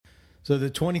So the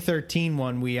 2013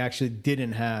 one, we actually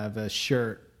didn't have a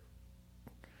shirt.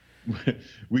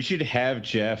 We should have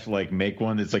Jeff like make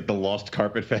one that's like the Lost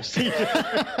Carpet Fest t-shirt.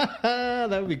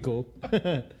 That would be cool.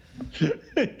 And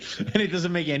it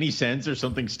doesn't make any sense or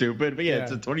something stupid, but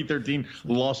it's a 2013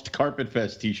 Lost Carpet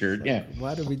Fest t-shirt. Yeah.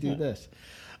 Why did we do this?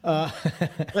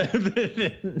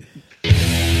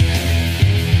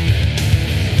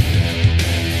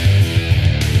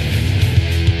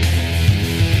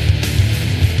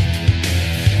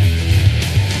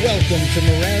 Welcome to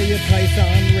Morelia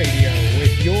Python Radio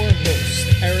with your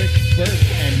hosts, Eric Burke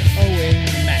and Owen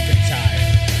McIntyre.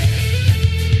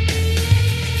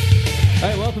 All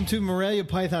right, welcome to Morelia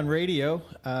Python Radio.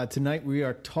 Tonight we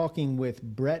are talking with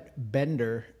Brett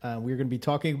Bender. We're going to be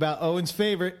talking about Owen's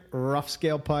favorite, rough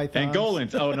scale pythons. And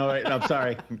Golan's. Oh, no, right. I'm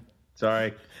sorry.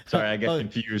 Sorry, I got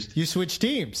confused. You switched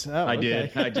teams. Oh, I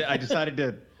okay. did. I decided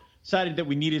that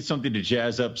we needed something to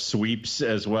jazz up sweeps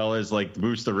as well as like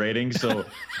boost the ratings. So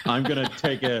I'm gonna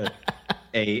take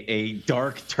a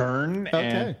dark turn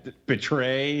and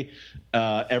betray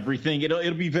everything.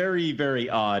 It'll be very, very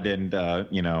odd, and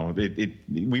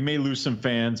we may lose some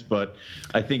fans, but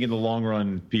I think in the long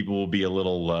run people will be a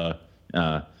little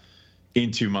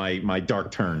into my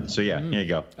dark turn. So yeah, here you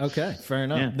go. Okay, fair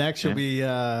enough. Yeah, Next you'll be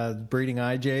breeding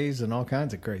IJs and all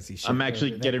kinds of crazy shit. I'm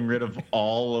actually getting rid of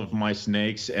all of my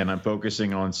snakes, and I'm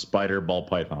focusing on spider ball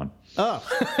python. Oh,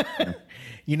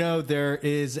 there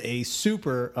is a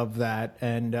super of that,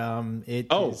 and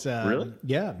is really?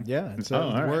 Yeah.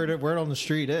 So right. word on the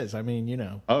street is, I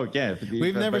mean, Oh yeah,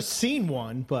 we've never seen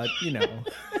one, but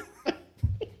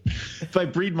if I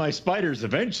breed my spiders,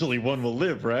 eventually one will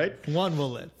live, right? One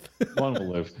will live. One will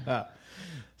live.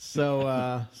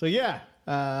 So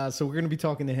we're going to be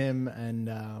talking to him, and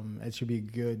it should be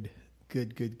good,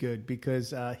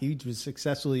 because he just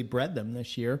successfully bred them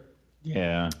this year.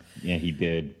 Yeah, he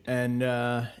did. And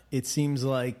it seems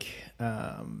like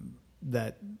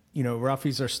that,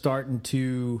 roughies are starting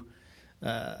to,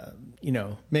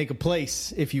 make a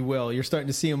place, if you will. You're starting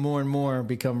to see them more and more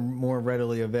become more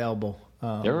readily available.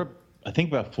 There are, I think,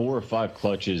 about 4 or 5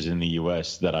 clutches in the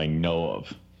U.S. that I know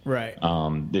of. Right.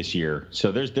 This year.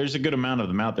 So there's a good amount of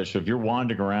them out there. So if you're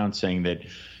wandering around saying that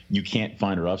you can't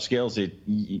find rough scales,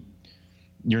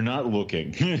 you're not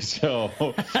looking. So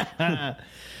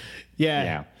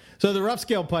yeah. So the rough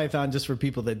scale python, just for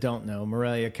people that don't know,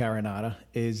 Morelia carinata,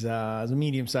 is a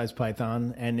medium-sized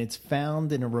python, and it's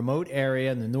found in a remote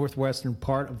area in the northwestern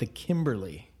part of the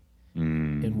Kimberley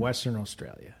in Western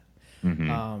Australia.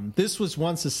 Mm-hmm. This was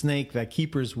once a snake that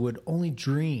keepers would only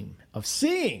dream of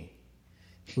seeing,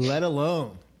 let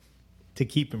alone to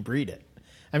keep and breed it.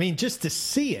 I mean, just to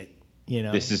see it,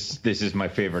 This is my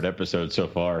favorite episode so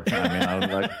far.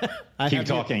 I mean, keep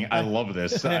talking. I love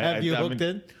this. Have you hooked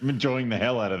in? I'm enjoying the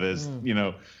hell out of this.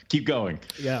 Keep going.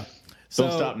 Yeah.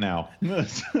 Don't stop now.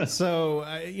 So,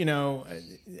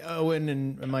 Owen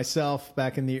and myself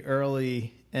back in the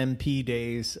early MP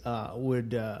days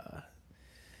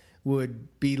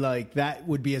would be like, that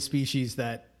would be a species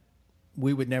that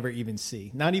we would never even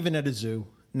see. Not even at a zoo.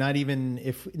 Not even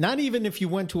if you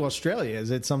went to Australia,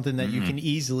 is it something that you can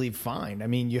easily find? I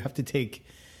mean, you have to take,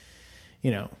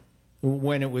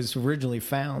 when it was originally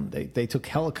found, they took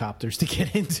helicopters to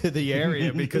get into the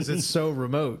area because it's so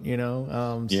remote,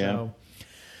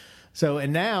 So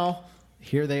and now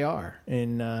here they are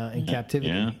in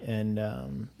captivity,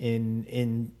 and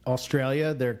in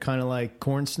Australia they're kind of like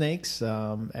corn snakes.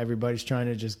 Everybody's trying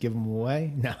to just give them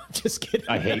away. No, just kidding.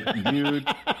 I hate, dude.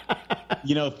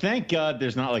 Thank God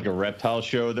there's not like a reptile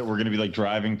show that we're going to be like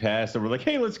driving past and we're like,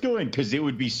 hey, let's go in, because it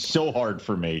would be so hard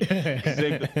for me.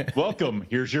 Welcome,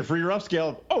 here's your free rough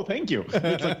scale. Oh, thank you.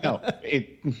 It's like, no,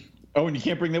 and you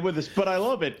can't bring that with us, but I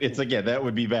love it. It's like, yeah, that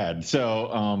would be bad.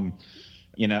 So,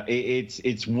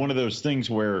 it's one of those things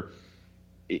where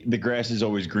the grass is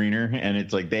always greener, and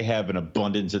it's like they have an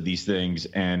abundance of these things,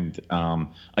 and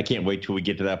I can't wait till we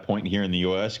get to that point here in the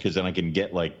U.S., because then I can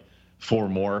get like 4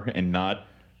 more and not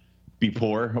be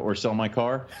poor or sell my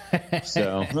car.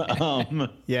 So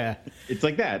yeah, it's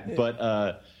like that.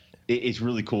 But it's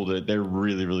really cool. They're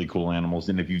really, really cool animals,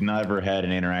 and if you've never had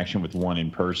an interaction with one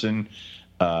in person,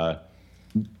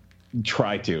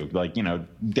 try to,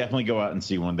 definitely go out and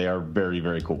see one. They are very,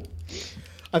 very cool.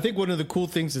 I think one of the cool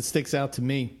things that sticks out to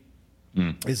me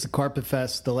is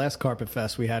the last Carpet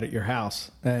Fest we had at your house.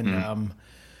 And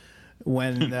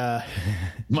when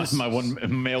my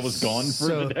one male was gone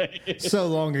for the day. So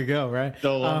long ago, right?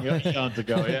 So long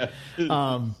ago,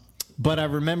 yeah. But I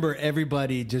remember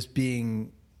everybody just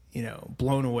being,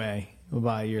 blown away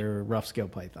by your rough scale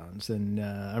pythons. And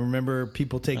I remember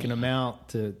people taking them out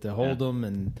to hold them,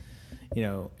 and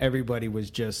everybody was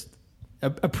just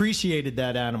appreciated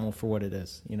that animal for what it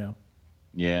is, you know?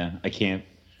 Yeah, I can't.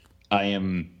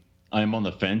 I'm on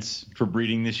the fence for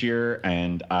breeding this year,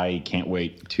 and I can't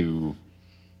wait to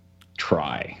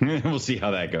try. We'll see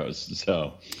how that goes.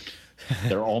 So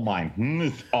they're all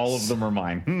mine. All of them are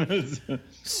mine.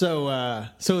 So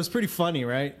it's pretty funny,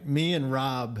 right? Me and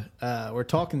Rob were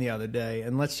talking the other day,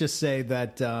 and let's just say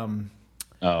that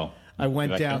I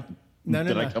went down.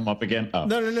 Did I come up again? Oh.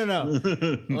 No.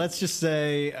 Let's just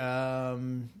say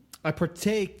I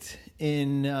partaked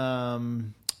in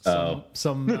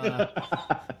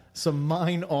some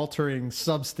mind-altering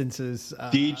substances.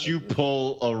 Did you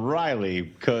pull a Riley?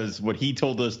 Because what he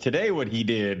told us today, what he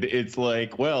did, it's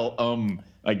like, well,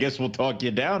 I guess we'll talk you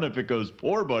down if it goes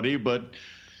poor, buddy. But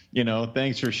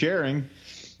thanks for sharing.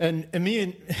 And me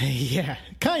and yeah,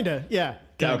 kind of, yeah.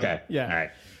 Okay, yeah. All right.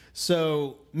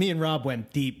 So me and Rob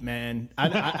went deep, man.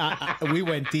 We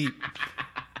went deep.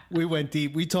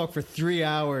 We talked for 3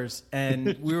 hours,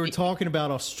 and we were talking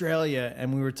about Australia,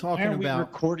 and we were talking about. Why aren't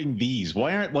we recording these?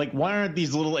 Why aren't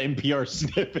these little NPR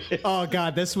snippets? Oh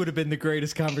God, this would have been the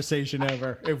greatest conversation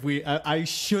ever. If I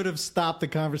should have stopped the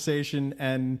conversation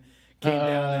and came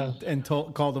down and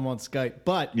called them on Skype.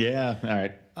 But yeah, all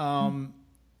right.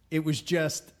 It was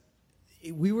just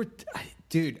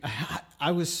dude.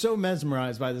 I was so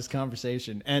mesmerized by this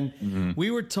conversation, and we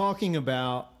were talking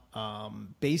about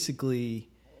basically.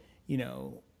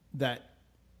 That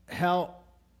how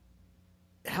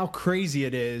crazy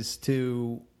it is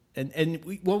to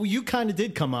you kind of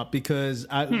did come up because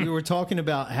we were talking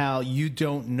about how you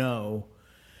don't know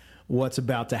what's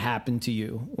about to happen to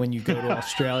you when you go to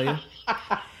Australia,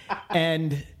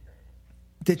 and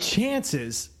the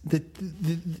chances that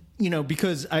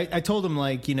because I told him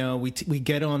we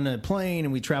get on a plane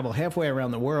and we travel halfway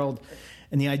around the world,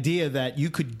 and the idea that you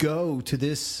could go to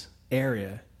this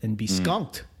area and be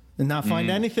skunked. And not find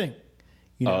anything.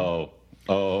 I'd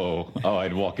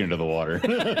walk into the water.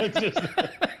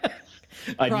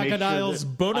 Crocodiles,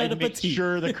 I'd make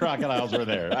sure the crocodiles were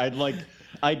there.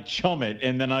 I'd chum it,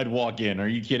 and then I'd walk in. Are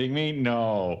you kidding me?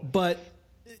 No. But,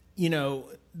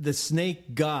 the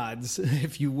snake gods,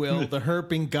 if you will, the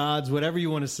herping gods, whatever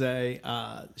you want to say,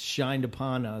 shined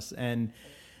upon us. And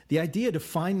the idea to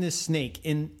find this snake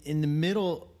in the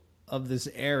middle of this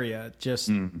area, just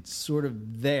sort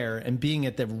of there, and being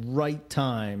at the right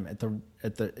time, at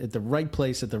the right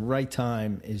place at the right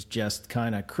time, is just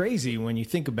kind of crazy when you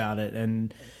think about it.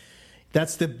 And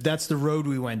that's the road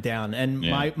we went down. And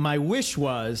my wish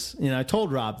was, I told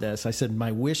Rob this. I said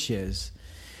my wish is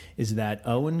that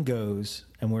Owen goes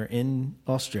and we're in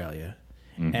Australia.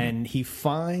 And he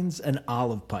finds an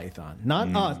olive python, not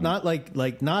us, not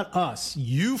like not us.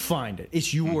 You find it.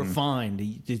 It's your find.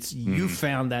 It's you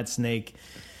found that snake,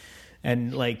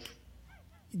 and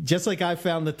just like I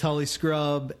found the Tully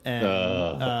scrub,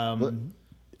 and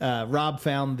Rob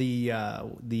found the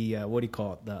what do you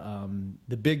call it,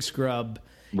 the big scrub.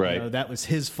 Right. That was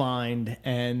his find,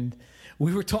 and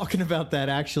we were talking about that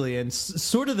actually, and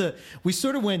we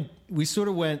sort of went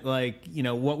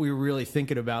what we were really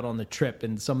thinking about on the trip,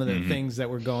 and some of the things that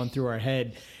were going through our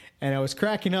head. And I was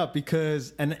cracking up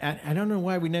because, and I don't know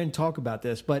why we didn't talk about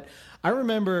this, but I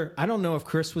remember, I don't know if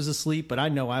Chris was asleep, but I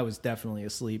know I was definitely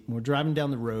asleep. We're driving down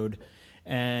the road,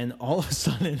 and all of a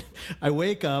sudden I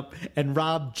wake up and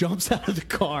Rob jumps out of the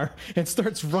car and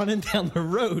starts running down the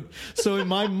road. So in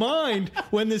my mind,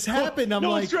 when this happened, I'm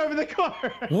like, driving the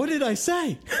car. What did I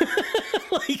say?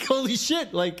 Holy shit.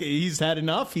 He's had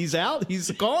enough. He's out.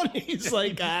 He's gone. He's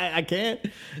like, I can't,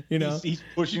 He's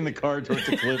pushing the car towards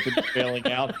the cliff and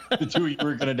failing out. The two of you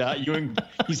are going to die.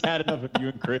 He's had enough of you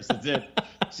and Chris. That's it.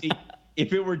 See,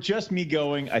 if it were just me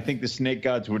going, I think the snake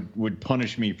gods would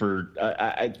punish me for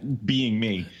being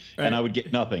me, right. And I would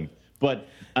get nothing. But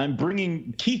I'm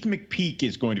bringing Keith McPeak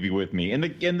is going to be with me, and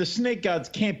the snake gods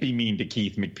can't be mean to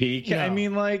Keith McPeak. No. I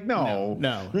mean, no.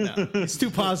 It's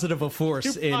too positive a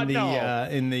force in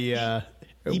the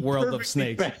world of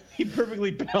snakes. He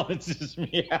perfectly balances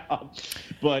me out.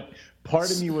 But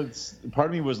part of me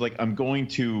was like, I'm going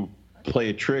to play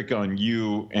a trick on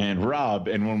you and Rob,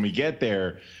 and when we get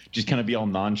there, just kind of be all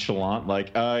nonchalant,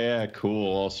 like, oh yeah,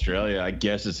 cool, Australia, I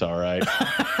guess it's all right.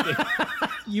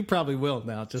 You probably will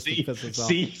now, just to piss us off.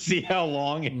 See how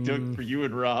long it took for you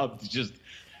and Rob to just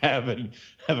have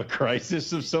a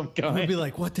crisis of some kind. We'll be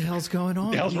like, what the hell's going on?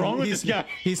 What the hell's wrong with this guy?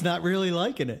 He's not really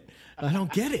liking it. I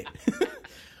don't get it.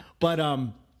 But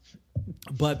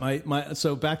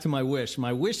so back to my wish.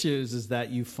 My wish is that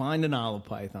you find an olive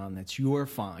python that's your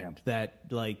find, that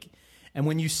and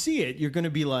when you see it, you're going to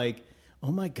be like,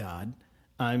 oh my God,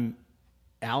 I'm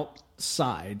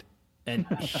outside And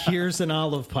here's an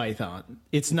olive python.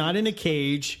 It's not in a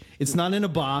cage. It's not in a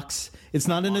box. It's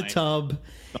not in a tub.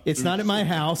 It's not at my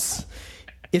house.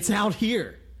 It's out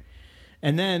here.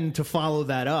 And then to follow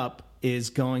that up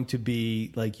is going to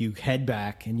be like you head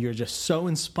back and you're just so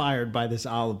inspired by this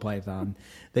olive python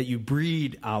that you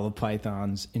breed olive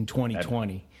pythons in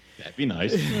 2020. That'd be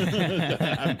nice.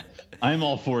 I'm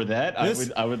all for that.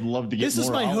 I would love to get more. This is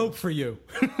my hope for you.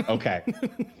 Okay.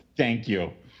 Thank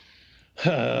you.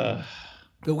 But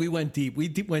we went deep.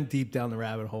 We went deep down the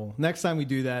rabbit hole. Next time we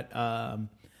do that, I'm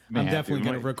definitely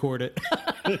going to record it.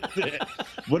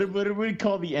 What did we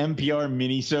call the NPR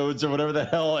minisodes or whatever the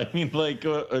hell? I mean, like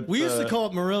we used to call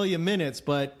it Morelia Minutes,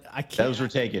 but I can't. Those were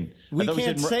taken. We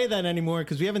can't say that anymore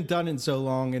because we haven't done it in so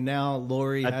long, and now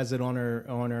Lori has it on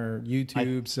her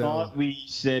YouTube. I thought we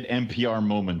said NPR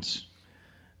moments.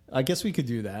 I guess we could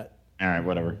do that. All right,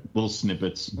 whatever. Little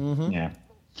snippets. Mm-hmm. Yeah.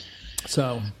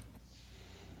 So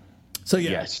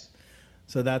yeah. Yes.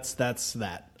 So that's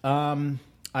that.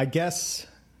 I guess.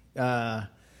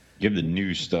 Give the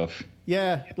news stuff.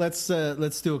 Yeah, let's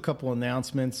do a couple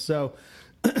announcements. So,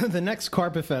 the next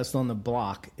Carpet Fest on the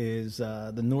block is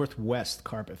the Northwest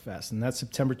Carpet Fest, and that's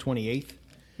September 28th,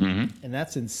 and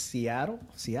that's in Seattle.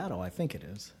 Seattle, I think it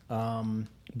is.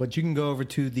 But you can go over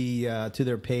to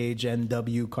their page,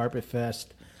 NW Carpet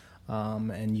Fest,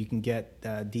 and you can get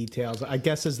details. I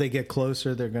guess as they get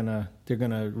closer, they're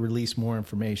gonna release more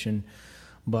information.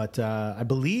 But I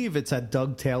believe it's at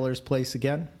Doug Taylor's place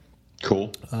again.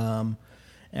 Cool. Yeah,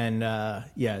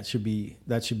 that should be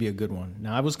a good one.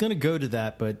 Now, I was going to go to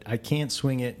that, but I can't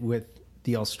swing it with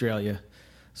the Australia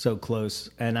so close.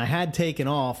 And I had taken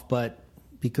off, but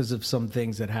because of some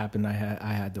things that happened, I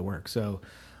had to work. So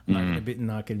I'm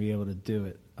not going to be able to do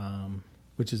it,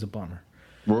 which is a bummer.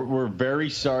 We're very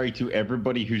sorry to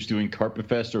everybody who's doing Carpet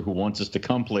Fest or who wants us to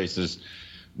come places.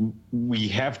 We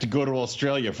have to go to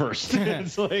Australia first.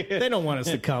 It's like, they don't want us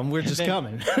to come. We're just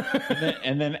coming.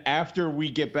 and then after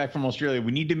we get back from Australia,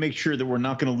 we need to make sure that we're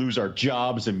not going to lose our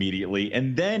jobs immediately.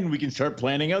 And then we can start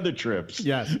planning other trips.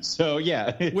 Yes. So,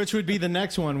 yeah. Which would be the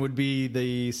next one would be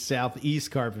the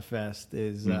Southeast Carpet Fest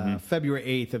is February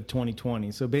 8th of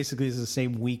 2020. So basically it's the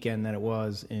same weekend that it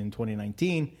was in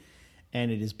 2019.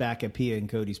 And it is back at Pia and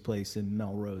Cody's place in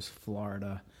Melrose,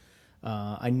 Florida.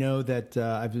 I know that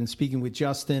I've been speaking with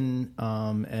Justin,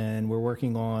 and we're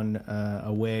working on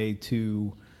a way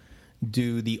to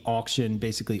do the auction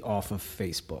basically off of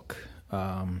Facebook.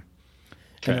 And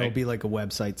it'll be like a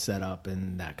website set up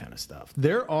and that kind of stuff.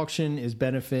 Their auction is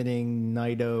benefiting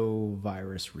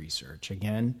nidovirus research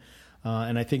again.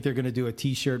 And I think they're going to do a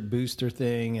T-shirt booster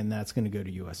thing, and that's going to go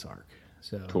to USARC.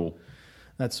 So cool.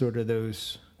 That's sort of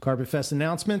those Carpet Fest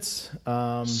announcements.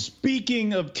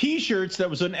 Speaking of T-shirts, that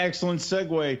was an excellent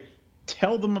segue.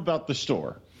 Tell them about the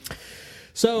store.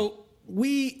 So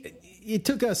it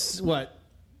took us what?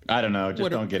 I don't know. Just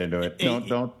don't get into it.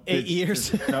 Don't. 8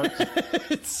 years.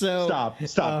 So stop.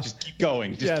 Just keep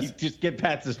going. Just get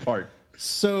past this part.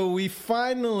 So we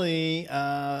finally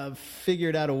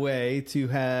figured out a way to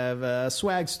have a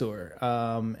swag store,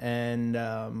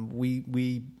 and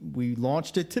we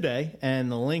launched it today.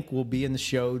 And the link will be in the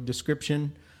show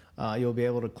description. You'll be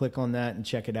able to click on that and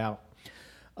check it out.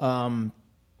 And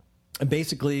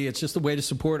basically, it's just a way to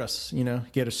support us.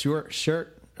 Get a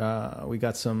shirt. We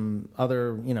got some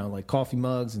other, like coffee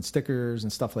mugs and stickers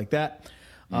and stuff like that.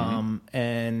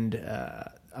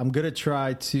 I'm going to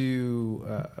try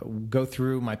to go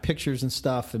through my pictures and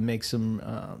stuff and make some,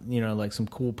 like some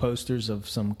cool posters of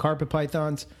some carpet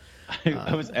pythons.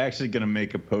 I was actually going to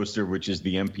make a poster, which is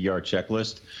the NPR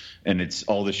checklist. And it's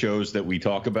all the shows that we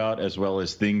talk about, as well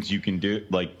as things you can do,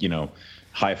 like,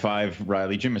 high five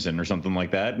Riley Jimison or something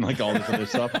like that. And like all this other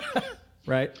stuff.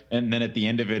 Right. And then at the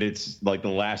end of it, it's like the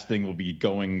last thing will be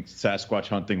going Sasquatch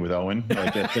hunting with Owen.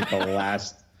 Like that's like the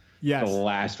last. Yes. The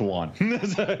last one.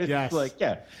 So yes. Like,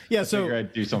 yeah. So I figured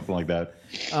I'd do something like that.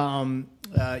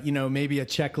 Maybe a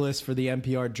checklist for the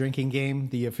NPR drinking game,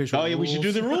 the official rules. Oh, yeah, we should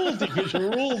do the rules, the official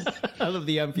rules. I love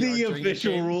the NPR The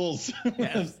official game. Rules.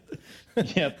 Yes.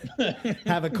 Yep.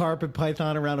 Have a carpet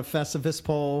python around a Festivus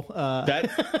pole. The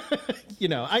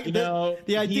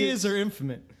ideas are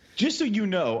infinite. Just so you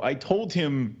know, I told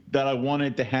him that I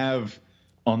wanted to have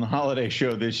on the holiday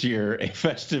show this year a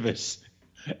Festivus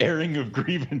airing of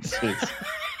grievances.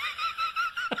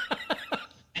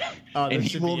 This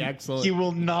should be excellent. He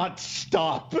will not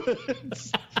stop.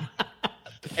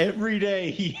 Every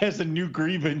day he has a new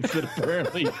grievance that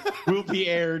apparently will be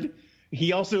aired.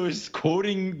 He also is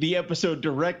quoting the episode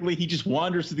directly. He just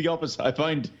wanders to the office. I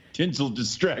find tinsel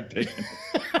distracting.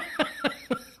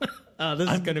 Oh,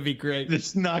 this is going to be great. This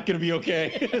is not going to be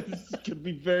okay. This is going to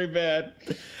be very bad.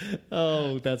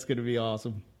 Oh, that's going to be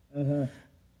awesome.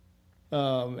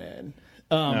 Oh, man.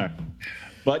 Right.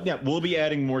 But yeah, we'll be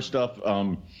adding more stuff.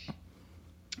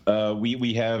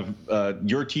 We have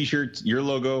your T-shirts, your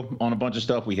logo on a bunch of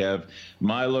stuff. We have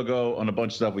my logo on a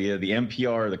bunch of stuff. We have the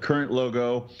NPR, the current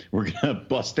logo. We're gonna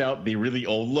bust out the really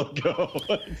old logo.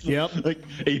 Yep, like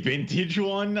a vintage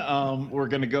one. We're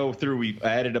gonna go through. We've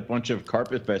added a bunch of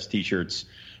Carpet Fest T-shirts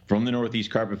from the Northeast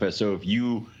Carpet Fest. So if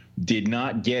you did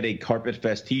not get a Carpet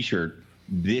Fest T-shirt,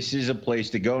 this is a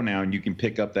place to go now, and you can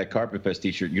pick up that Carpet Fest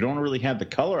T-shirt. You don't really have the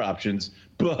color options,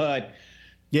 but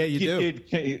yeah, you do.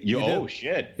 Oh,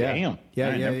 shit. Yeah. Damn.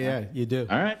 Yeah, you do.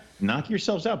 All right. Knock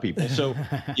yourselves out, people. So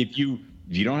if you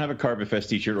don't have a Carpet Fest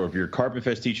T-shirt, or if your Carpet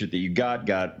Fest T-shirt that you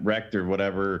got wrecked or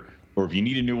whatever, or if you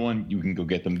need a new one, you can go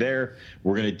get them there.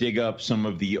 We're going to dig up some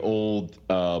of the old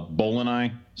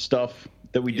Bolinai stuff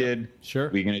that we did. Sure.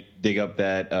 We're going to dig up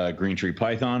that Green Tree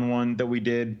Python one that we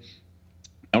did.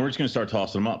 And we're just going to start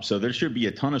tossing them up. So there should be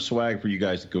a ton of swag for you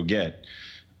guys to go get.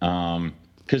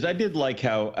 Because I did like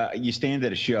how you stand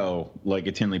at a show like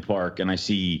at Tinley Park, and I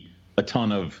see a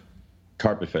ton of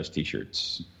Carpet Fest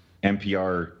T-shirts,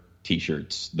 NPR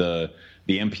T-shirts, the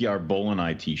NPR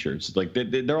Bolinai T-shirts. Like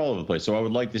they're all over the place. So I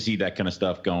would like to see that kind of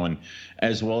stuff going,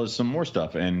 as well as some more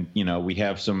stuff. And we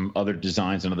have some other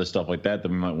designs and other stuff like that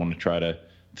we might want to try to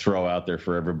throw out there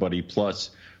for everybody. Plus,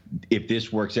 if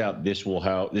this works out, this will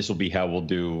be how we'll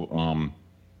do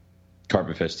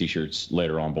Carpet Fest T-shirts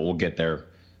later on. But we'll get there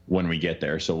when we get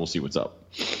there, so we'll see what's up.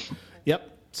 Yep.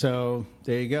 So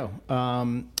there you go.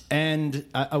 And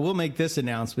I will make this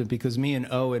announcement because me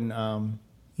and Owen,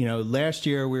 last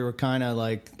year we were kind of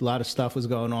like a lot of stuff was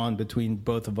going on between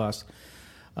both of us,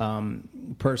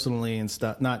 personally and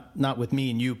stuff. Not with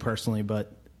me and you personally,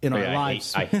 but in our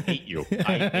lives. I hate you.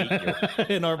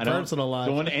 In our personal lives.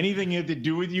 Don't want anything to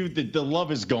do with you. The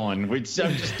love is gone. I'm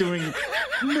just doing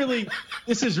really.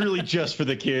 This is really just for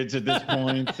the kids at this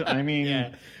point. I mean,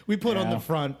 yeah. We put on the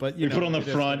front, but we put on the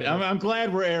front. I'm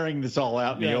glad we're airing this all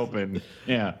out in the open.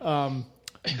 Yeah.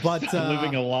 But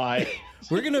living a lie.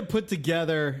 We're gonna put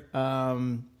together.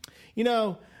 And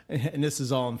this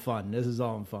is all in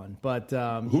fun. But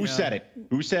who said it?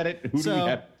 Who said it? Who do we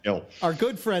have to kill? Our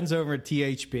good friends over at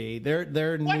THP,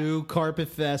 their new Carpet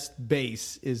Fest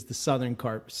base is the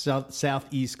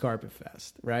Southeast Carpet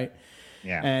Fest, right?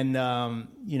 Yeah. And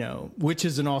which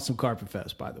is an awesome Carpet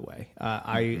Fest, by the way.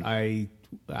 I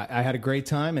had a great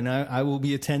time, and I will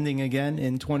be attending again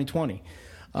in 2020.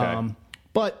 Okay.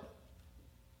 But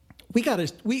we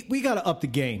gotta up the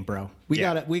game, bro. We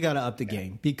gotta up the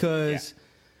game because.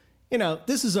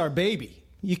 This is our baby.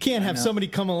 You can't have somebody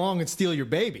come along and steal your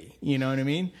baby. You know what I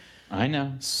mean? I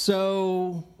know.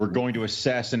 So we're going to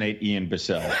assassinate Ian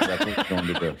Bissell. That's what we're going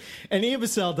to do. And Ian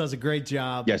Bissell does a great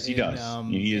job. Yes, he does.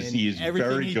 He is everything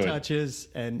very he good. Touches,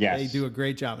 and they do a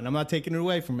great job. And I'm not taking it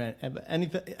away from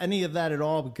any of that at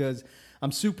all because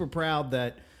I'm super proud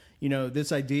that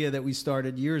this idea that we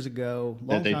started years ago,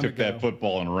 that they took that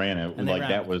football and ran it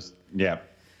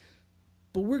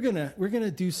But we're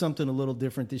gonna do something a little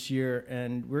different this year,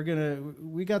 and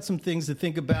we got some things to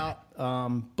think about.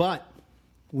 But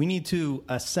we need to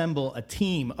assemble a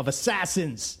team of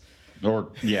assassins.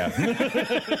 All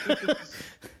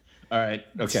right.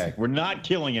 Okay. We're not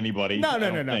killing anybody. No. All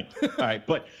right,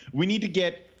 but we need to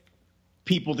get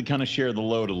people to kind of share the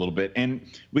load a little bit, and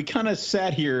we kind of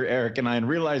sat here, Eric and I, and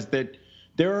realized that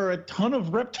there are a ton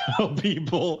of reptile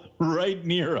people right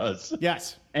near us.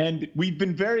 Yes. And we've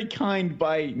been very kind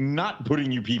by not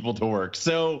putting you people to work.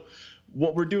 So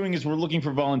what we're doing is we're looking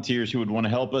for volunteers who would want to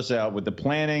help us out with the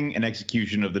planning and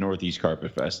execution of the Northeast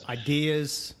Carpet Fest.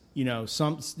 Ideas,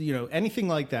 anything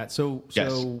like that. So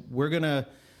we're going to,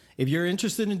 if you're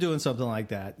interested in doing something like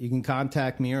that, you can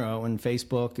contact me or Owen,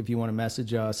 Facebook, if you want to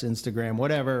message us, Instagram,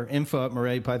 whatever,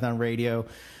 info@Morelia Python Radio,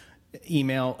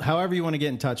 email, however you want to get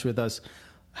in touch with us.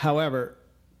 However,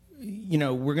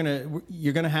 you're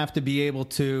gonna have to be able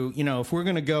to, if we're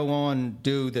gonna go on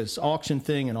do this auction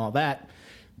thing and all that,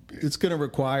 it's gonna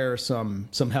require some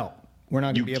help. We're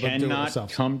not gonna be able to do it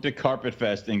ourselves. You cannot come to Carpet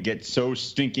Fest and get so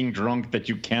stinking drunk that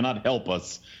you cannot help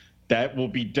us. That will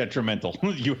be detrimental.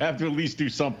 You have to at least do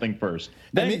something first.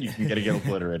 Then you can get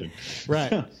obliterated.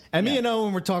 Right. And me and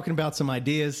Owen were talking about some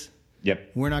ideas.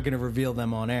 Yep. We're not going to reveal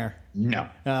them on air. No.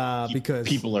 Because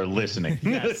people are listening.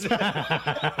 Yes.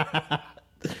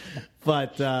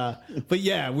 But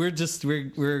yeah, we're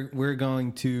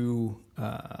going to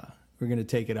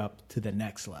take it up to the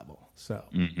next level. So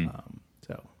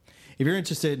so if you're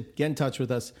interested, get in touch with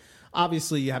us.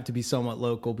 obviously you have to be somewhat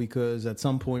local because at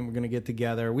some point we're going to get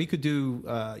together. We could do,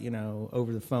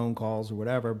 over the phone calls or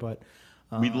whatever, but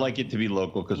we'd like it to be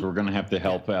local because we're going to have to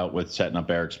help out with setting up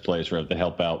Eric's place. We have to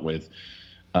help out with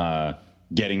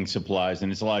getting supplies,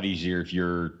 and it's a lot easier if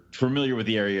you're familiar with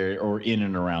the area or in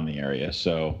and around the area.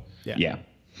 So, yeah.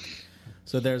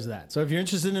 So there's that. So if you're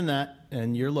interested in that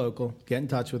and you're local, get in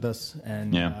touch with us,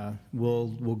 and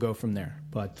we'll go from there.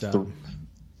 But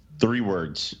 3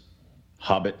 words: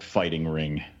 Hobbit fighting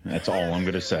ring. That's all I'm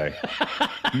going to say.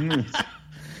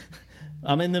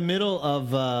 I'm in the middle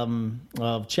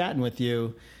of chatting with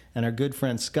you, and our good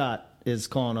friend Scott is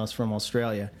calling us from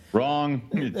Australia. Wrong.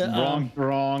 It's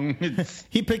wrong.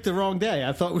 He picked the wrong day.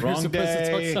 I thought we were supposed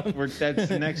to talk something. That's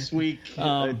next week.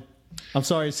 I'm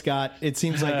sorry, Scott. It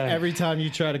seems like every time you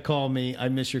try to call me, I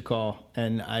miss your call.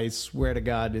 And I swear to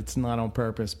God, it's not on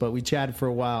purpose. But we chatted for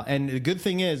a while. And the good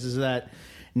thing is that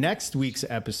next week's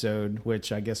episode,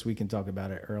 which I guess we can talk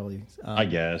about it early. I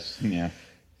guess, yeah.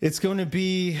 It's going to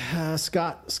be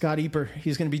Scott Eper.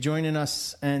 He's going to be joining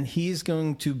us. And he's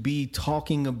going to be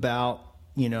talking about,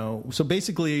 so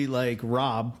basically like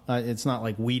Rob, it's not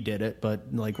like we did it,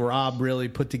 but like Rob really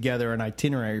put together an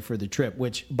itinerary for the trip,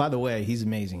 which, by the way, he's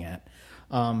amazing at.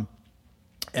 And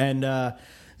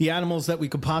the animals that we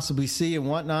could possibly see and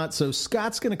whatnot. So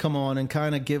Scott's going to come on and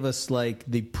kind of give us like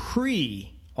the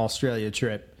pre-Australia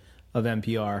trip of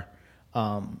NPR.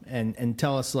 And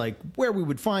tell us like where we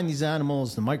would find these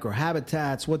animals, the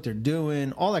microhabitats, what they're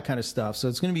doing, all that kind of stuff. So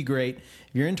it's going to be great.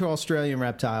 If you're into Australian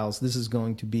reptiles, this is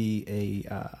going to be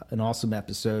an awesome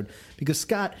episode because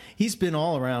Scott, he's been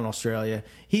all around Australia.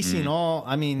 He's seen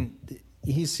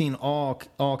he's seen all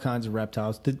kinds of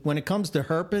reptiles. When it comes to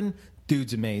herping,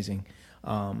 dude's amazing.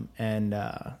 And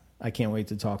I can't wait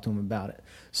to talk to him about it.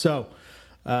 So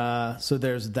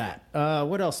there's that.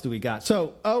 What else do we got?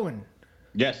 So Owen.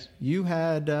 Yes. You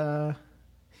had,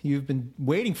 you've been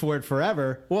waiting for it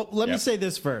forever. Well, let me say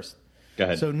this first. Go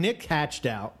ahead. So Nick hatched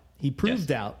out, he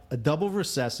proved out a double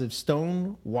recessive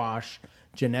stone wash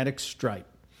genetic stripe.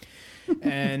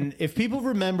 And if people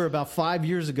remember about 5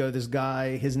 years ago, this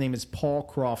guy, his name is Paul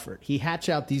Crawford. He hatched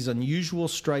out these unusual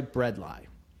striped bredli.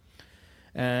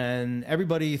 And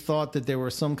everybody thought that there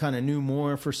was some kind of new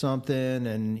morph or something.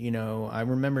 And, I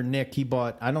remember Nick,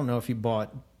 I don't know if he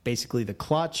bought basically the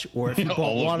clutch or if he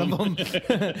bought one of them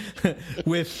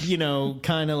with,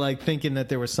 kind of like thinking that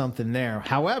there was something there.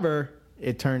 However,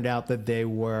 it turned out that they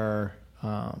were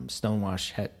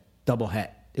stonewash het, double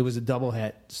het. It was a double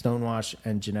het, stonewash,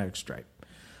 and genetic stripe.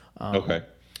 Okay.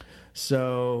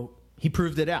 So he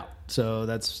proved it out. So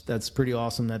that's pretty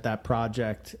awesome that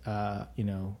project,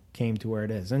 came to where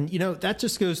it is. And, that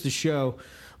just goes to show,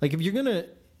 like, if you're going to,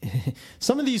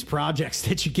 some of these projects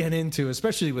that you get into,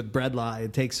 especially with bredli,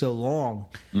 it takes so long,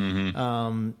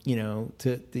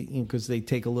 because they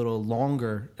take a little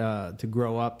longer to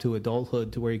grow up to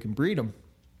adulthood to where you can breed them,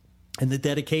 and the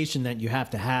dedication that you have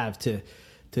to have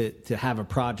a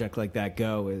project like that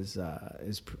go is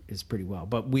pretty well.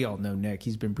 But we all know Nick;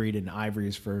 he's been breeding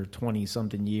ivories for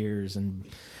 20-something years, and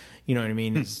you know what I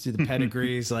mean? The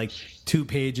pedigree is like 2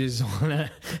 pages on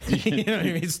it. You know what I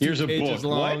mean? It's 2 Here's pages a book.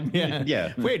 long. What?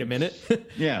 Yeah. Wait a minute.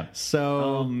 Yeah.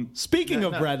 So, speaking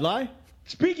of bredli.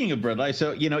 Speaking of bredli,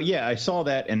 so, I saw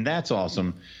that, and that's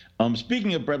awesome.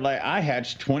 Speaking of bredli, I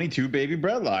hatched 22 baby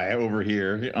bredli over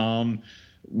here.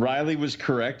 Riley was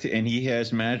correct, and he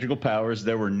has magical powers.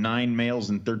 There were 9 males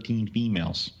and 13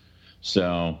 females.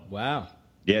 So. Wow.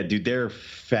 Yeah, dude, they're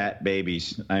fat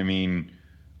babies. I mean,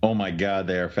 oh my God,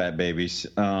 they are fat babies.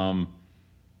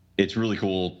 It's really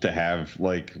cool to have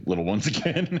like little ones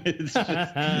again. It's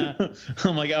just,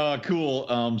 I'm like, oh,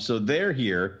 cool. So they're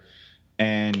here,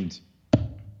 and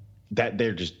that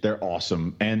they're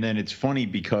awesome. And then it's funny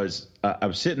because I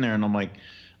was sitting there and I'm like,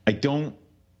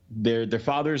 their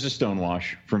father is a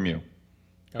stonewash from you,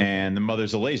 and the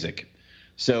mother's a Lasik.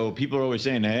 So people are always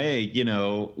saying, hey,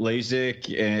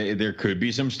 Lasik, there could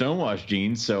be some stonewash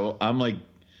genes. So I'm like,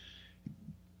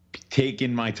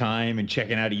 taking my time and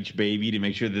checking out each baby to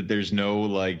make sure that there's no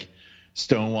like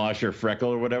stonewash or freckle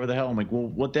or whatever the hell. I'm like, well,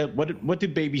 what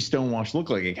did baby stonewash look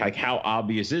like? Like, how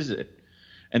obvious is it?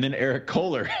 And then Eric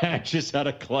Kohler hatches out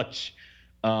a clutch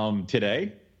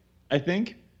today, I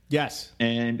think. Yes.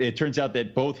 And it turns out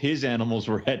that both his animals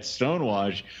were at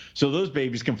stonewash, so those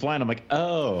babies can fly. And I'm like,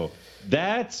 oh,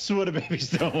 that's what a baby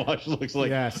stonewash looks like.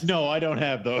 Yes. No, I don't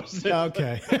have those.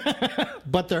 Okay.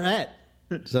 But they're het.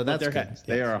 So that's good. Yes.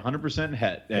 They are 100%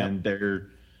 het, and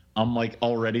I'm like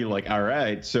already like, all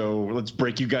right, so let's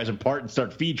break you guys apart and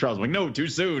start feed trials. I'm like, no, too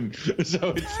soon.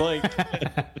 So it's like,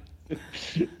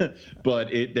 but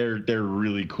they're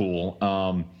really cool.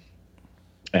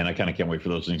 and I kind of can't wait for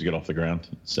those things to get off the ground.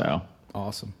 So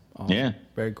awesome. Yeah,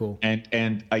 very cool.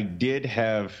 And I did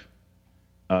have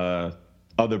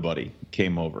other buddy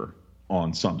came over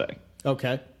on Sunday.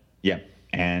 Okay. Yeah,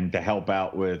 and to help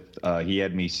out with, he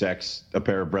had me sex a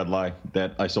pair of bredli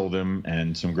that I sold him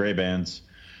and some gray bands,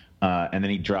 and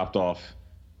then he dropped off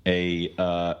a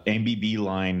MBB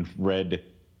line red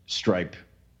stripe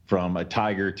from a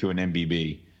tiger to an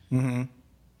MBB. Mm-hmm.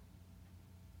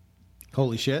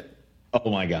 Holy shit! Oh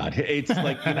my God! It's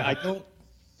like,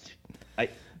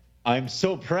 I'm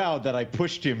so proud that I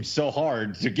pushed him so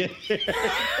hard to get here.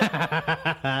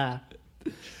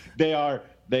 They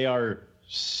are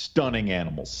stunning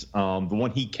animals. The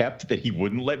one he kept that he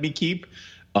wouldn't let me keep,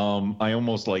 I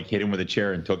almost like hit him with a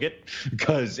chair and took it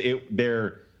because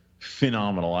they're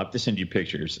phenomenal. I have to send you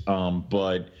pictures.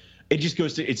 But it just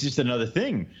goes to, it's just another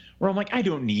thing where I'm like, I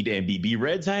don't need MBB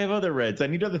reds. I have other reds. I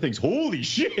need other things. Holy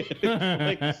shit.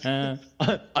 Like, I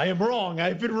am wrong.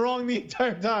 I've been wrong the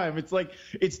entire time. It's like,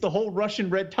 it's the whole Russian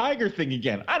red tiger thing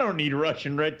again. I don't need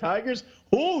Russian red tigers.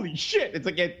 Holy shit. It's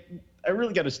like, I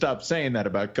really got to stop saying that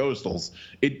about coastals.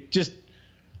 It just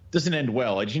doesn't end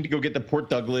well. I just need to go get the Port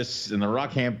Douglas and the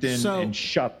Rockhampton and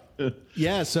shut.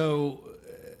 Yeah. So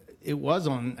it was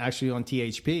actually on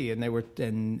THP, and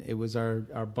it was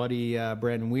our buddy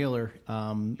Brandon Wheeler.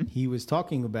 He was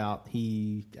talking about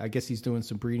I guess he's doing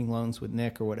some breeding loans with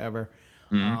Nick or whatever.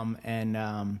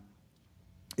 Mm-hmm.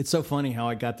 It's so funny how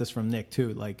I got this from Nick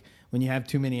too. Like when you have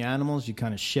too many animals, you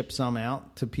kind of ship some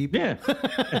out to people. Yeah.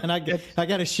 And I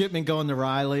got a shipment going to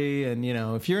Riley, and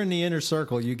if you're in the inner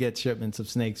circle, you get shipments of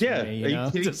snakes from me.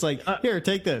 Just like here,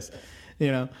 take this.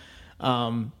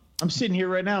 I'm sitting here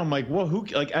right now. I'm like, well,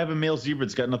 I have a male zebra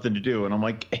that's got nothing to do, and I'm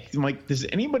like, does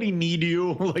anybody need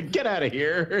you? Like, get out of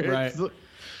here. Right.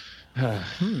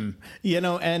 And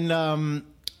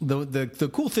the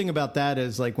cool thing about that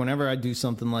is, like, whenever I do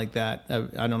something like that,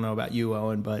 I don't know about you,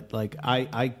 Owen, but like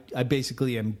I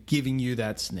basically am giving you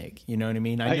that snake. You know what I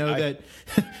mean? I know that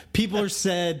people are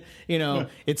said,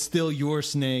 it's still your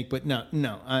snake, but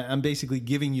no, I'm basically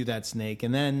giving you that snake.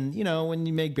 And then, when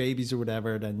you make babies or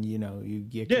whatever, then, you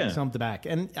get something back.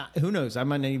 And who knows? I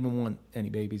might not even want any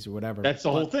babies or whatever. That's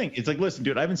the whole thing. It's like, listen,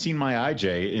 dude, I haven't seen my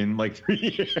IJ in like 3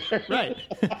 years. Right.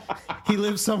 He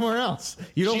lives somewhere else.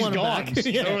 You don't want him back.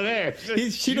 She's over there.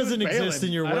 She doesn't exist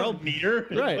in your world. I don't need her.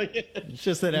 Right. It's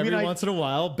just that every once in a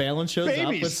while, Balin shows up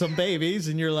with some babies,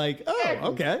 and you're like, oh,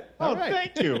 okay. All right.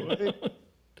 Thank you.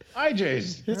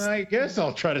 IJs. I guess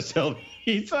I'll try to sell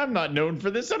these. I'm not known for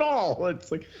this at all.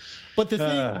 It's like, but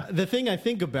the thing I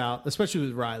think about, especially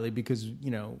with Riley, because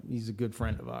he's a good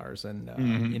friend of ours, and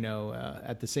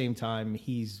at the same time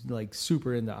he's like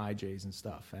super into IJs and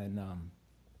stuff. And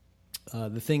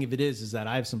the thing of it is that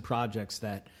I have some projects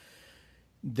that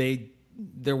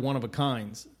they're one of a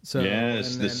kinds. So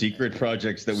yes, the secret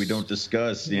projects that we don't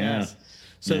discuss. Yeah. Yes.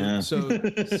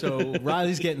 So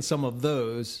Riley's getting some of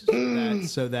those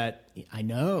so that I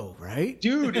know, right?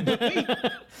 Dude,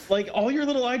 like all your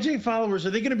little IJ followers, are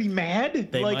they going to be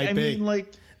mad? They might be.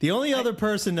 The only other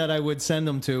person that I would send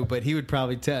them to, but he would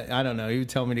probably I don't know, he would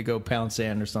tell me to go pound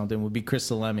sand or something, would be Chris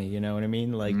Salemi, you know what I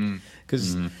mean? Like,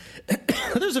 because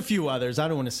there's a few others. I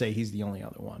don't want to say he's the only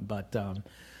other one,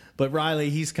 but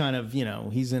Riley, he's kind of,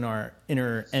 he's in our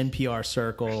inner NPR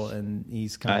circle, and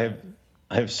he's kind of...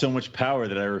 I have so much power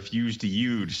that I refuse to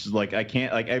use. Like, I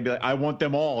can't, like, I'd be like, I want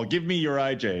them all. Give me your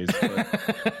IJs.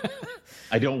 But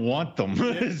I don't want them.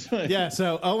 Yeah,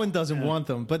 so Owen doesn't want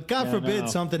them. But God forbid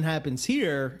something happens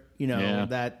here,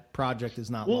 that project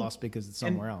is not lost because it's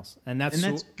somewhere else. And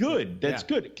that's good. That's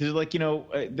good. Because, like,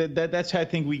 that's how I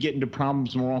think we get into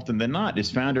problems more often than not, is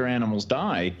founder animals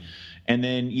die. And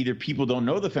then either people don't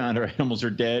know the founder animals are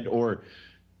dead, or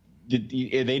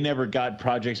they never got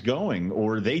projects going,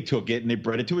 or they took it and they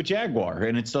bred it to a jaguar,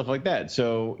 and it's stuff like that.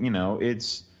 So,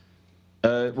 it's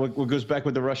what goes back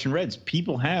with the Russian Reds.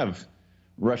 People have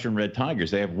Russian red tigers.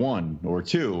 They have one or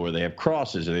two, or they have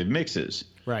crosses, or they have mixes.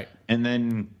 Right. And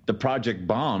then the project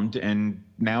bombed, and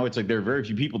now it's like there are very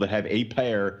few people that have a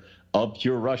pair of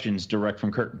pure Russians direct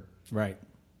from Curtin. Right.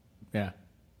 Yeah.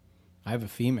 I have a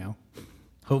female.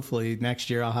 Hopefully next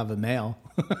year I'll have a male.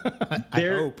 I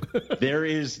hope. there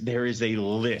is a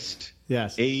list.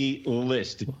 Yes. A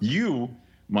list. You,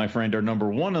 my friend, are number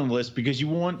one on the list because you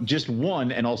want just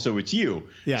one, and also it's you.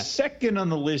 Yeah. Second on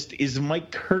the list is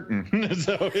Mike Curtin.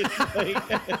 So it's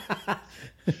like,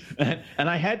 and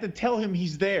I had to tell him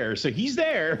he's there. So he's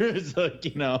there. It's like,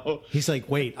 He's like,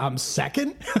 wait, I'm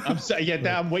second?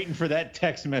 I'm waiting for that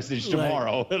text message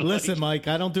tomorrow. Listen, Mike,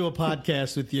 I don't do a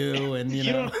podcast with you, and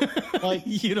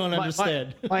you don't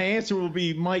understand. My answer will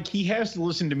be, Mike, he has to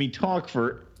listen to me talk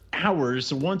for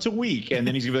hours once a week. And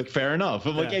then he's going to be like, fair enough.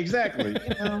 I'm like, exactly.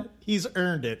 He's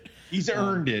earned it. He's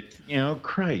earned it.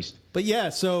 Christ. But yeah,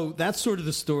 so that's sort of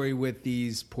the story with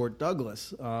these Port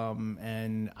Douglas.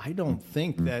 And I don't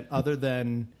think that other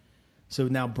than, so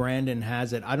now Brandon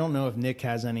has it. I don't know if Nick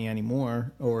has any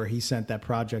anymore, or he sent that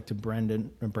project to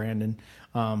Brandon.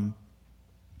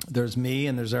 There's me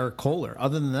and there's Eric Kohler.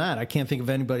 Other than that, I can't think of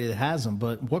anybody that has them.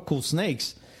 But what cool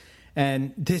snakes.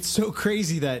 And it's so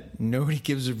crazy that nobody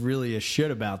gives really a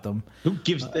shit about them. Who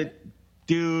gives that?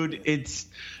 Dude,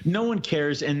 no one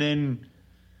cares. And then,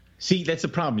 see, that's the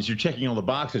problem is you're checking all the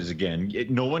boxes again.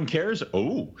 No one cares.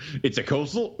 Oh, it's a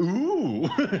coastal. Ooh.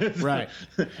 Right.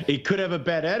 It could have a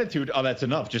bad attitude. Oh, that's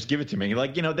enough. Just give it to me.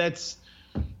 Like, that's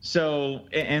so.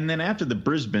 And then after the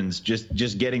Brisbanes,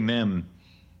 just getting them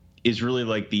is really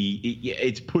like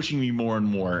it's pushing me more and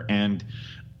more. And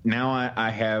now I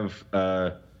have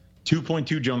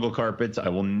 2.2 jungle carpets. I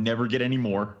will never get any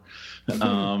more.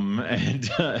 And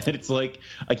it's like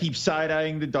I keep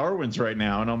side-eyeing the Darwins right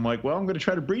now, and I'm like, well, I'm going to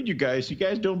try to breed you guys. You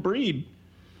guys don't breed.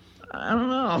 I don't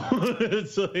know.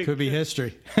 It's like, could be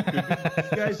history.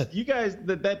 you guys,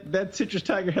 that citrus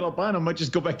tiger head albino might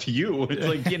just go back to you. It's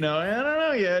like, I don't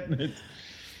know yet.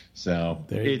 So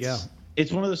there you go.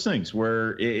 It's one of those things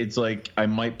where it's like I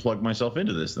might plug myself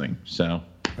into this thing. So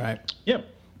right. Yep.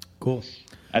 Cool.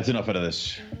 That's enough out of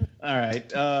this. All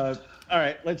right. All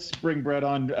right. Let's bring Brett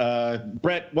on.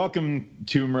 Brett, welcome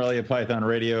to Morelia Python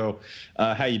Radio.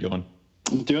 How you doing?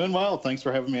 I'm doing well. Thanks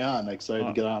for having me on. Excited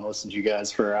to get on and listen to you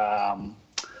guys for a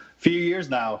few years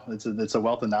now. It's a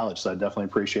wealth of knowledge, so I definitely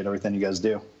appreciate everything you guys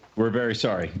do. We're very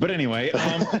sorry. But anyway,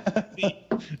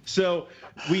 so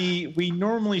we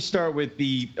normally start with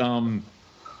the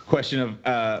question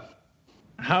of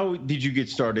how did you get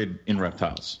started in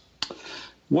reptiles?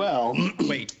 Well,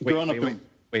 wait.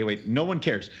 No one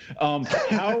cares.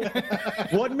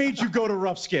 What made you go to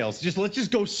rough scales? Let's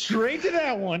just go straight to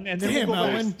that one, and then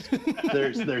we'll go back.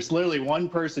 There's literally one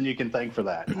person you can thank for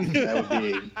that. That would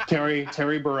be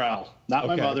Terry Burrell. Not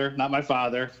my mother, not my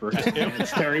father.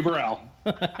 It's Terry Burrell.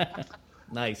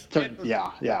 Nice.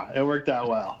 Yeah, it worked out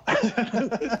well.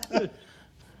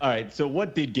 All right. So,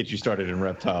 what did get you started in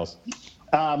reptiles?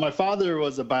 My father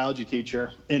was a biology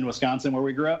teacher in Wisconsin where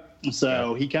we grew up.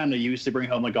 So he kind of used to bring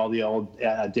home like all the old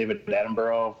David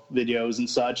Attenborough videos and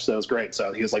such. So it was great.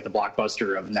 So he was like the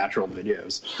blockbuster of natural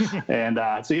videos. And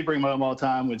so he'd bring them home all the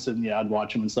time. We'd sit and I'd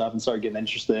watch them and stuff and start getting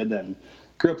interested. And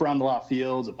grew up around a lot of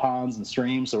fields and ponds and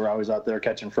streams. So we're always out there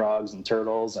catching frogs and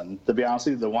turtles. And to be honest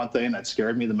with you, the one thing that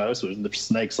scared me the most was the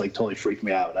snakes like totally freaked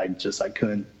me out. I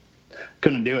couldn't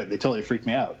do it. They totally freaked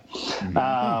me out.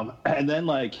 Mm-hmm. And then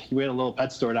like we had a little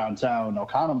pet store downtown,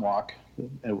 Oconomowoc,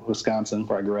 in Wisconsin,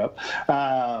 where I grew up.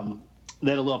 They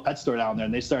had a little pet store down there,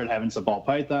 and they started having some ball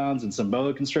pythons and some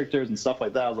boa constrictors and stuff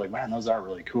like that. I was like, man, those are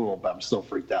really cool, but I'm still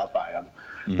freaked out by them.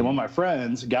 Mm-hmm. And one of my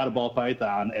friends got a ball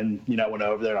python and, went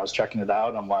over there and I was checking it out.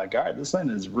 And I'm like, all right, this thing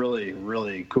is really,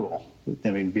 really cool.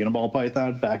 I mean, being a ball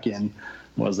python back in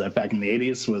the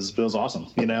 80s was awesome.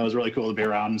 It was really cool to be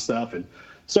around and stuff. And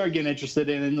started getting interested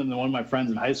in it, and then one of my friends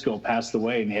in high school passed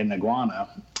away and he had an iguana.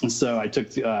 And so I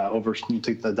adopted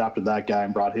that guy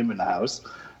and brought him in the house.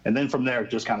 And then from there, it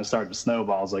just kind of started to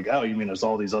snowball. I was like, oh, you mean there's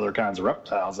all these other kinds of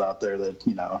reptiles out there that,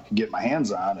 I can get my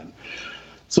hands on. And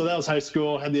so that was high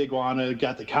school, had the iguana,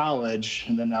 got to college,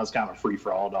 and then that was kind of free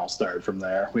for all. It all started from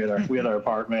there. We had our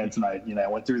apartment, and I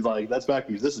went through this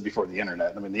is before the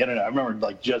internet. I mean, the internet, I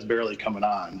remember just barely coming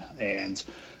on, and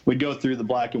we'd go through the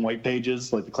black and white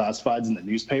pages, like the classifieds in the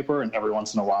newspaper, and every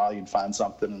once in a while you'd find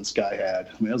something, and this guy had,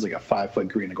 it was like a 5-foot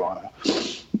green iguana.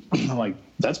 I'm like,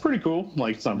 that's pretty cool.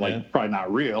 Probably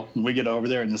not real. And we get over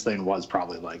there, and this thing was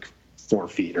probably like 4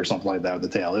 feet or something like that with the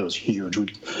tail. It was huge.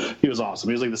 He was awesome.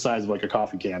 He was like the size of like a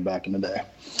coffee can back in the day.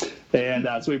 And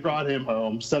so we brought him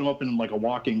home, set him up in like a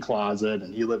walk-in closet,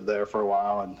 and he lived there for a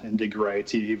while and did great.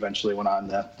 He eventually went on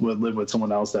to live with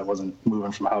someone else that wasn't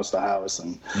moving from house to house.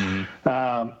 And,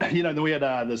 then we had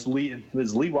this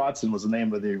Lee Watson was the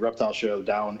name of the reptile show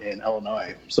down in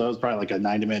Illinois. So it was probably like a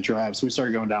 90-minute drive. So we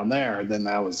started going down there, and then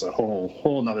that was a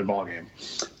whole nother ballgame.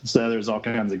 So there's all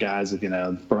kinds of guys with,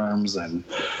 berms and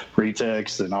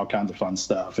retics and all kinds of fun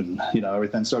stuff. And,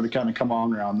 everything started to kind of come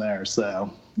on around there.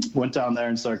 So went down there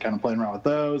and started kind of playing around with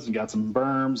those and got some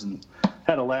berms and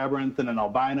had a labyrinth and an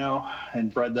albino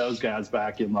and bred those guys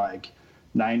back in like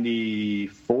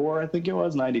 94, I think it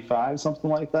was, 95, something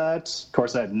like that. Of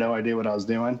course, I had no idea what I was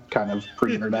doing, kind of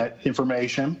pre-internet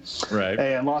information. Right.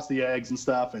 And lost the eggs and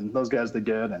stuff, and those guys did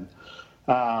good. And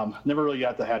never really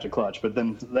got to hatch a clutch. But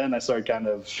then I started kind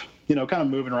of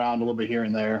moving around a little bit here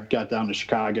and there, got down to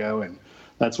Chicago, and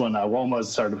that's when Womas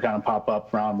started to kind of pop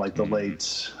up around like the late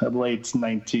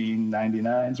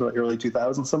 1999s, or early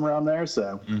 2000s, somewhere around there.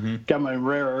 So got my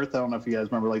rare earth. I don't know if you guys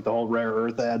remember like the whole rare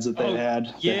earth ads that they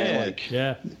had. Yeah,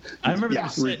 I remember them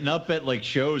setting up at like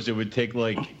shows. It would take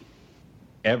like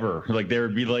ever. Like there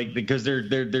would be like, because their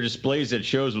displays at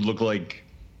shows would look like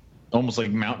almost like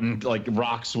mountain, like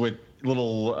rocks with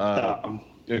little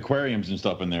aquariums and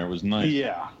stuff in there. It was nice.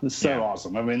 Yeah, it's so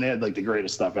awesome. I mean, they had like the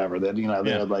greatest stuff ever. They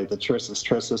had like the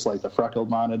Trissus, like the freckled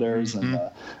monitors and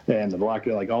the black,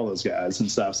 like all those guys and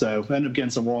stuff. So I ended up getting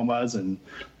some Womas, and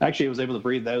actually I was able to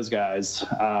breed those guys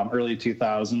early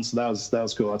 2000s. So that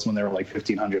was cool. That's when they were like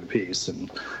 1,500 a piece, and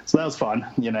so that was fun.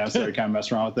 Started kind of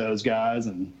messing around with those guys,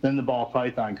 and then the ball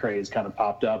python craze kind of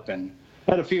popped up, and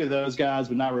had a few of those guys,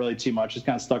 but not really too much. Just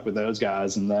kind of stuck with those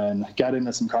guys, and then got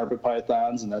into some carpet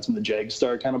pythons, and that's when the jegs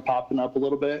started kind of popping up a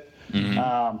little bit.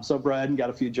 So bred and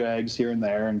got a few jegs here and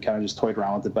there, and kind of just toyed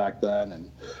around with it back then. And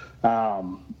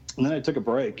then I took a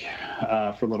break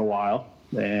for a little while,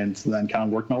 and then kind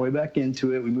of worked my way back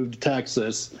into it. We moved to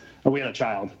Texas. We had a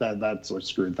child. That's what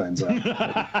screwed things up.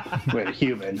 We had a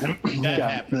human.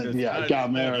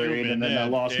 got married, and then I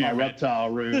lost my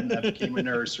reptile room, and that became a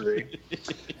nursery.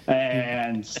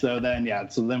 And so then we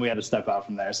had to step out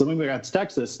from there. So then we got to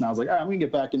Texas, and I was like, all right, I'm going to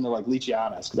get back into like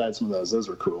Leachianas, because I had some of those. Those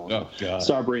were cool. Oh, God.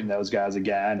 Started breeding those guys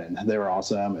again, and they were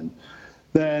awesome. And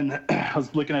then I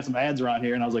was looking at some ads around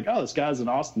here, and I was like, oh, this guy's in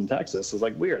Austin, Texas. I was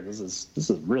like, weird. This is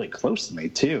really close to me,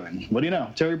 too. And what do you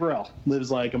know? Terry Burrell lives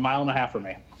like a mile and a half from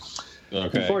me.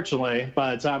 Okay. Unfortunately,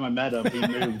 by the time I met him, he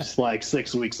moved like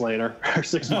 6 weeks later or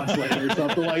 6 months later or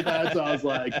something like that. So I was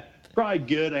like, probably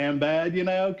good and bad,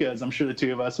 because I'm sure the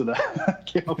two of us would have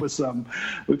came up with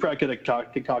we probably could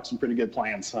have concocted some pretty good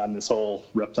plans on this whole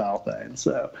reptile thing.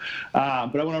 So,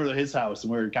 but I went over to his house,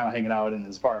 and we were kind of hanging out in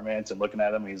his apartment and looking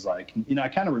at him. He's like, I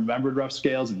kind of remembered rough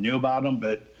scales and knew about them,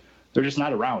 but they're just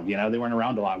not around. They weren't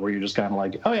around a lot, where you're just kind of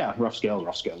like, oh yeah, rough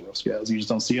scales. You just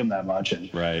don't see them that much. And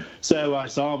right. So I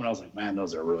saw them, and I was like, man,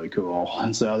 those are really cool.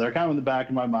 And so they're kind of in the back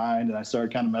of my mind, and I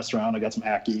started kind of messing around. I got some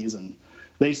Ackies, and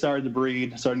they started to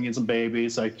breed, started getting some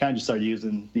babies. So I kind of just started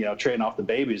using, trading off the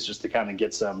babies just to kind of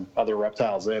get some other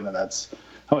reptiles in. And that's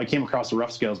how I came across the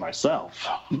rough scales myself,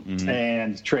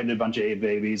 and traded a bunch of 8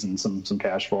 babies and some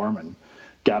cash for them, and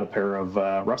got a pair of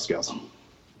rough scales.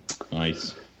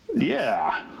 Nice.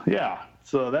 Yeah.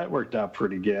 So that worked out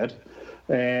pretty good.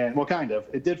 And well, kind of.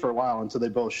 It did for a while until they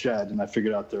both shed, and I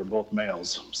figured out they're both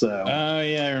males. So. Oh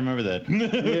yeah, I remember that.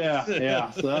 yeah.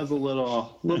 So that was a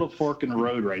little fork in the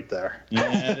road right there.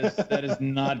 Yeah, that is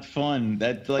not fun.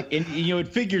 That it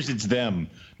figures it's them,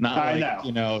 not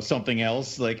like something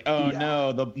else. Like,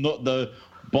 no, the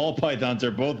ball pythons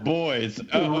are both boys.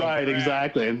 Oh, right,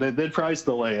 exactly. And they'd probably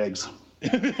still lay eggs.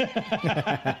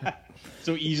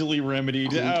 So easily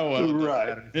remedied. Oh, well,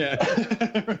 right. Yeah.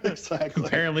 Exactly.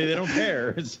 Apparently they don't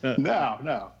care. So.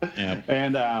 No. Yeah.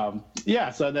 And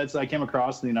so I came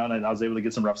across, and I was able to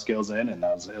get some rough scales in, and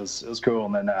it was cool.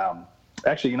 And then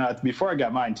actually, before I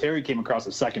got mine, Terry came across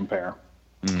a second pair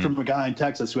from a guy in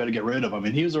Texas who had to get rid of them,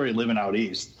 and he was already living out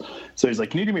east. So he's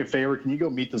like, can you do me a favor? Can you go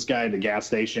meet this guy at the gas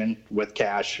station with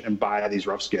cash and buy these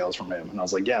rough scales from him? And I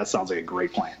was like, yeah, it sounds like a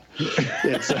great plan.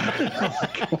 It's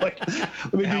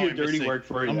let me do your dirty work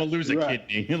for you. I'm gonna lose a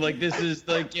kidney. Like, this is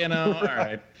like, all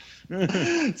right.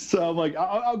 So I'm like,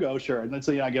 I'll go, sure. And then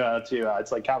so I get out to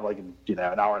it's like kind of like an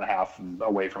hour and a half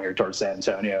away from here towards San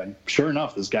Antonio. And sure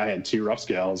enough, this guy had 2 rough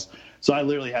scales. So I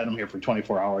literally had him here for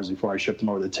 24 hours before I shipped him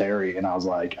over to Terry. And I was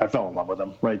like, I fell in love with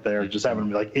him right there, just having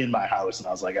him like in my house. And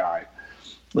I was like, all right,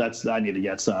 I need to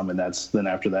get some. And then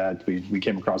after that, we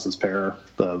came across this pair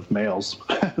of males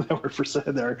that were for sale.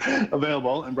 They're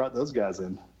available, and brought those guys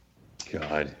in.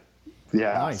 God.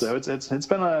 Yeah, nice. So it's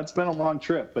been a long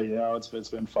trip, but it's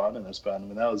been fun, and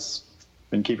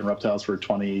been keeping reptiles for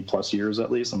 20 plus years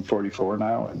at least. I'm 44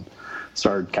 now, and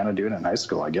started kind of doing it in high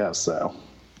school, I guess. So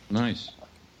nice.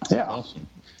 Yeah. Awesome.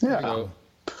 Yeah.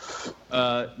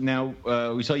 Now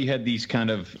we saw you had these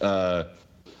kind of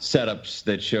setups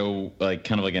that show like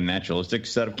kind of like a naturalistic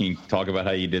setup. Can you talk about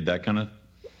how you did that kind of?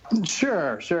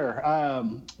 Sure.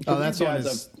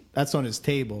 That's on his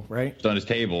table, right? It's on his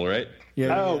table, right?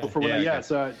 Yeah.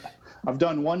 So I've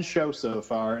done one show so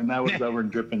far, and that was over in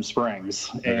Dripping Springs.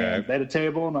 And they had a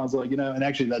table, and I was like, and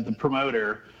actually the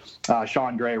promoter,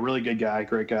 Sean Gray, really good guy,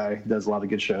 great guy, does a lot of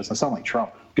good shows. I sound like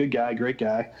Trump. Good guy, great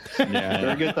guy. Yeah.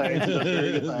 Very good things.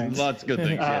 Very good things. Lots of good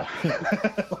things, yeah.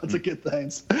 Lots of good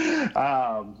things.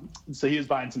 So he was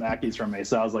buying some Ackies from me.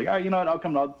 So I was like, all right, you know what? I'll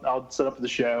come. I'll set up for the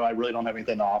show. I really don't have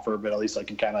anything to offer, but at least I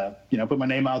can kind of, put my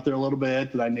name out there a little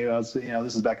bit. That I knew I was,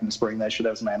 this is back in the spring. That I should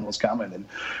have some animals coming. And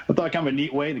I thought kind of a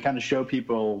neat way to kind of show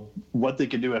people what they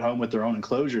could do at home with their own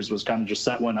enclosures was kind of just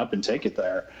set one up and take it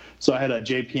there. So I had a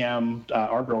JPM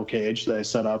arbor cage that I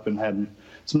set up and had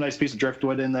some nice piece of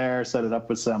driftwood in there, set it up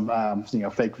with some,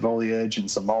 fake foliage and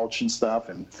some mulch and stuff.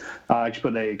 And I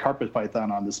actually put a carpet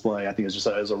python on display. I think it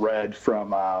was a red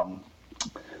from,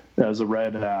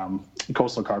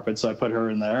 coastal carpet. So I put her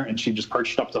in there and she just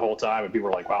perched up the whole time. And people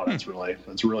were like, wow, that's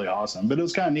really awesome. But it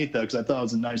was kind of neat though, because I thought it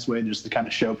was a nice way just to kind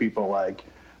of show people like,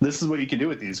 this is what you can do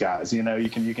with these guys. You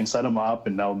can set them up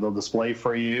and they'll display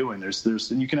for you. And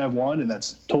and you can have one and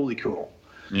that's totally cool.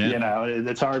 Yeah.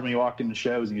 It's hard when you walk into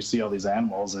shows and you see all these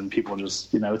animals and people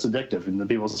just, it's addictive. And then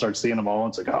people start seeing them all.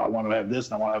 And it's like, oh, I want to have this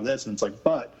and I want to have this. And it's like,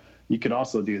 but you could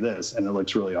also do this and it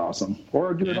looks really awesome.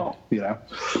 Or do it all, Yeah.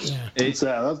 That's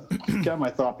kind of my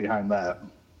thought behind that.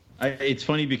 It's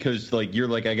funny because you're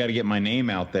like, I got to get my name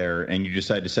out there, and you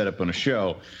decide to set up on a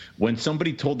show. When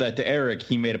somebody told that to Eric,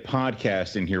 he made a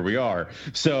podcast, and here we are.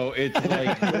 So it's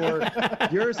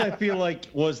like yours, I feel like,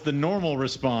 was the normal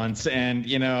response, and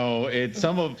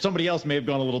somebody else may have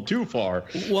gone a little too far.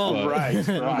 Well, right.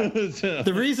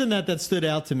 The reason that stood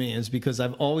out to me is because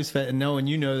I've always felt, and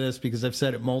you know this because I've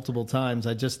said it multiple times.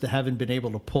 I just haven't been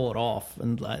able to pull it off,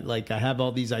 and I have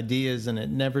all these ideas, and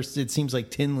it seems like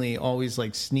Tinley always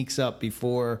sneaks up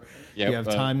before you have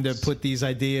time to put these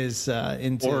ideas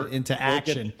into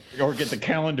action. Or get the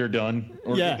calendar done.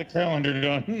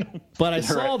 But I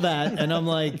saw that, and I'm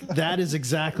like, that is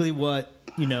exactly what,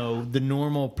 the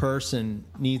normal person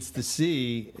needs to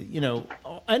see,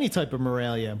 any type of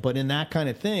Morelia. But in that kind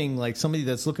of thing, like somebody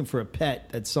that's looking for a pet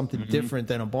that's something different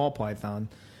than a ball python,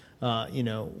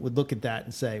 would look at that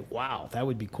and say, wow, that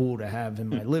would be cool to have in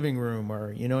my living room,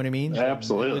 or, you know what I mean?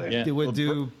 Absolutely. It would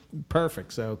do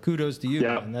perfect. So kudos to you,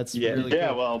 man. That's really cool.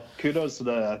 Yeah, well, kudos to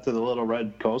the little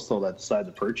red coastal that decided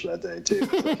to perch that day, too.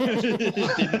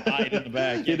 Didn't hide in the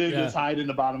back. He didn't just hide in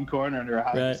the bottom corner under a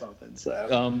house or something.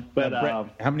 So, Brett,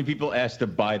 how many people asked to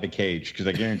buy the cage? Because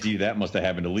I guarantee you that must have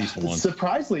happened at least once.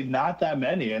 Surprisingly, not that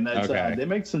many. And that's, they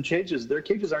make some changes. Their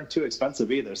cages aren't too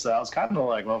expensive either. So I was kind of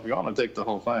like, well, if you're going to take the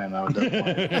whole thing, I would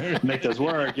definitely make this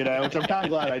work, which I'm kind of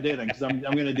glad I didn't, because I'm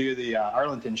going to do the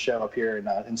Arlington show up here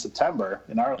in September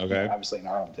in Arlington, obviously in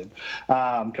Arlington,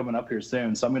 coming up here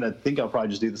soon. So I'll probably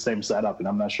just do the same setup, and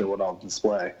I'm not sure what I'll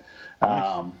display.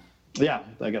 Yeah,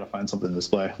 I got to find something to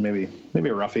display. Maybe a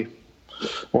Ruffy.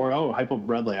 Or, Hypo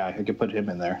Bradley, I could put him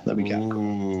in there. That'd be kind of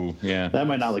cool. Yeah. That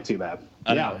might not look too bad.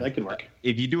 Yeah, that could work.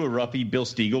 If you do a Ruffy, Bill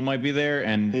Stiegel might be there,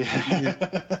 and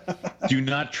do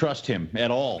not trust him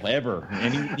at all, ever.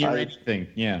 Anything.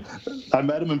 Yeah. I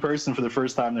met him in person for the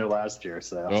first time there last year,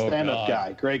 so stand-up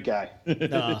guy. Great guy.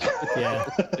 Yeah.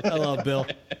 I love Bill.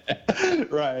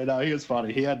 Right. No, he was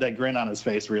funny. He had that grin on his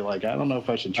face where you're like, I don't know if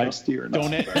I should trust you or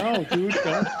not. No, dude,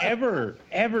 don't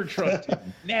ever trust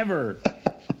him. Never.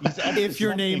 If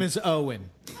your name is Owen.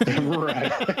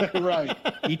 Right.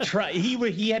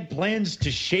 He had plans to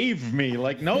shave me.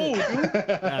 Like, no,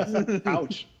 dude.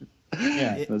 Ouch.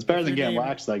 Yeah, it's better than getting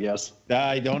waxed, I guess.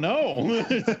 I don't know.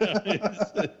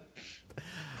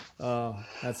 Oh,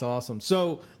 that's awesome.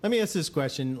 So let me ask this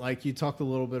question. Like, you talked a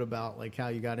little bit about how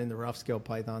you got into rough scale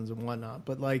pythons and whatnot,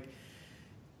 but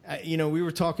we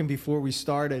were talking before we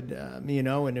started, me and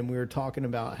Owen, and we were talking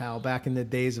about how back in the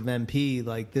days of MP,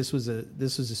 this was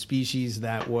a species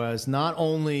that was not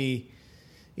only,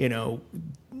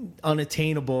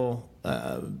 unattainable,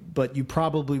 but you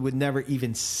probably would never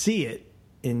even see it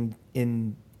in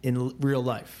real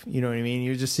life. You know what I mean?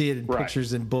 You just see it in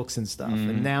pictures and books and stuff. Mm-hmm.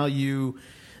 And now you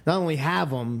not only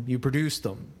have them, you produce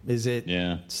them. Is it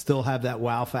still have that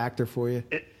wow factor for you?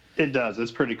 It does.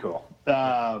 It's pretty cool.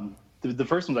 The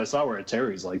first ones I saw were at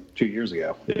Terry's 2 years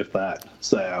ago, if that.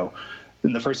 So,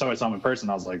 and the first time I saw them in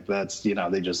person, I was like, that's, they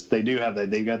do have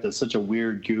that. They got such a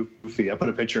weird, goofy. I put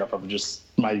a picture up of just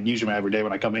usually every day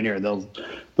when I come in here. They'll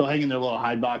hang in their little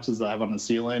hide boxes that I have on the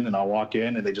ceiling, and I'll walk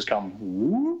in, and they just come,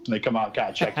 whoop, and they come out and kind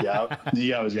of check you out.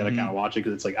 You always got to kind of watch it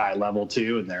because it's eye level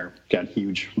too, and they're got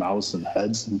huge mouths and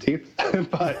heads and teeth.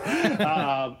 But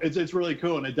it's really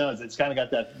cool, and it does. It's kind of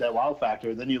got that wow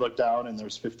factor. Then you look down, and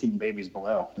there's 15 babies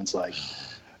below. And it's like,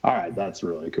 all right, that's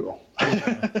really cool.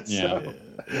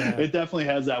 It definitely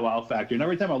has that wow factor. And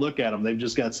every time I look at them, they've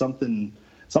just got something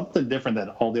something different that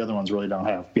all the other ones really don't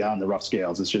have beyond the rough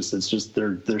scales. It's just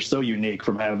they're so unique,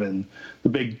 from having the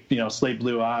big, slate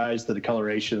blue eyes to the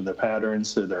coloration of their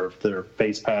patterns to their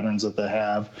face patterns that they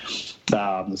have.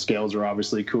 The scales are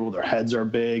obviously cool. Their heads are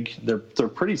big. They're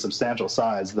pretty substantial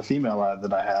size. The female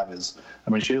that I have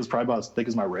she was probably about as thick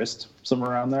as my wrist,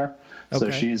 somewhere around there. Okay.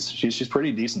 So she's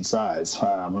pretty decent size.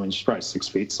 She's probably 6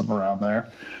 feet, somewhere around there.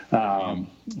 Wow.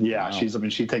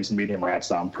 She takes medium rats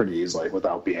down pretty easily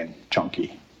without being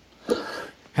chunky.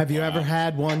 Have you ever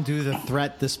had one do the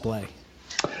threat display?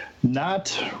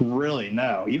 Not really,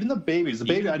 no. Even the babies.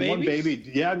 I had one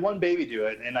baby. Yeah, I had one baby do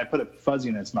it, and I put a fuzzy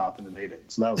in its mouth and it ate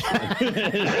it. So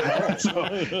that was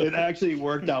cool. So it actually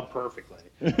worked out perfectly.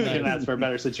 And that's for a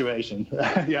better situation.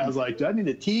 I was like, do I need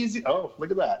to tease you? Oh, look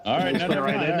at that. All right, put it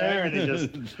right in there,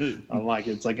 and I'm like,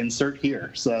 it's like insert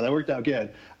here. So that worked out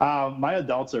good. My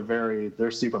adults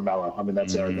they're super mellow.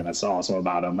 That's the other thing that's awesome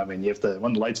about them. You have to,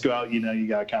 when the lights go out, you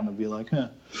got to kind of be like,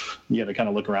 you got to kind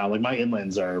of look around. Like my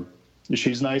inlands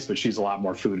she's nice, but she's a lot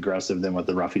more food aggressive than what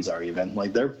the roughies are even.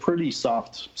 Like, they're pretty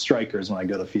soft strikers when I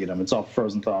go to feed them. It's all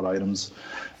frozen thawed items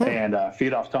and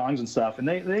feed off tongs and stuff. And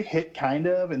they hit kind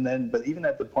of, but even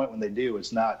at the point when they do,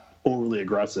 it's not overly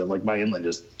aggressive. Like my inland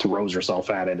just throws herself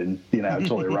at it and,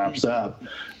 totally wraps up.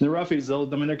 The roughies,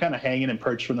 they're kind of hanging and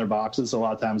perched from their boxes. So a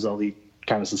lot of times they'll eat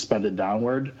kind of suspended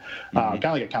downward, kind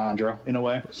of like a chondro in a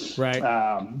way. Right.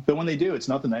 But when they do, it's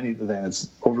nothing that's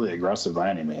overly aggressive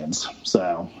by any means.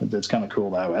 So it's kind of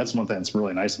cool that way. That's one thing that's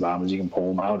really nice about them, is you can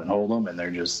pull them out and hold them, and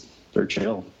they're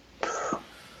chill.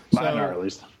 Mine are, at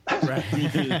least.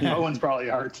 Right. No one's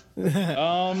probably aren't.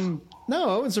 No,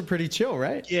 Owens are pretty chill,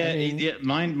 right? Yeah,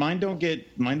 Mine don't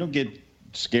get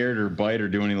scared or bite or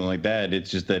do anything like that.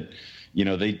 It's just that,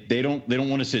 they don't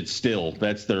want to sit still.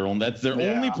 That's their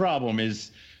only problem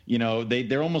is,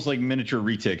 they're almost like miniature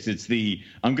retics. It's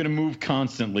I'm going to move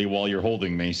constantly while you're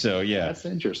holding me. So yeah, that's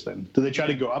interesting. Do they try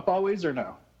to go up always or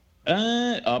no?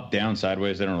 Up, down,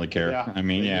 sideways. I don't really care.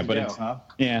 Yeah. But it's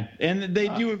and they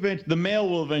do eventually. The male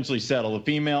will eventually settle. The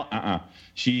female,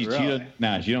 she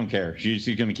don't care. She's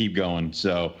going to keep going.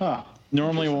 So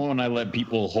normally when I let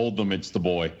people hold them, it's the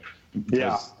boy.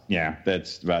 Yeah,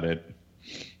 that's about it.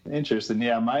 Interesting.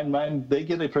 Yeah, mine, they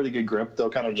get a pretty good grip.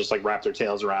 They'll kind of just like wrap their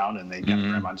tails around and they kind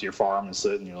of ram onto your farm and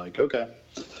sit, and you're like, okay,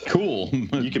 cool.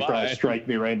 You could probably strike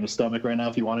me right in the stomach right now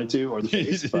if you wanted to, or the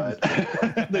face, but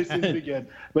they seem to be good.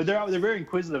 But they're very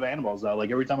inquisitive animals, though.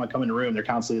 Like every time I come in the room, they're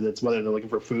constantly, that's whether they're looking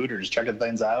for food or just checking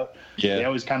things out. Yeah. They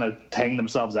always kind of hang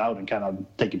themselves out and kind of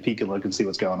take a peek and look and see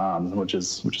what's going on, which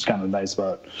is kind of nice,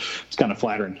 but it's kind of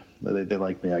flattering that they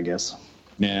like me, I guess.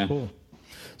 Yeah. Cool.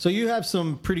 So you have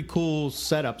some pretty cool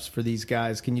setups for these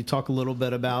guys. Can you talk a little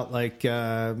bit about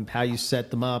how you set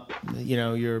them up?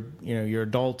 Your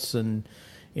adults, and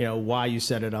why you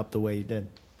set it up the way you did.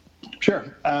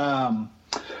 Sure. My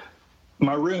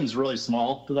room's really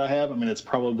small that I have. It's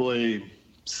probably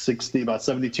about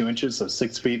 72 inches, so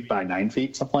 6 feet by 9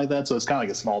 feet, something like that. So it's kind of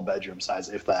like a small bedroom size,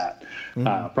 if that.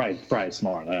 Probably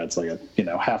smaller than that. It's like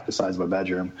half the size of a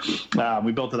bedroom.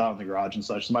 We built it out in the garage and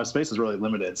such. So my space is really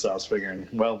limited. So I was figuring,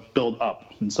 build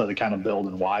up instead of kind of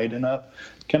building wide and up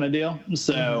kind of deal.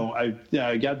 So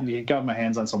I got my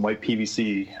hands on some white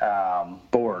PVC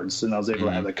boards, and I was able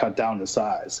to have it cut down to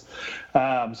size.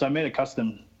 So I made a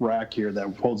custom rack here that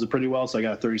holds it pretty well. So I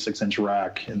got a 36-inch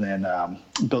rack, and then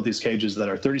built these cages that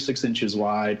are 36 inches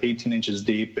wide, 18 inches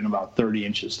deep, and about 30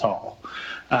 inches tall.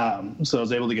 So I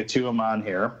was able to get two of them on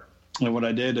here. And what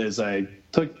I did is I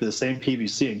took the same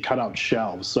PVC and cut out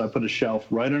shelves. So I put a shelf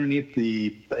right underneath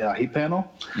the heat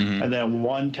panel, and then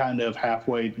one kind of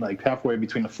halfway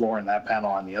between the floor and that panel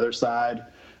on the other side.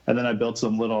 And then I built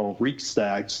some little reek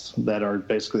stacks that are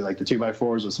basically like the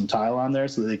 2x4s with some tile on there,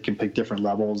 so they can pick different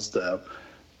levels.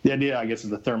 The idea, I guess,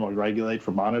 is to thermal regulate for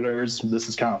monitors. This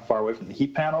is kind of far away from the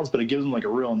heat panels, but it gives them like a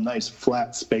real nice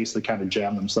flat space to kind of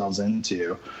jam themselves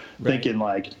into. Right. Thinking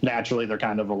like naturally they're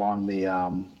kind of along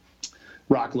the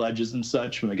rock ledges and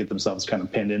such when they get themselves kind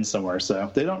of pinned in somewhere.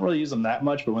 So they don't really use them that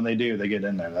much, but when they do, they get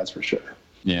in there, that's for sure.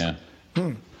 Yeah.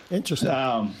 Interesting.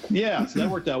 So that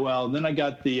worked out well. And then I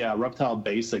got the Reptile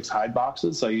Basics hide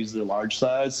boxes. So I use the large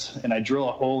size, and I drill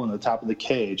a hole in the top of the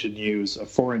cage and use a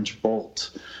 4-inch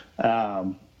bolt.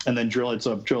 And then drill it.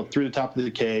 So drill through the top of the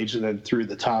cage and then through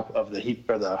the top of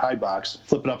the hide box,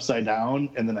 flip it upside down,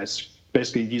 and then I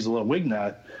basically use a little wig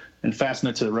nut and fasten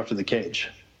it to the roof of the cage.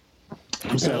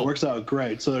 So it works out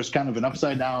great. So there's kind of an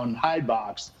upside down hide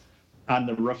box on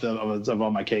the roof of all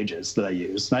my cages that I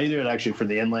use. And I do it actually for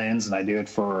the inlands, and I do it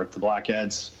for the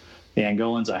blackheads. The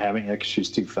Angolans I haven't yet because she's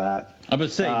too fat. I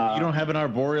would say, you don't have an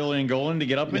arboreal Angolan to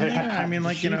get up in there? I mean,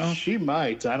 like, She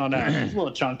might. I don't know. She's a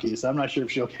little chunky, so I'm not sure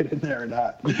if she'll get in there or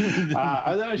not.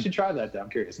 I thought I should try that, though. I'm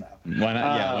curious now. Why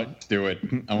not? Yeah, let's do it.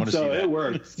 I want to see that. So it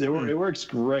works. It works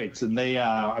great. And they,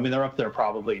 they're up there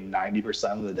probably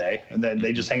 90% of the day. And then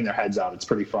they just hang their heads out. It's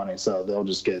pretty funny. So they'll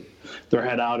just get their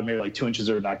head out and maybe like 2 inches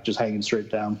of their neck just hanging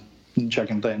straight down and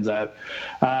checking things out.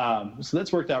 So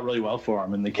that's worked out really well for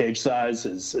them. And the cage size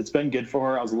it's been good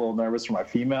for her. I was a little nervous for my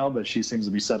female, but she seems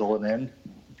to be settling in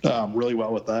really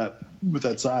well with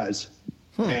that size.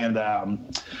 And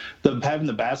having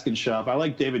the basket shop, I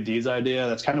like David D's idea.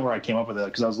 That's kind of where I came up with it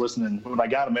because I was listening when I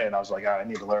got him in. I was like, I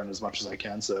need to learn as much as I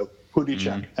can. So who do you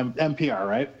check? NPR,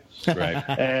 right? Right.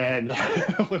 And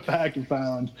I went back and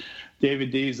found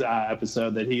David D's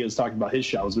episode that he was talking about his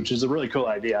shelves, which is a really cool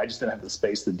idea. I just didn't have the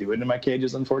space to do it in my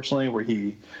cages, unfortunately, where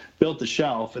he built the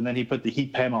shelf and then he put the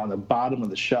heat panel on the bottom of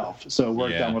the shelf. So it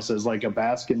worked almost as like a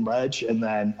basket ledge, and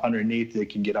then underneath it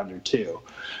can get under two.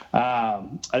 I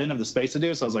didn't have the space to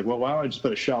do it, so I was like, well, why don't I just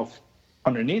put a shelf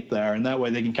underneath there, and that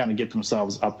way they can kind of get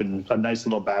themselves up in a nice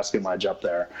little basket ledge up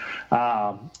there.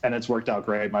 And it's worked out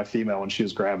great. My female, when she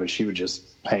was gravid, she would just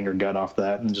hang her gut off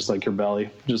that, and just like her belly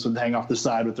just would hang off the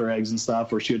side with her eggs and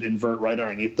stuff, or she would invert right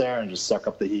underneath there and just suck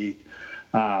up the heat.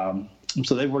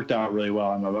 So they've worked out really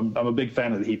well. I'm a big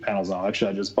fan of the heat panels now.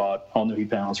 Actually, I just bought all new heat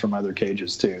panels from other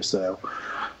cages too. So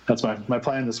that's my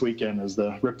plan this weekend, is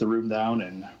to rip the room down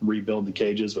and rebuild the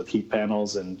cages with heat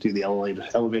panels and do the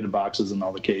elevated boxes in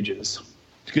all the cages.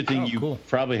 It's a good thing you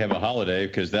probably have a holiday,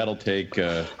 because that'll take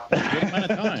a good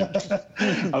amount of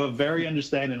time. I'm a very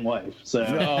understanding wife, so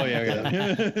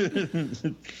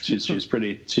she's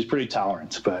pretty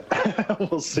tolerant, but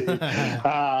we'll see. We're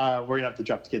gonna have to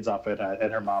drop the kids off at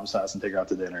her mom's house and take her out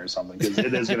to dinner or something, because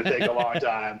it is gonna take a long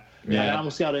time. Yeah. I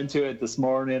almost got into it this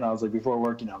morning. I was like, before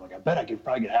working, I'm like, I bet I could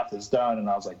probably get half this done, and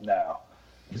I was like, no.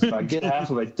 If I get half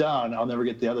of it done, I'll never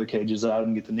get the other cages out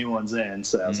and get the new ones in.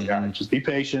 So I was like, all right, just be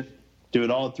patient. Do it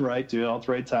all at the right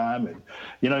time. And,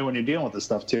 when you're dealing with this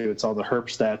stuff, too, it's all the herp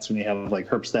stats when you have, like,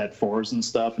 herp stat 4s and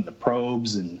stuff, and the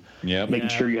probes, and making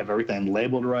sure you have everything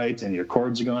labeled right and your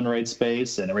cords are going in the right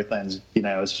space and everything's,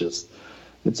 it's just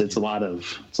it's a lot of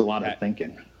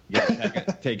thinking. You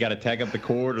got to tag up the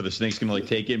cord, or the snake's going to, like,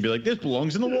 take it and be like, this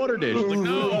belongs in the water dish. Like,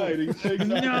 no. Right, exactly.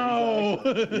 No.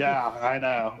 Yeah, I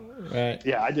know. Right.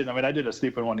 Yeah, I did. I did a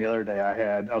stupid one the other day.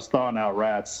 I was thawing out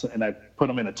rats, and I put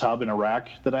them in a tub in a rack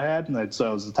that I had, and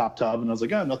so it was the top tub, and I was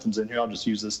like, oh, nothing's in here. I'll just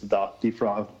use this to thaw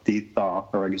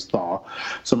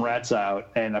some rats out,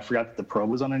 and I forgot that the probe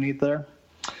was underneath there.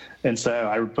 And so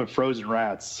I would put frozen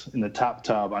rats in the top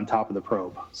tub on top of the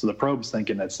probe. So the probe's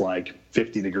thinking it's like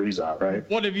 50 degrees out, right?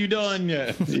 What have you done?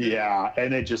 Yeah,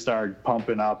 and it just started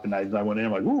pumping up, and I went in,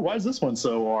 I'm like, ooh, why is this one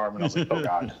so warm? And I was like, oh,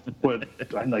 God.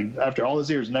 I'm like, after all this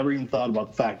years, never even thought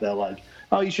about the fact that, like,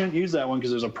 oh, you shouldn't use that one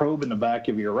because there's a probe in the back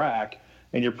of your rack,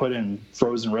 and you're putting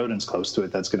frozen rodents close to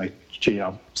it. That's going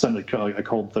to, send a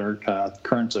cold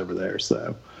currents over there.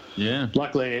 So, yeah.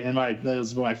 Luckily, that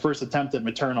was my first attempt at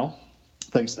maternal.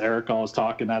 Thanks to Eric, I was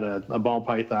talking at a ball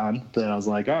python. Then I was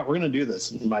like, all right, we're going to do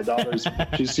this. And my daughter's,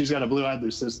 she's got a blue-eyed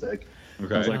leucistic.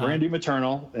 Okay. I was like, we're going to do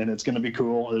maternal, and it's going to be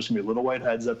cool. There's going to be little white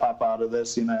heads that pop out of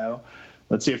this,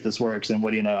 Let's see if this works. And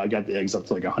what do you know? I got the eggs up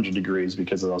to like 100 degrees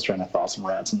because I was trying to thaw some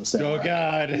rats in the same rack.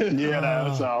 God.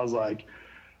 So I was like,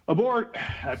 abort.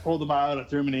 I pulled them out. I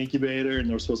threw them in an incubator, and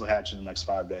they're supposed to hatch in the next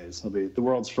 5 days. It'll be the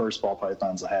world's first ball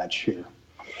pythons to hatch here.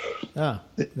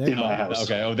 In my house.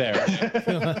 Okay. Oh, there.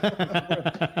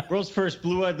 World's first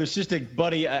blue-eyed leucistic,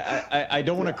 buddy. I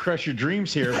don't want to crush your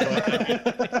dreams here,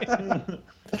 but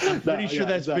I'm pretty sure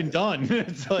that's been done.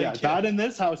 It's like, not in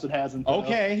this house. It hasn't.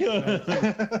 Okay.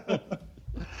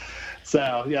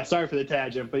 So sorry for the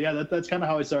tangent, but that's kind of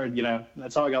how I started.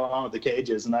 That's how I got along with the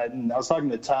cages. And I was talking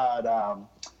to Todd. A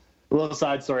little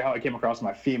side story how I came across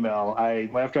my female.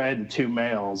 After I had the two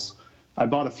males, I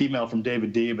bought a female from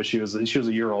David D, but she was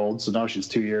a year old, so now she's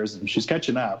 2 years and she's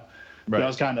catching up. Right. But I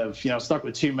was kind of stuck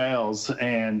with two males,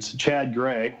 and Chad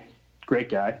Gray, great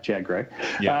guy, Chad Gray,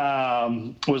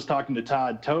 was talking to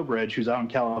Todd Tobridge, who's out in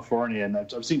California, and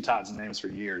I've seen Todd's names for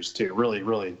years too. Really,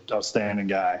 really outstanding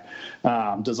guy.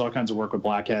 Does all kinds of work with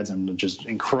blackheads and just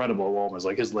incredible Womas,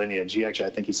 like his lineage. I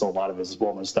think he sold a lot of his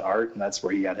Womas to Art, and that's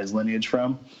where he got his lineage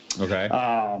from. Okay.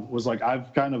 Was like,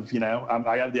 I've kind of,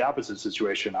 I have the opposite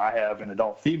situation. I have an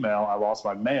adult female. I lost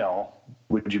my male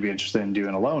would you be interested in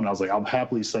doing alone? I was like, I'll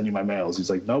happily send you my males. He's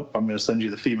like, nope, I'm going to send you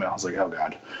the female. I was like, oh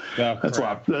God, that's a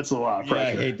lot of pressure. Yeah,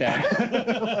 I hate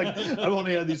that. Like, I've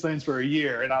only had these things for a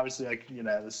year, and obviously, like,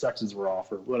 the sexes were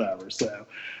off or whatever. So,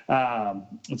 I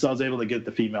was able to get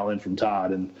the female in from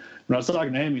Todd. And when I was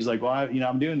talking to him, he's like, well,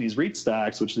 I'm doing these reed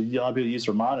stacks, which a lot of people use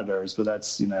for monitors, but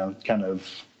that's, kind of,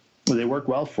 they work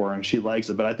well for him. She likes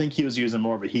it, but I think he was using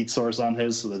more of a heat source on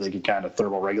his so that they could kind of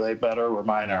thermal regulate better, where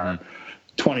mine are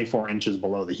 24 inches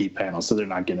below the heat panel, so they're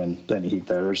not getting any heat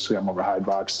there. They're just got more of a hide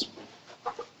box.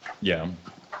 Yeah.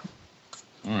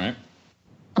 All right.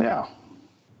 Yeah.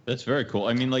 That's very cool.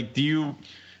 I mean, like, do you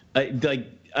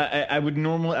I would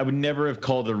never have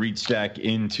called a reed stack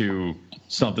into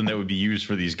something that would be used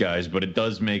for these guys, but it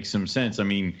does make some sense. I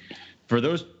mean, for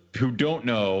those who don't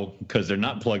know, because they're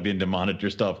not plugged into monitor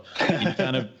stuff, can you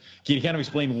kind of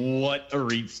explain what a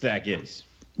reed stack is?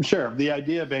 Sure. The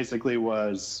idea basically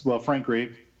was, well, Frank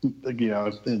Reed,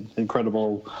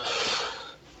 incredible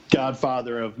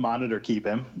godfather of monitor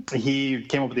keeping, he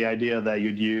came up with the idea that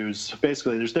you'd use,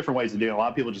 basically, there's different ways to do it. A lot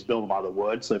of people just build them out of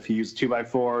wood. So if you use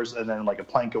 2x4s and then like a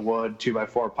plank of wood,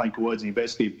 2x4 plank of woods, and you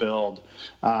basically build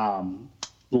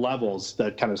levels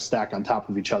that kind of stack on top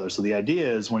of each other. So the idea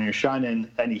is when you're shining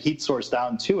any heat source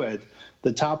down to it,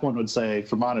 the top one would say,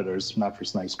 for monitors, not for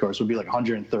snakes, of course, would be like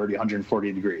 130,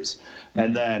 140 degrees.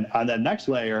 And then on that next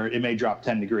layer, it may drop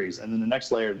 10 degrees. And then the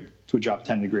next layer would drop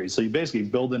 10 degrees. So you basically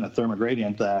build in a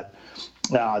thermogradient that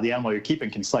the animal you're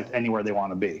keeping can select anywhere they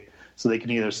want to be. So they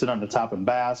can either sit on the top and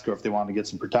bask, or if they want to get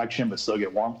some protection but still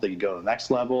get warmth, they can go to the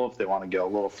next level. If they want to go a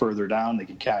little further down, they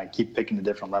can kind of keep picking the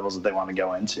different levels that they want to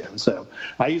go into. So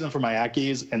I use them for my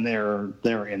Ackies, and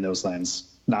they're in those lanes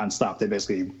nonstop. They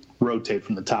basically rotate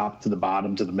from the top to the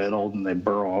bottom to the middle, and they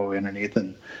burrow underneath,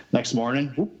 and next morning,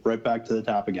 whoop, right back to the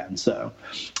top again. So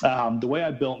the way I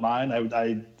built mine,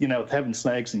 I with having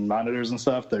snakes and monitors and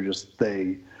stuff, they're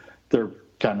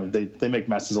they make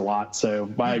messes a lot. So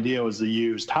my idea was to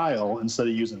use tile instead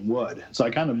of using wood. So I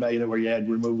kind of made it where you had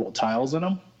removable tiles in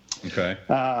them. Okay.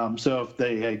 So if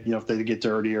they get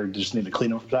dirty or just need to clean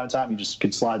them from time to time, you just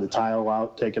could slide the tile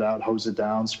out, take it out, hose it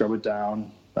down, scrub it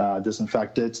down,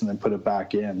 disinfect it, and then put it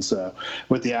back in. So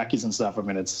with the Ackies and stuff, I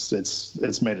mean, it's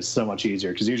made it so much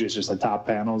easier, because usually it's just the top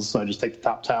panels. So I just take the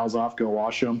top tiles off, go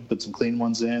wash them, put some clean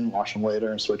ones in, wash them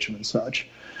later, and switch them and such.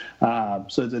 So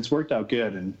it's worked out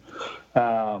good. And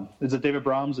is it David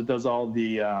Brahms that does all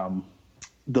the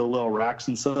little racks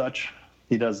and such?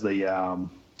 He does the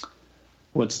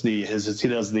he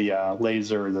does the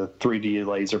laser, the 3D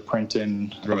laser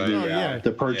printing of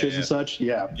the perches and such.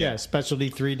 Yeah, specialty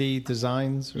 3D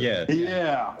designs.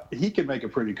 Yeah, he could make a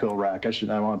pretty cool rack.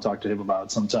 I want to talk to him about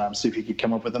it sometime, see if he could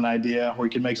come up with an idea where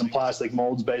he could make some plastic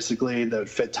molds basically that would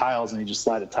fit tiles, and you just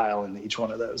slide a tile into each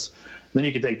one of those. Then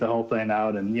you could take the whole thing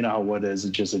out, and you know how wood is,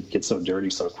 it gets so dirty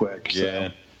so quick.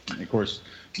 Yeah, of course.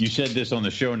 You said this on the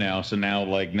show now, so now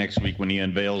like next week when he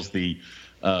unveils the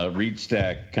reed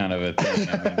stack kind of a thing,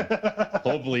 I mean,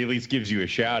 hopefully at least gives you a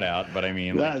shout out. But I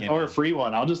mean, or a free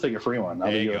one. I'll just take a free one.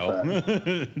 There you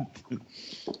go.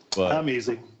 But I'm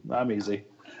easy.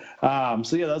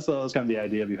 So yeah, that's kind of the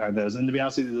idea behind those. And to be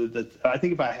honest with you, I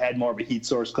think if I had more of a heat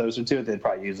source closer to it, they'd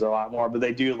probably use it a lot more. But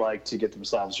they do like to get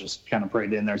themselves just kind of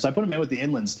prayed in there. So I put them in with the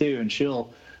inlands too, and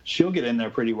she'll get in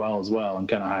there pretty well as well and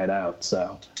kind of hide out.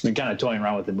 So I've been kind of toying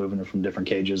around with it, moving her from different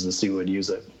cages to see who would use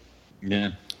it.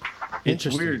 Yeah, it's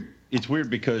weird. It's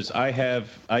weird because I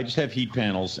just have heat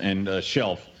panels and a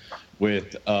shelf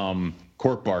with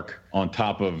cork bark on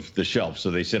top of the shelf. So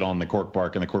they sit on the cork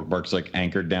bark, and the cork bark's like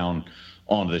anchored down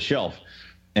onto the shelf.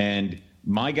 And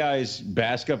my guys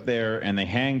bask up there and they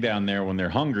hang down there when they're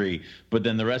hungry, but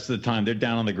then the rest of the time they're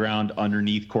down on the ground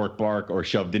underneath cork bark or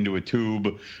shoved into a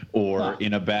tube or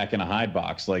in a hide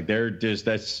box. Like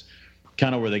that's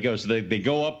kind of where they go. So they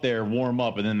go up there, warm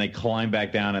up, and then they climb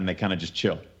back down and they kind of just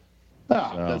chill.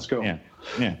 Oh, so, that's cool.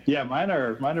 Yeah. Mine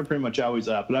are pretty much always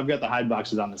up, but I've got the hide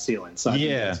boxes on the ceiling. So I think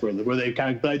that's where they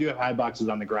kind of. But I do have hide boxes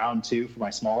on the ground too for my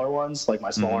smaller ones, like my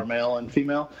smaller male and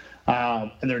female,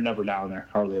 and they're never down there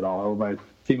hardly at all. My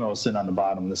female was sitting on the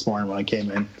bottom this morning when I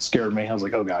came in, scared me. I was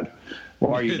like, oh God,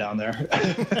 why are you down there?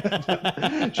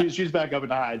 she's back up in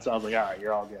the hide, so I was like, all right,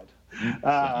 you're all good.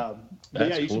 But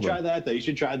yeah, you should try that. Though you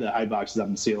should try the hide boxes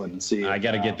on the ceiling and see. I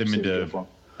got to get them into.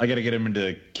 I got to get them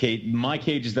into my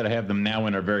cages that I have them now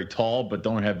in are very tall, but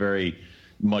don't have very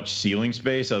much ceiling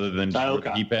space other than just where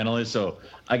the heat panel is. So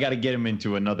I got to get them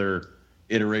into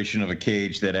iteration of a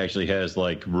cage that actually has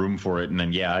like room for it, and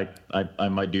then I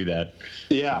might do that.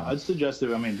 Yeah, I'd suggest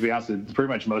it. I mean, to be honest, pretty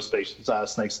much most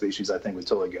snake species I think would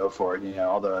totally go for it.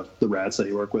 All the rats that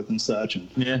you work with and such,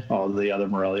 and all the other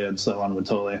Morelia and so on would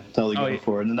totally go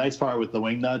for it. And the nice part with the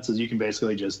wing nuts is you can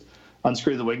basically just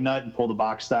unscrew the wing nut and pull the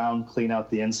box down, clean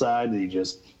out the inside, and you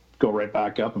just go right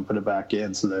back up and put it back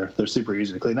in. So they're super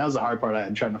easy to clean. That was the hard part I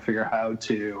had, trying to figure out how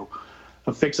to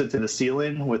affix it to the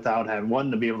ceiling without having, one,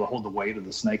 to be able to hold the weight of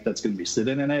the snake that's going to be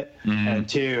sitting in it, and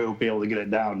two, be able to get it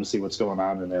down to see what's going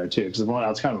on in there too. Because I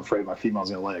was kind of afraid my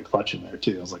female's going to lay a clutch in there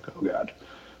too. I was like, oh god,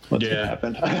 what's going to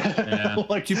happen?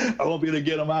 Like, I won't be able to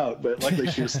get them out. But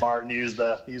luckily she was smart and used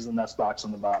the nest box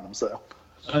on the bottom. So,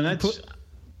 and that's.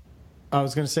 I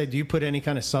was going to say, do you put any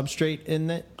kind of substrate in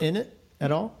it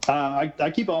at all?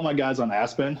 I keep all my guys on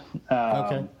aspen.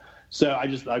 Okay. So I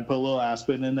put a little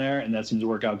aspen in there, and that seems to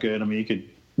work out good. I mean, you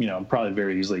could, probably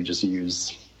very easily just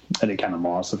use any kind of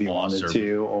moss if you wanted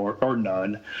to, or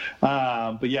none.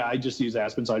 But yeah, I just use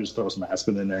aspen, so I just throw some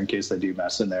aspen in there in case they do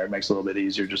mess in there. It makes it a little bit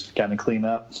easier just to kind of clean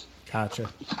up. Gotcha.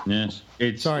 Yes.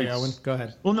 Sorry, Owen. Go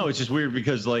ahead. Well, no, it's just weird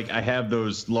because like I have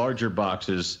those larger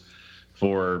boxes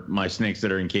for my snakes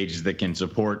that are in cages that can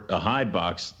support a hide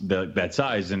box that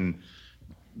size, and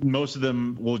most of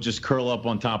them will just curl up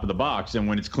on top of the box, and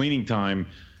when it's cleaning time,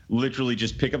 literally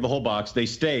just pick up the whole box. They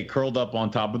stay curled up on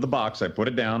top of the box. I put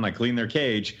it down, I clean their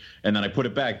cage, and then I put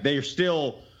it back. They're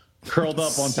still curled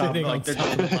up on top, like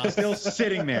they're still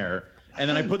sitting there. And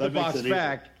then I put the box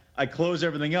back, I close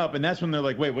everything up, and that's when they're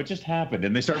like, wait, what just happened?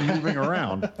 And they start moving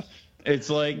around.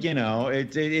 It's like,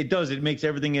 it makes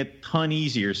everything a ton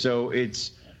easier. So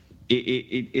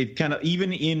it kind of,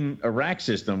 even in a rack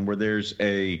system where there's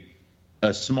a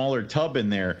smaller tub in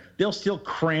there, they'll still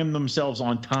cram themselves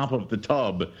on top of the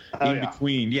tub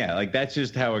between. Yeah, like that's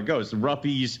just how it goes. The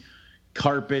roughies,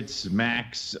 carpets,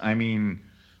 Max, I mean,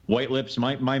 white lips,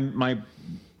 my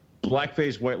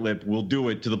black-faced white lip will do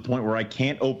it to the point where I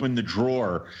can't open the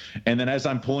drawer. And then as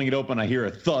I'm pulling it open, I hear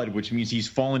a thud, which means he's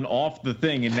fallen off the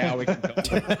thing, and now it can go.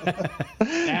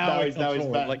 now he's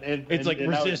mad. Like, it's like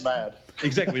resist.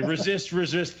 Exactly. Resist,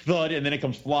 thud, and then it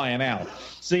comes flying out.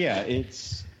 So yeah,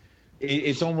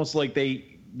 it's almost like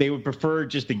they would prefer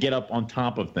just to get up on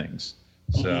top of things.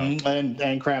 So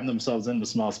and cram themselves into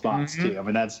small spots too. I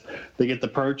mean, they get the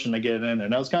perch and they get in there.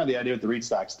 And that was kind of the idea with the reed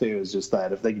stocks too, is just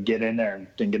that if they could get in there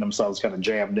and get themselves kind of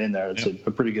jammed in there, it's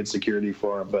a pretty good security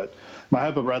for them. But my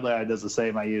Hypo Redley eye does the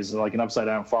same. I use like an upside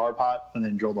down flower pot and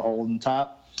then drill the hole in the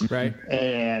top. Right.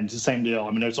 And the same deal. I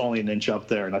mean, there's only an inch up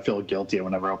there, and I feel guilty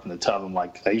whenever I open the tub. I'm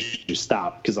like, I should just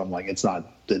stop, because I'm like,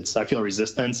 I feel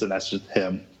resistance, and that's just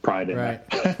him pride in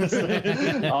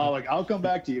it. I'll come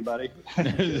back to you, buddy.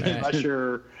 I'm not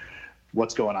sure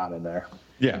what's going on in there.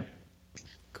 Yeah.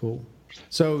 Cool.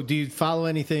 So do you follow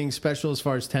anything special as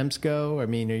far as temps go? I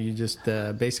mean, are you just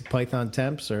basic Python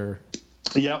temps, or?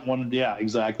 Yeah,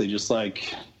 exactly. Just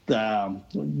like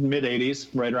mid 80s,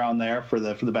 right around there for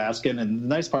the basket. And the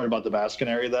nice part about the basket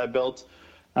area that I built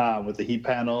with the heat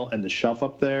panel and the shelf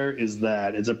up there is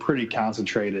that it's a pretty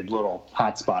concentrated little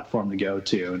hot spot for them to go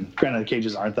to. And granted, the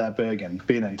cages aren't that big, and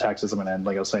being in Texas, like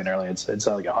I was saying earlier, it's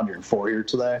like 104 here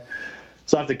today.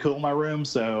 So I have to cool my room,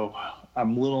 so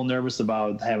I'm a little nervous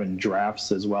about having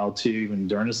drafts as well too, even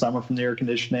during the summer from the air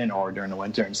conditioning or during the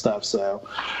winter and stuff. So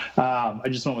I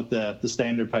just went with the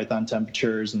standard Python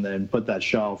temperatures, and then put that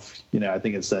shelf, I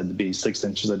think it said to be 6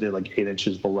 inches. I did like 8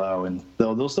 inches below, and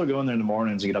they'll still go in there in the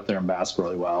mornings and get up there and bask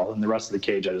really well. And the rest of the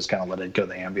cage, I just kind of let it go to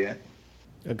the ambient.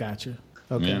 Oh, gotcha.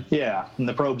 Okay. Yeah, and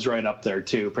the probe's right up there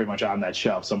too, pretty much on that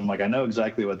shelf. So I'm like, I know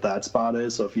exactly what that spot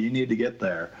is. So if you need to get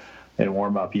there and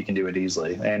warm up, you can do it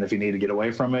easily. And if you need to get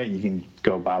away from it, you can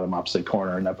go bottom opposite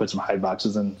corner, and I put some hide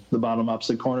boxes in the bottom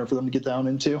opposite corner for them to get down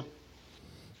into.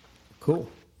 Cool.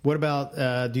 What about,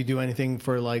 do you do anything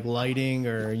for like lighting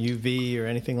or UV or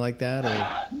anything like that?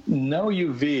 Or? No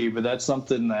UV, but that's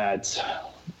something that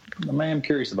I am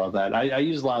curious about that. I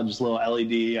use a lot of just little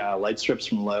LED light strips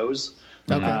from Lowe's.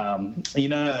 Okay.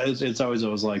 It's always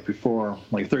like before,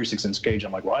 like 36-inch cage,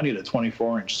 I'm like, well, I need a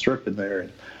 24-inch strip in there.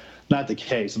 And not the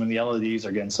case. I mean, the LEDs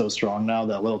are getting so strong now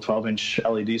that little 12-inch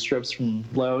LED strips from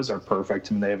Lowe's are perfect.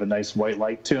 I mean, they have a nice white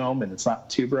light to them, and it's not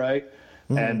too bright.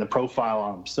 And the profile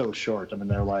on them is so short. I mean,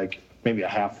 they're like maybe a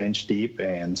half-inch deep.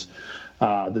 And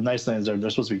the nice thing is they're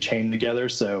supposed to be chained together.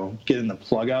 So getting the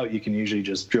plug out, you can usually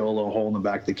just drill a little hole in the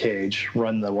back of the cage,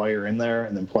 run the wire in there,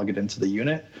 and then plug it into the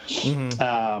unit.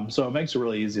 So it makes it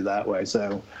really easy that way.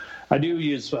 So I do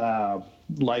use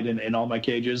light in all my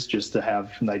cages just to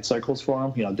have night cycles for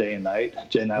them, day and night.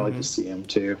 And I like to see them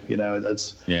too.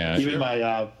 That's even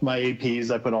my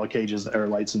APs. I put all cages or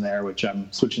lights in there, which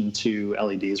I'm switching to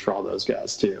LEDs for all those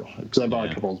guys too. Because I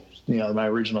bought a couple. My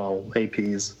original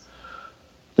APs.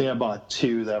 I think I bought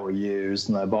 2 that were used,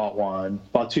 and I bought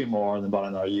two more, and then bought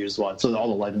another used one. So all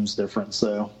the lighting's different.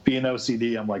 So being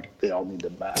OCD, I'm like, they all need to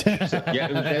match. So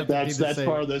that's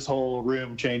part of this whole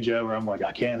room changeover. I'm like,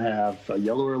 I can't have a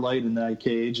yellower light in that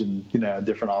cage and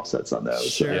different offsets on those.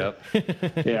 Sure. So,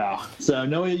 yeah. So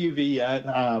no UV yet.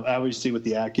 Obviously with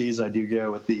the Ackies, I do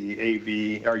go with the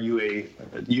AV or UVA,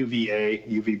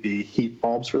 UVB heat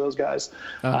bulbs for those guys.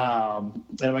 And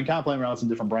I've been kind of playing around with some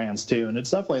different brands too, and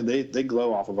it's definitely they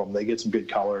glow off of them. They get some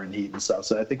good color and heat and stuff.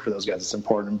 So I think for those guys it's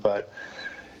important. But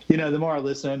the more I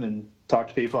listen and talk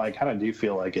to people, I kind of do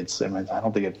feel like it's. I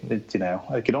don't think it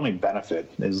could only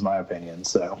benefit, is my opinion.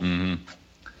 So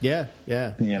yeah.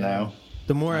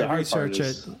 The more I research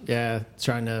it,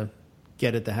 trying to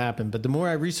get it to happen. But the more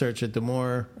I research it, the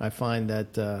more I find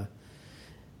that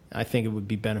I think it would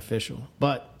be beneficial.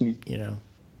 But the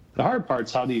hard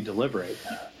part's how do you deliver it?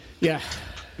 Yeah.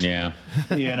 Yeah.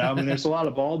 There's a lot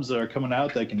of bulbs that are coming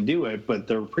out that can do it, but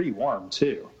they're pretty warm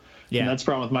too. Yeah. And that's the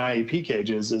problem with my AP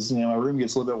cages is, my room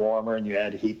gets a little bit warmer and you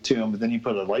add heat to them, but then you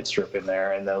put a light strip in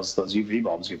there and those UV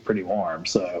bulbs get pretty warm.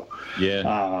 So, I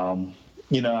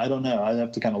don't know. I'd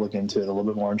have to kind of look into it a little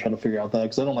bit more and try to figure out that,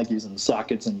 because I don't like using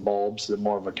sockets and bulbs. I'm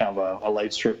more of a kind of a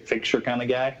light strip fixture kind of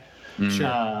guy.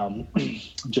 Sure.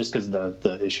 Just because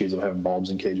the issues of having bulbs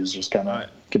in cages just kind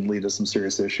of can lead to some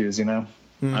serious issues,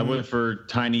 I went for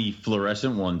tiny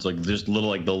fluorescent ones, like just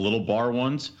little, the little bar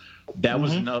ones. That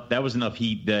was enough. That was enough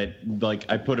heat that,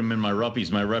 I put them in my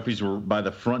Ruppies. My Ruppies were by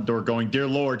the front door going, "Dear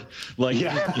Lord!"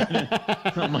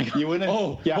 I'm like,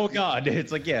 oh God!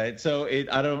 It's like, So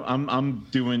I'm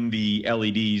doing the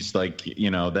LEDs,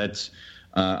 that's.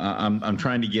 I'm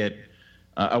trying to get.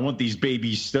 I want these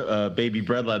baby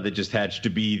bread lab that just hatched to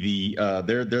be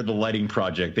they're the lighting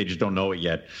project. They just don't know it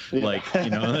yet.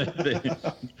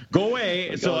 Go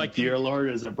away. So dear Lord,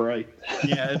 is it bright?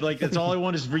 That's all I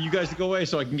want is for you guys to go away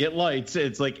so I can get lights.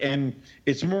 It's and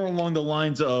it's more along the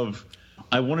lines of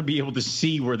I want to be able to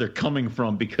see where they're coming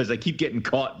from, because I keep getting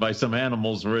caught by some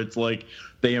animals where it's like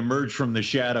they emerge from the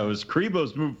shadows.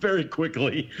 Cribos move very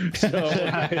quickly. So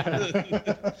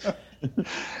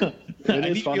it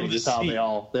is funny just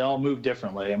how they all move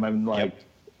differently.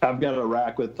 I've got a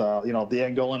rack with the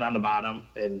Angolan on the bottom,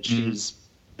 and she's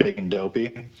big and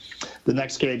dopey. The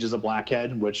next cage is a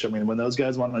blackhead, which when those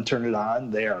guys want to turn it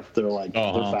on, they're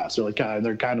fast.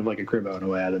 They're kind of like a cribbo in a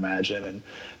way, I'd imagine. And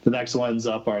the next ones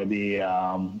up are the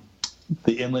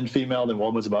inland female, the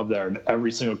Womas above there. And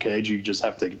every single cage, you just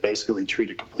have to basically treat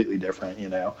it completely different.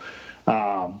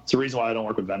 It's the reason why I don't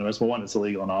work with venomous. Well, 1, it's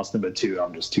illegal in Austin, but 2,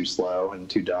 I'm just too slow and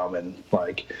too dumb. And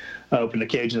I opened the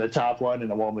cage in the top one, and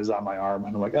the woman was on my arm,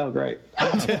 and I'm like, oh great,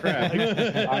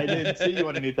 I didn't see you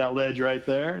underneath that ledge right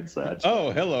there and such.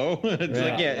 Oh, hello.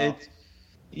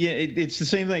 It's the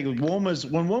same thing. Womas,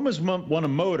 when Womas want to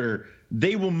motor,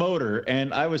 they will motor.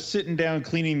 And I was sitting down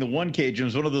cleaning the one cage, and it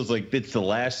was one of those it's the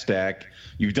last stack.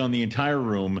 You've done the entire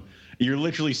room. You're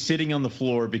literally sitting on the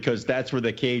floor because that's where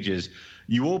the cage is.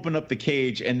 You open up the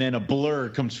cage, and then a blur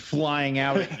comes flying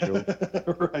out at you.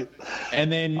 Right. And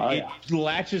then it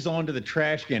latches onto the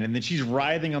trash can, and then she's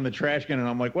writhing on the trash can, and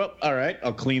I'm like, well, all right,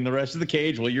 I'll clean the rest of the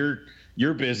cage while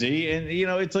you're busy. And,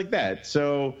 it's like that.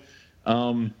 So,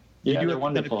 they're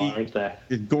wonderful, aren't they?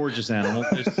 Gorgeous animals.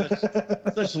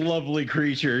 They're such lovely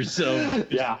creatures. So,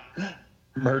 yeah.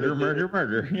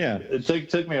 Murder. Yeah. It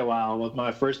took me a while with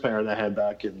my first pair that I had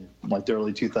back in the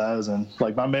early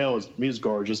 2000s. My male was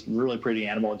gorgeous, really pretty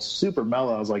animal. It's super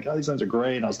mellow. I was like, oh, these things are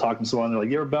great. And I was talking to someone. They're like,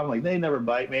 you ever bite? I'm like, they never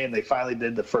bite me. And they finally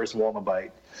did the first Woma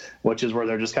bite, which is where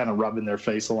they're just kind of rubbing their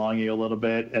face along you a little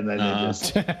bit, and then they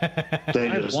just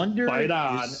bite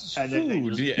on, and then they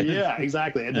just,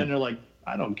 exactly. And then they're like,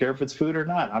 I don't care if it's food or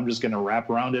not. I'm just going to wrap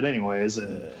around it anyways.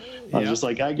 And I was just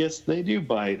like, I guess they do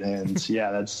bite. And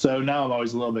that's so now I'm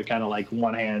always a little bit kind of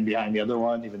one hand behind the other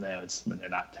one, even though they're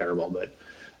not terrible, but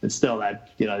it's still that,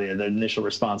 the initial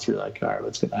response where you're like, all right,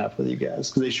 what's going to happen with you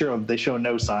guys? Because they show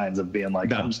no signs of being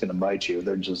like, I'm just going to bite you.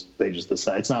 They just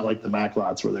decide. It's not like the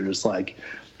Maclots where they're just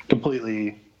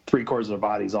completely 3/4 of their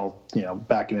bodies all,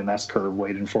 back in an S curve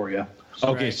waiting for you.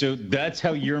 Okay. Right. So that's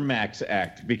how your Macs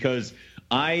act, because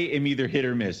I am either hit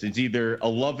or miss. It's either a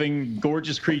loving,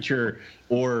 gorgeous creature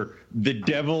or the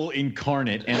devil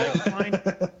incarnate. And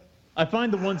I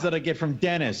find the ones that I get from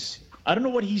Dennis, I don't know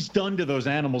what he's done to those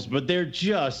animals, but they're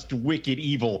just wicked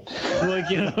evil.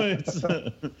 It's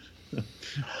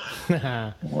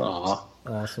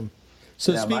awesome.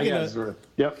 So Yeah, speaking of,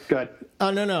 yep, go ahead. oh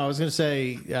no, I was going to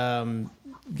say, go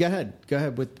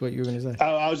ahead with what you were going to say.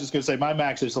 I was just going to say my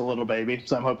Max is a little baby,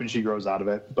 so I'm hoping she grows out of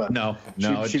it. But No,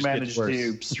 she managed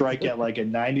to strike at like a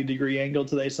 90-degree angle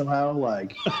today somehow.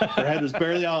 Like her head was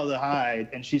barely out of the hide,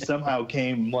 and she somehow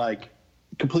came like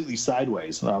completely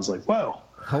sideways. And I was like, whoa.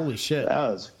 Holy shit. That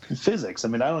was physics. I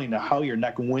mean, I don't even know how your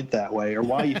neck went that way or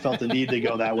why you felt the need to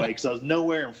go that way, because I was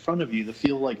nowhere in front of you to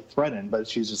feel like threatened, but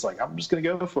she's just like, I'm just going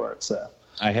to go for it. So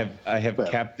I have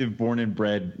captive born and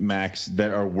bred Macs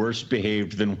that are worse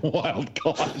behaved than wild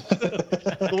caught.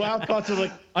 The wild caughts are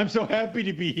like, I'm so happy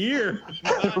to be here.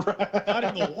 Not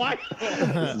in the wild.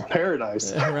 This is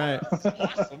paradise. Right.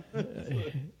 Awesome.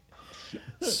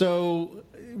 So,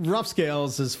 rough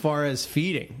scales as far as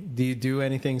feeding. Do you do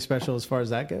anything special as far as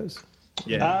that goes?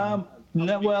 Yeah.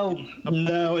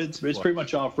 No, it's pretty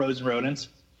much all frozen rodents.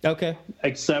 Okay.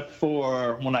 Except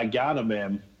for when I got him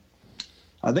in,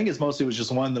 I think it's mostly was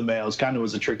just one of the males kind of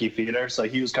was a tricky feeder, so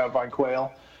he was kind of on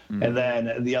quail. Mm-hmm. And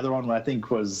then the other one I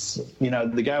think was,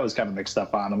 the guy was kind of mixed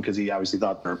up on him because he obviously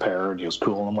thought they were a pair and he was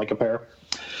cooling them like a pair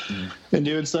and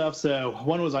doing stuff. So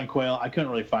one was on quail. I couldn't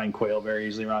really find quail very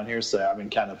easily around here, so I've been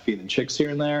kind of feeding chicks here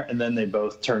and there. And then they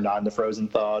both turned on to frozen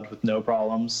thawed with no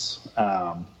problems.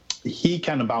 He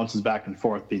kind of bounces back and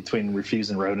forth between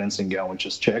refusing rodents and going with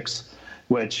just chicks,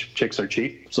 which chicks are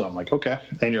cheap. So I'm like, okay,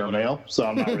 and you're a male, so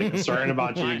I'm not really concerned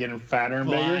about you getting fatter and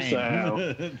bigger.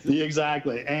 So yeah,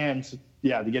 exactly. And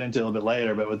yeah, to get into a little bit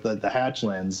later, but with the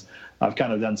hatchlings, I've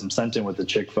kind of done some scenting with the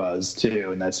chick fuzz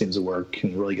too, and that seems to work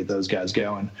and really get those guys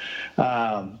going.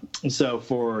 So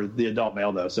for the adult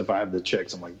male though, so if I have the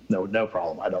chicks, I'm like, no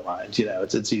problem, I don't mind.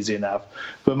 It's easy enough.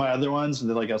 But my other ones,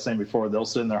 like I was saying before, they'll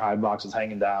sit in their hide boxes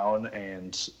hanging down,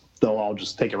 and they'll all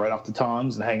just take it right off the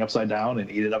tongs and hang upside down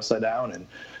and eat it upside down. And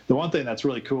the one thing that's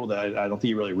really cool that I don't think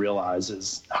you really realize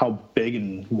is how big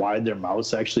and wide their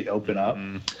mouths actually open up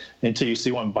until you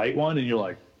see one bite one and you're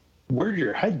like, where did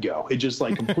your head go? It just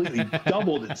like completely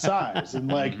doubled in size. And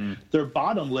like their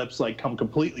bottom lips like come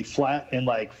completely flat and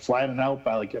like flatten out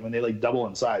by they like double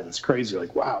in size. It's crazy.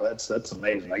 Like, wow, that's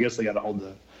amazing. I guess they got to hold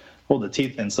the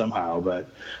teeth in somehow, but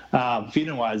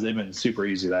feeding wise, they've been super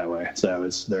easy that way. So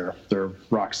they're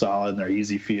rock solid and they're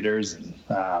easy feeders, and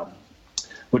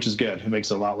which is good. It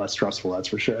makes it a lot less stressful, that's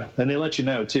for sure. And they let you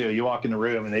know too. You walk in the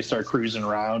room and they start cruising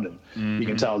around, and you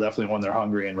can tell definitely when they're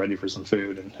hungry and ready for some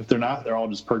food. And if they're not, they're all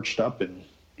just perched up and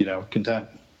content.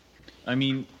 I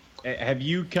mean, have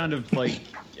you kind of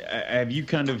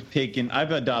taken?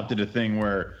 I've adopted a thing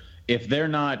where if they're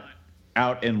not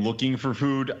out and looking for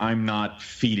food, I'm not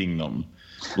feeding them.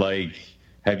 Like,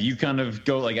 have you kind of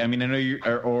I know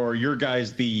your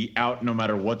guys the out no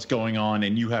matter what's going on,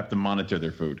 and you have to monitor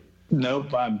their food?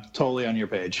 Nope, I'm totally on your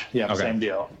page. Yeah, okay. Same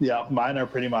deal. Yeah, mine are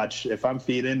pretty much, if I'm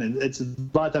feeding, and it's a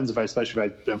lot of times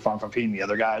especially if I'm feeding the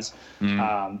other guys,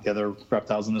 the other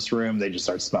reptiles in this room, they just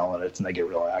start smelling it and they get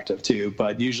real active too.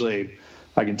 But usually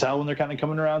I can tell when they're kind of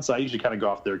coming around, so I usually kind of go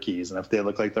off their keys. And if they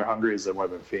look like they're hungry, then I've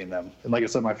been feeding them. And like I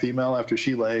said, my female, after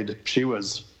she laid,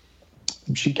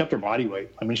 she kept her body weight.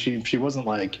 I mean, she wasn't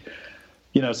like,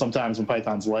 sometimes when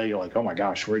pythons lay, you're like, oh my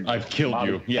gosh, I've killed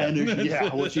you. Yeah.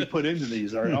 Yeah, what she put into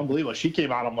these are unbelievable. She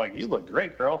came out, I'm like, you look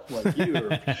great, girl. Like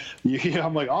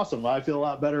I'm like, awesome. I feel a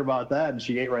lot better about that. And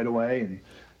she ate right away, and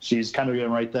she's kind of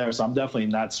getting right there. So I'm definitely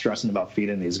not stressing about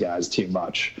feeding these guys too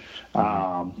much.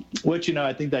 Which,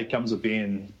 I think that comes with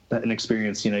being an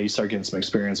experience. You start getting some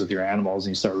experience with your animals,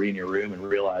 and you start reading your room and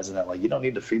realizing that you don't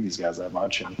need to feed these guys that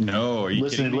much. And no, are you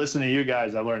listening to you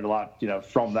guys, I learned a lot,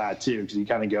 from that too, because you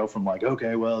kind of go from like,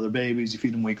 okay, well, they're babies, you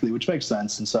feed them weekly, which makes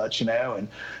sense and such, and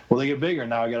they get bigger.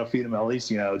 Now I got to feed them at least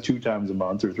 2 times a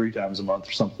month or 3 times a month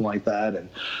or something like that, and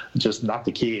just not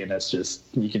the key. And it's just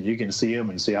you can see them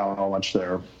and see how much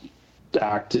they're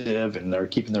active and they're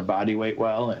keeping their body weight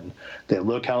well, and they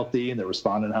look healthy and they're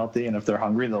responding healthy, and if they're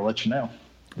hungry, they'll let you know.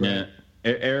 Yeah.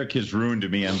 Eric has ruined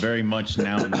me. I'm very much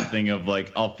now in the thing of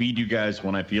like, I'll feed you guys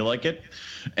when I feel like it.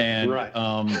 And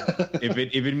if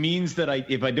it means that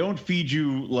if I don't feed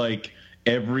you like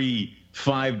every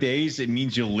 5 days, it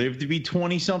means you'll live to be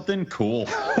 20 something. Cool.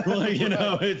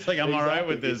 It's like, I'm all right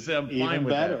with this. I'm fine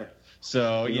with that.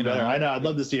 So, I know. I'd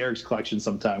love to see Eric's collection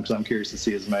sometime because I'm curious to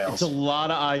see his males. It's a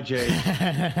lot of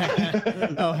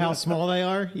IJs. Oh, how small they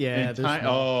are? Yeah.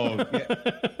 Yeah.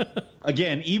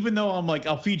 Again, even though I'm like,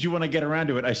 I'll feed you when I get around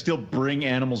to it, I still bring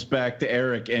animals back to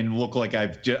Eric and look like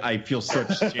I feel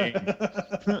such shame.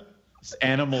 This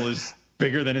animal is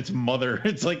bigger than its mother.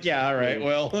 It's like, yeah, all right,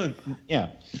 well, yeah.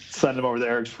 Send them over to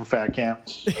Eric's for fat camp.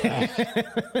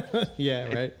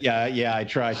 Yeah, right. Yeah, I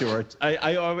try to. Or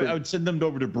I would send them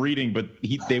over to breeding, but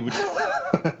it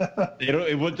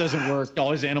doesn't work.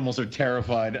 All his animals are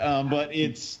terrified.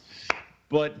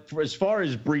 But as far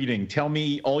as breeding, tell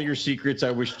me all your secrets.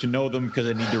 I wish to know them because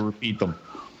I need to repeat them.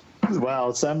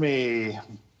 Well, send me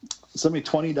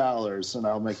 $20 and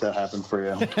I'll make that happen for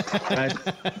you.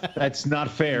 That's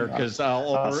not fair because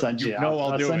I'll send you.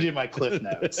 I'll send you my cliff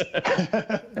notes.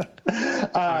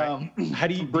 How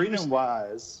do you breeding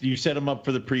wise? Do you set them up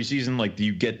for the preseason? Like, do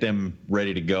you get them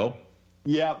ready to go?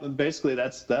 Yeah, basically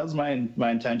that was my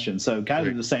intention. So kind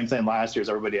of the same thing last year as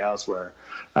everybody else, where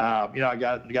I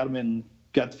got them in.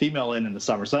 Got the female in the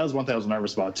summer. So that was one thing I was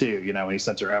nervous about too. When he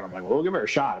sent her out, I'm like, well, we'll give her a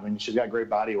shot. I mean, she's got great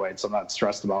body weight, so I'm not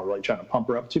stressed about really trying to pump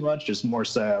her up too much, just more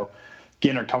so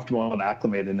getting her comfortable and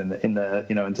acclimated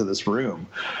into this room.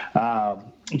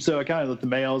 So I kind of let the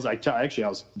males, I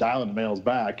was dialing the males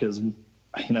back because,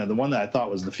 the one that I thought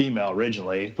was the female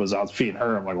originally I was feeding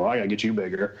her. I'm like, well, I got to get you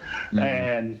bigger. Mm-hmm.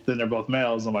 And then they're both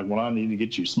males. I'm like, well, I need to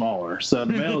get you smaller. So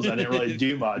the males, I didn't really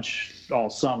do much all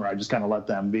summer. I just kind of let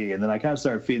them be. And then I kind of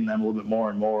started feeding them a little bit more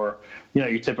and more,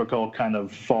 your typical kind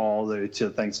of fall to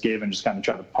Thanksgiving, just kind of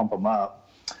try to pump them up.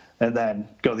 And then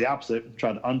go the opposite,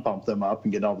 try to unpump them up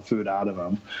and get all the food out of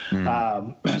them.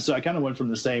 Mm-hmm. So I kind of went from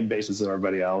the same basis as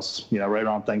everybody else. Right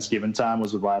around Thanksgiving time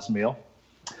was the last meal.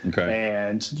 Okay.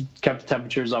 And kept the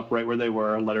temperatures up right where they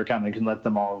were. Let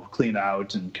them all clean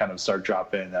out and kind of start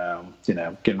dropping,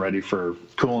 getting ready for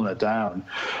cooling it down.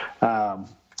 And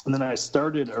then I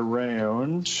started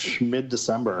around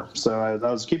mid-December. So I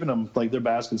was keeping them, like their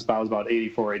basket spot was about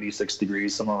 84, 86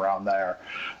 degrees, somewhere around there.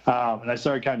 And I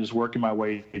started kind of just working my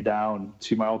way down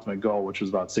to my ultimate goal, which was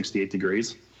about 68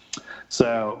 degrees.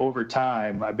 So over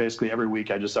time, I basically every week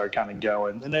I just started kind of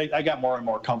going, and I got more and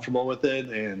more comfortable with it.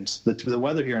 And the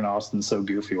weather here in Austin is so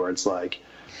goofy, where it's like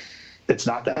it's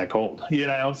not that cold,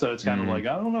 So it's kind of like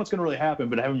I don't know what's going to really happen.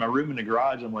 But having my room in the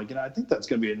garage, I'm like, I think that's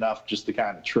going to be enough just to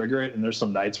kind of trigger it. And there's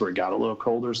some nights where it got a little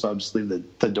colder, so I'll just leave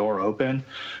the door open,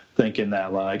 thinking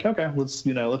that like, okay, let's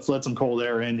let some cold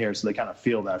air in here so they kind of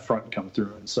feel that front come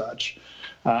through and such.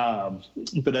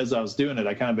 But as I was doing it,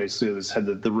 I kind of basically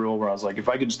had the rule where I was like, if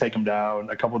I could just take them down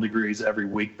a couple degrees every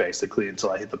week, basically, until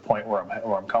I hit the point where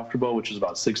I'm comfortable, which is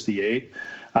about 68.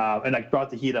 And I brought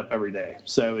the heat up every day.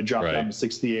 So it dropped down to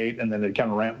 68, and then it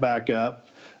kind of ramped back up,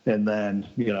 and then,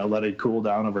 let it cool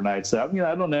down overnight. So,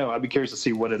 I don't know. I'd be curious to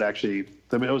see what it actually,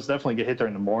 it was definitely get hit there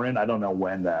in the morning. I don't know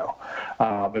when, though.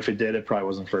 If it did, it probably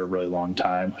wasn't for a really long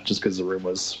time, just because the room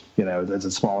was, it's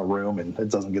a smaller room, and it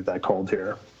doesn't get that cold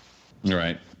here.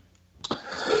 Right.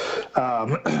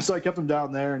 So I kept them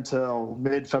down there until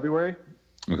mid-February.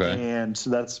 Okay. And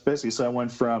that's basically, so I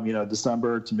went from,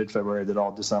 December to mid-February, did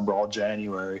all December, all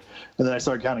January. And then I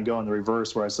started kind of going the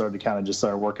reverse, where I started to kind of just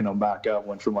start working them back up,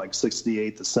 went from like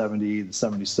 68 to 70 to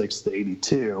 76 to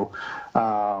 82.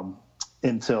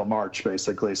 Until March,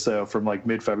 basically. So from like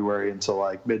mid-February until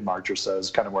like mid-March or so is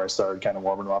kind of where I started kind of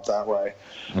warming them up that way.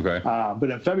 Okay.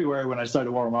 But in February, when I started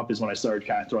warming them up, is when I started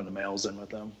kind of throwing the males in with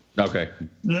them. Okay.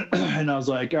 And I was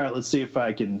like, all right, let's see if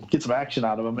I can get some action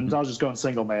out of them. And I was just going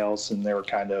single males, and they were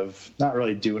kind of not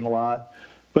really doing a lot.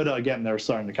 But again, they were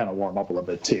starting to kind of warm up a little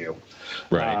bit too.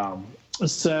 Right.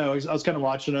 So I was kind of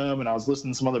watching them, and I was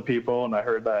listening to some other people, and I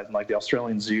heard that like the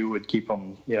Australian zoo would keep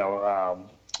them,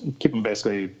 keep them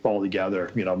basically all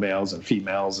together, males and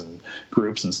females and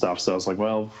groups and stuff. So I was like,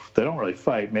 well, they don't really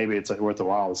fight. Maybe it's worth a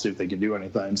while to see if they can do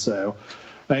anything. So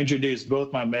I introduced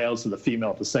both my males to the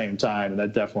female at the same time, and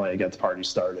that definitely got the party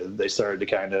started. They started to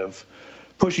kind of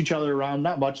push each other around,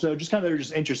 not much though, just kind of they were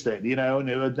just interested, and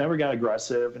it never got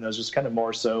aggressive, and it was just kind of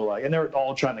more so like, and they were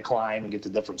all trying to climb and get to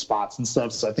different spots and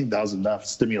stuff. So I think that was enough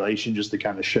stimulation just to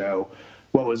kind of show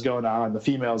what was going on. The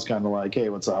female's kind of like, hey,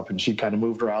 what's up? And she kind of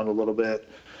moved around a little bit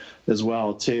as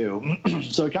well too.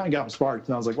 So it kind of got me sparked,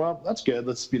 and I was like, well, that's good.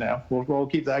 Let's, we'll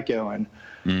keep that going.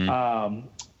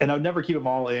 And I would never keep them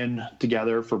all in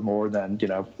together for more than,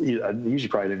 I usually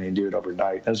probably didn't even do it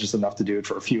overnight. That was just enough to do it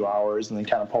for a few hours and then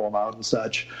kind of pull them out and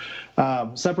such.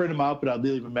 Separate them out, but I'd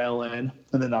leave a male in,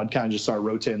 and then I'd kind of just start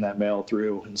rotating that male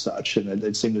through and such. And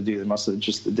it seemed to do,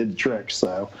 it did the trick.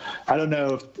 So I don't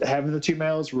know if having the two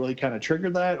males really kind of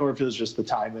triggered that, or if it was just the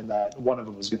timing that one of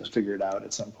them was going to figure it out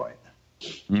at some point.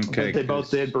 Okay. But they both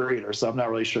did breeder, so I'm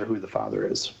not really sure who the father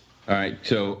is. All right,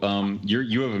 so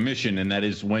you have a mission, and that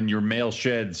is when your mail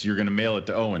sheds, you're going to mail it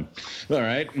to Owen. All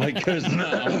right, because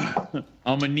I'm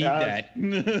gonna need that.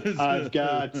 I've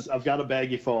got a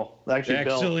baggie full. Actually,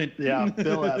 excellent.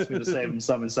 Bill asked me to save him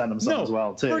some and send him some as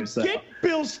well too. Forget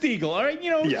Bill Stiegel. All right,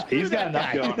 he's got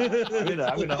enough going on.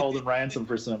 I'm gonna hold him ransom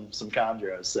for some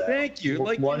chondros. So. Thank you.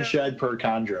 One shed per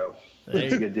chondro.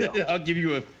 That's a good deal. I'll give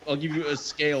you a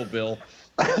scale, Bill.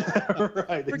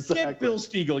 Right, Forget exactly. Bill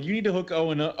Stiegel. You need to hook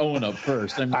Owen up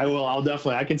first. I will. I'll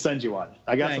definitely. I can send you one.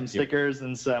 I got some stickers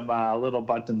and some little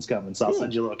buttons coming, so I'll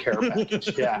send you a little care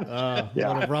package. Yeah,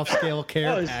 a little rough scale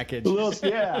care package.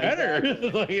 Better.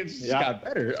 It's just got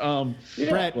better.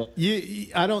 Brett,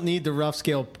 I don't need the rough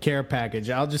scale care package.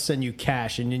 I'll just send you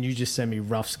cash, and then you just send me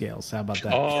rough scales. How about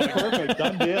that? Oh, perfect.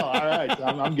 Done deal. All right,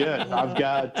 I'm good. I've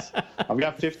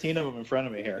got 15 of them in front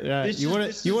of me here. Yeah. You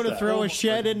want to throw a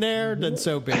shed in there? Then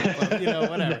so big.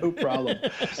 Whatever. No problem.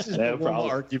 No problem.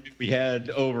 Argument we had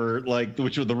over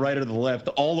which was the right or the left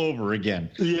all over again.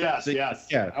 Yes.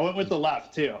 Yeah. I went with the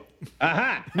left too.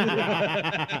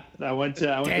 Aha! I went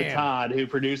to Todd, who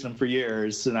produced them for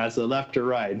years, and I said left or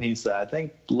right, and he said I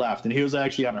think left, and he was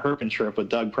actually on a herping trip with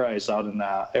Doug Price out in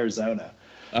Arizona,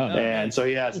 and so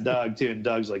he asked Doug too, and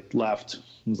Doug's like left.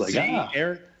 He was like,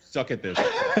 Eric, suck at this.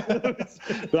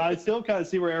 But I still kind of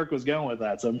see where Eric was going with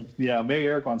that. So maybe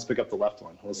Eric wants to pick up the left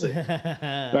one. We'll see.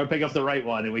 Or pick up the right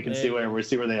one, and we can see where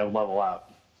they have level out.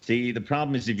 See, the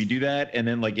problem is if you do that, and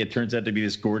then it turns out to be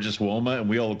this gorgeous Woma, and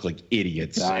we all look like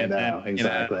idiots. I know,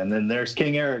 exactly. And then there's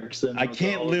King Erickson. I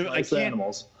can't live. I can't.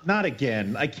 Animals. Not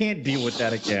again. I can't deal with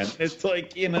that again. It's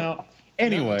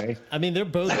Anyway. I mean, they're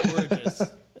both gorgeous,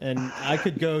 and I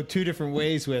could go two different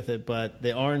ways with it, but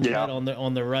the orange head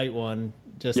on the right one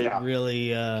just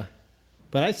really.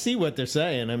 But I see what they're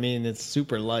saying. I mean, it's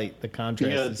super light. The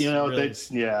contrast.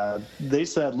 They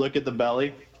said look at the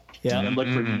belly. Yeah, and look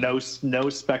for no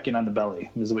specking on the belly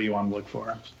is what you want to look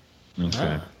for.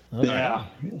 Okay.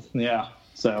 Yeah.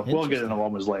 So we'll get into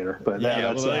Womas later, but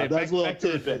that's a little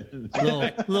tidbit.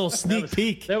 little sneak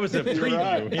peek. That was a preview.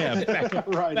 Right. Yeah, back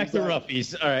to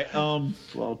roughies. All right.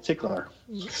 Little tickler.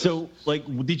 So,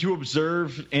 did you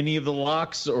observe any of the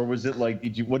locks, or was it what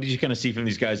did you kind of see from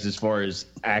these guys as far as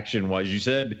action wise? You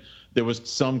said there was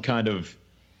some kind of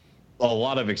a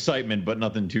lot of excitement, but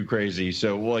nothing too crazy.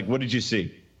 So, what did you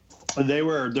see?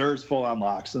 There's full on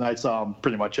locks, and I saw them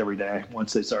pretty much every day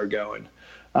once they started going.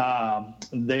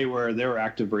 They were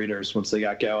active breeders once they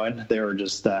got going. They were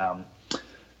just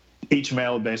each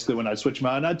male basically when I switch them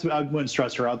out. I wouldn't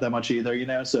stress her out that much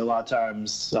either, So a lot of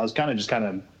times I was kind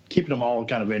of keeping them all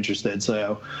kind of interested.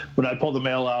 So when I pull the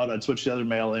male out, I'd switch the other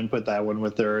male in, put that one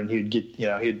with her, and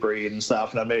he'd breed and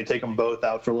stuff. And I'd maybe take them both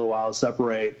out for a little while,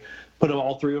 separate. Put them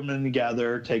all three of them in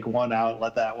together, take one out,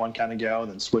 let that one kind of go,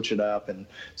 and then switch it up. And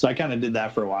so I kind of did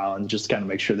that for a while and just kind of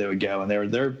make sure they would go. And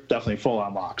they're definitely full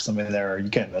on locks. I mean, you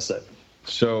can't miss it.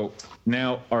 So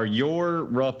now, are your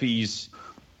roughies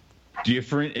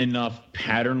different enough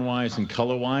pattern-wise and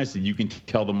color-wise that you can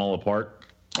tell them all apart?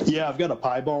 Yeah, I've got a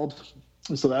piebald,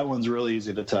 so that one's really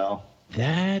easy to tell.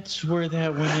 That's where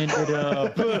that one ended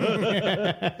up.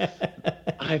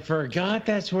 I forgot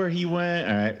that's where he went.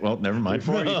 All right, well, never mind.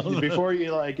 Before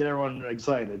you get everyone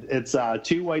excited, it's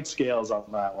 2 white scales on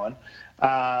that one.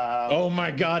 Oh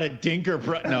my God, a dinker!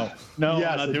 No,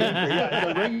 yes, not doing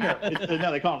a ringer.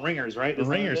 No, they call them ringers, right?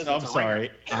 Ringers. I'm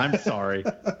sorry.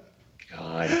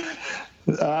 God.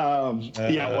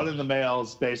 One of the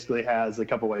males basically has a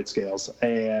couple weight scales,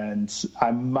 and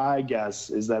my guess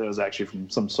is that it was actually from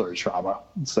some sort of trauma.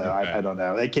 So okay. I don't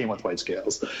know. They came with white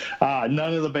scales.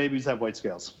 None of the babies have white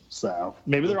scales, so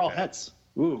maybe they're all hets.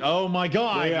 Ooh. Oh my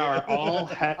God! They are all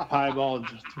het piebald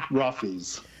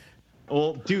roughies.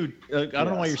 Well, dude, I don't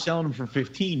know why you're selling them for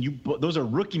 15. Those are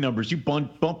rookie numbers. You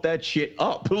bump that shit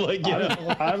up. I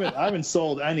haven't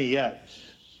sold any yet.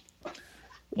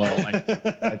 Well,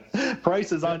 the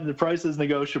price is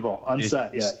negotiable,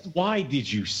 unset yet. Why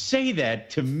did you say that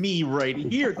to me right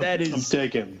here? That is. I'm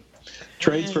taking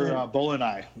trades for Bull and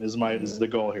I is the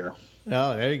goal here.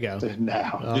 Oh, there you go. Do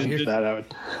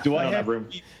I have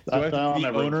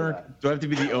to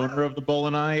be the owner of the Bull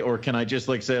and I, or can I just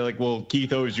say well,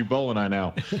 Keith owes you Bull and I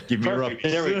now? Give me a rough.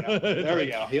 There we go. There we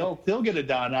go. He'll get it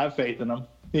done. I have faith in him.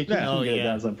 He can get it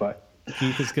done sometime.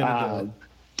 Keith is gonna do it.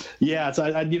 Yeah, so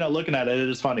I looking at it, it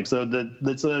is funny. So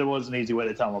so it was an easy way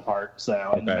to tell them apart.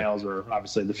 So and the males were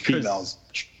obviously the females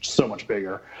so much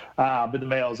bigger, but the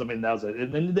males, I mean, that was it.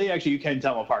 And they actually you can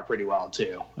tell them apart pretty well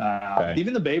too.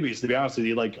 Even the babies, to be honest with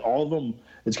you, all of them.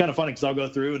 It's kind of funny because I'll go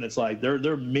through and it's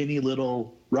they're mini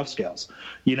little rough scales.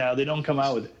 They don't come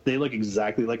out with. They look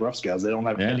exactly like rough scales. They don't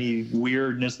have any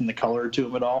weirdness in the color to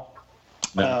them at all.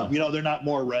 You know, they're not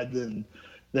more red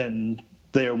than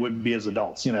they would be as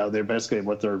adults. You know, they're basically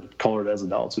what they're colored as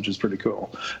adults, which is pretty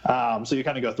cool. So you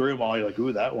kind of go through them all. You're like,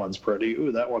 ooh, that one's pretty.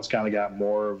 Ooh, that one's kind of got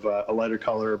more of a lighter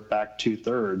color back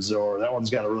 2/3, or that one's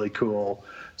got a really cool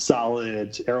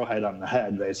solid arrowhead on the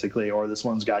head, basically, or this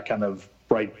one's got kind of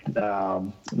bright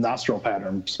nostril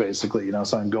patterns, basically, you know,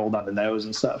 some gold on the nose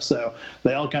and stuff. So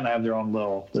they all kind of have their own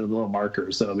little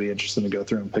markers. So it'll be interesting to go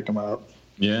through and pick them up.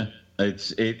 Yeah,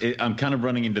 I'm kind of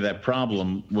running into that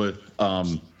problem with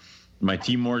my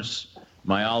Timors,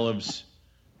 my Olives,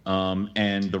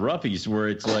 and the Roughies, where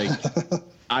it's like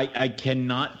I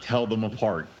cannot tell them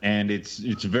apart, and it's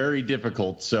very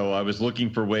difficult. So I was looking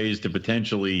for ways to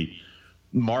potentially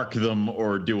mark them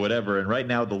or do whatever. And right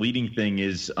now the leading thing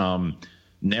is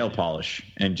nail polish,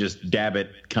 and just dab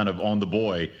it kind of on the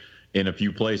boy in a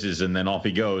few places, and then off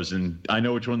he goes. And I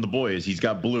know which one the boy is. He's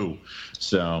got blue.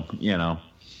 So, you know,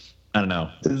 I don't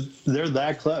know. They're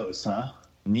that close, huh?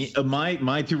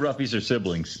 My two Roughies are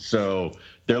siblings, so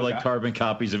they're like carbon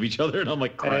copies of each other, and I'm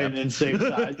like, crap. And same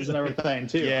sizes and everything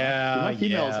too. Yeah, my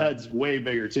female's head's way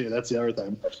bigger too. That's the other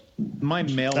thing. My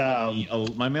male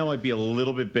might be a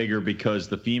little bit bigger because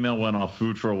the female went off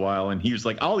food for a while, and he was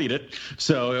like, "I'll eat it."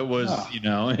 So it was, you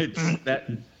know, it's that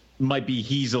might be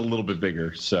he's a little bit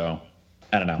bigger. So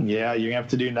I don't know. Yeah, you have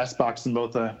to do nest box in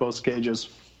both cages.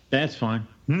 That's fine.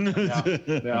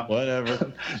 Yeah.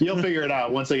 Whatever. You'll figure it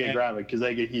out once they get gravid, because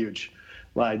they get huge.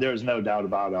 Like, there's no doubt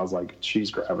about it. I was like,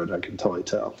 she's gravid. I can totally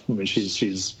tell. I mean, she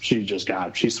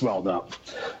swelled up.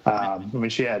 I mean,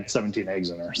 she had 17 eggs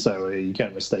in her, so you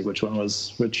can't mistake which one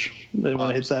was which. They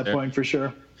want to hit that point for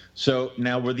sure. So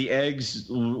now, were the eggs?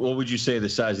 What would you say the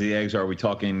size of the eggs are? Are we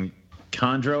talking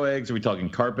chondro eggs? Are we talking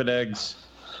carpet eggs?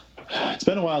 It's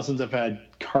been a while since I've had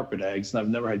carpet eggs, and I've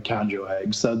never had chondro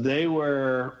eggs. So they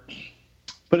were,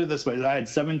 put it this way, I had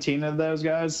 17 of those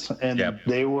guys, and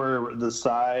they were the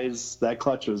size, that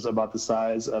clutch was about the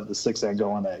size of the 6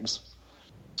 Angolan eggs.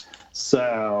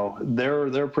 So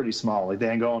they're pretty small. Like, the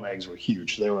Angolan eggs were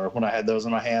huge. They were, when I had those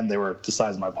in my hand, they were the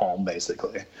size of my palm,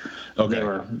 basically.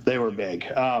 Okay. They were big.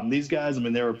 These guys, I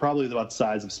mean, they were probably about the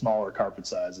size of smaller carpet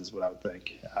size, is what I would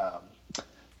think.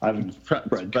 I haven't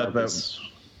bred carpets.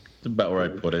 That's about where I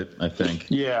put it, I think.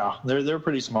 Yeah, they're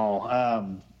pretty small.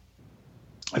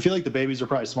 I feel like the babies are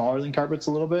probably smaller than carpets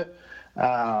a little bit.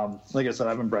 Like I said, I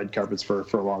haven't bred carpets for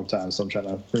a long time, so I'm trying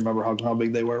to remember how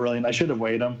big they were, really. And I should have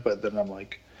weighed them, but then I'm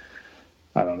like,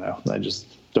 I don't know. I just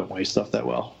don't weigh stuff that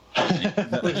well. And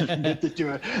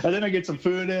then I get some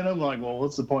food in them. Like, well,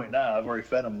 what's the point now? I've already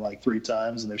fed them like 3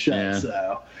 times, and they've shed. Yeah.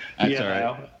 So, that's all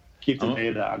right. Keep the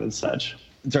weight out and such.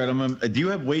 That's all right. Do you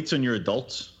have weights on your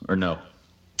adults or no?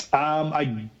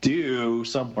 I do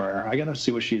somewhere. I gotta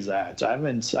see what she's at.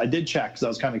 I did check because I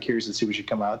was kind of curious to see what she'd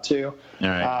come out to. All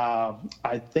right.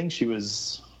 I think she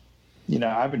was, you know,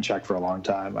 I haven't checked for a long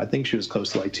time. I think she was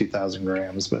close to like 2,000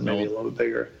 grams, but maybe a little bit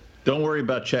bigger. Don't worry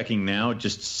about checking now.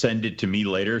 Just send it to me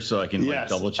later so I can like,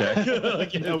 double check.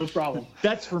 Like, no problem.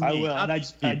 That's for me. I will. And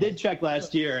I did check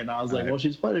last year, and I was like, well,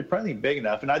 she's probably big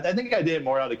enough. And I think I did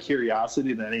more out of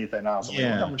curiosity than anything else. I'm like, I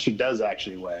wonder how much she does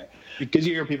actually weigh. Because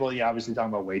you hear people obviously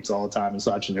talking about weights all the time and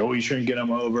such, and you shouldn't get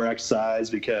them over exercise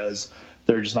because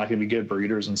they're just not going to be good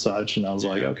breeders and such. And I was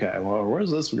like, okay, well, where's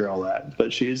this girl at?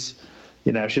 But she's,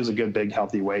 you know, she has a good, big,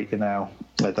 healthy weight, you know,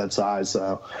 at that size.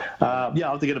 So, I'll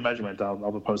have to get a measurement. I'll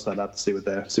post that up to see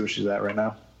what she's at right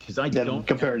now. Because I don't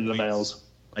compare it to the males.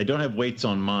 I don't have weights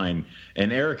on mine.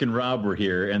 And Eric and Rob were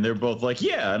here, and they're both like,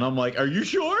 yeah. And I'm like, are you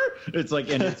sure? It's like,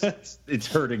 and it's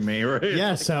hurting me, right?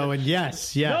 Yes, Owen,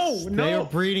 yes. No. They are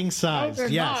breeding size. No,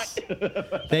 yes,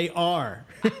 they are.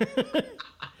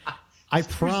 I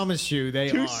promise you they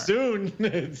Too are. soon.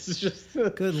 It's just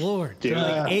Good Lord. Dude,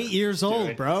 They're like 8 years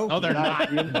old, bro. No, they're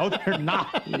not. No, they're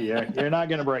not. Yeah, you're not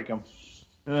going to break them.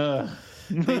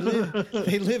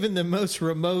 They live in the most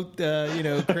remote,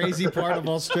 crazy part of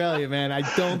Australia, man. I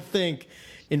don't think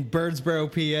in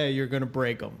Birdsboro, PA, you're going to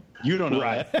break them. You don't know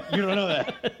that. You don't know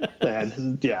that.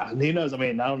 And, yeah, he knows. I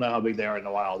mean, I don't know how big they are in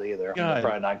the wild either. They're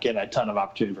probably not getting a ton of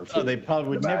opportunity for food. They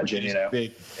probably would never imagine, get as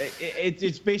big.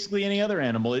 It's basically any other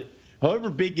animal.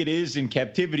 However big it is in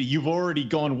captivity, you've already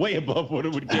gone way above what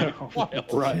it would get in wild.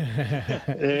 Right.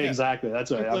 Exactly.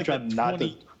 That's right. I'm trying not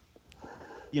to.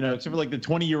 You know, except for like the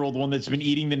 20-year-old one that's been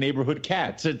eating the neighborhood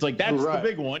cats. It's like, that's the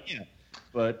big one. Yeah.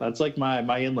 But that's like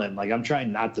my inland. Like, I'm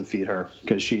trying not to feed her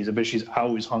because she's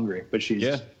always hungry, but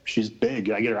she's big.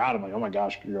 I get her out. I'm like, oh my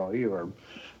gosh, girl,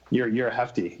 you're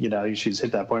hefty. You know, she's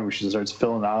hit that point where she starts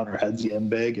filling out. Her head's getting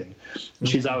big, and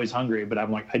she's always hungry. But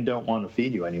I'm like, I don't want to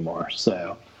feed you anymore.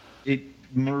 So,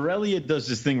 Morelia does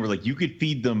this thing where like you could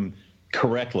feed them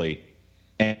correctly,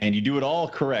 and you do it all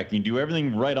correct, you do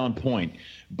everything right on point.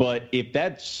 But if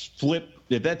that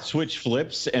switch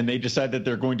flips and they decide that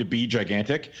they're going to be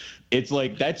gigantic, it's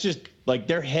like that's just like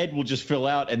their head will just fill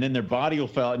out and then their body will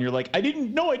fill out, and you're like, I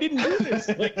didn't do this.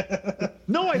 Like,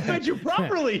 no, I fed you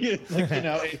properly. It's like,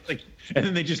 it's like, and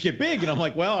then they just get big, and I'm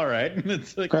like, well, all right.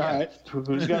 It's like, all right,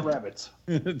 who's got rabbits?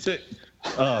 That's it.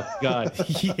 Oh God.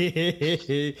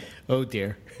 Oh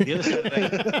dear.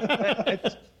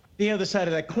 The other side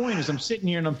of that coin is I'm sitting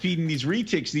here and I'm feeding these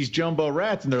retics these jumbo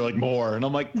rats, and they're like, more, and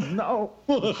I'm like, no.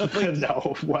 Like,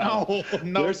 no, wow,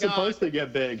 no, they're supposed to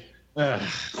get big.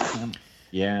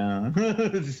 Yeah.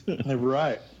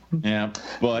 Right. Yeah,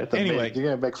 but anyway, you're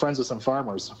gonna make friends with some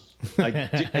farmers. Yeah.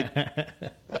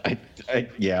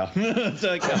 It's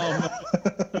like,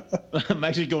 I'm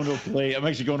actually going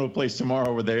to a place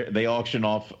tomorrow where they auction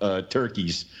off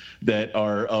turkeys that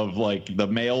are of like the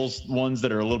males ones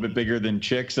that are a little bit bigger than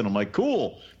chicks, and I'm like,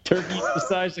 cool, turkeys the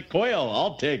size of quail,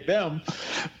 I'll take them.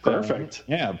 Perfect.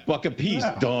 Yeah, buck a piece,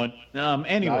 yeah. Done.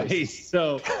 Anyway, nice.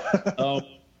 So.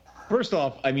 First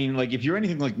off, I mean, like, if you're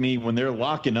anything like me, when they're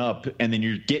locking up and then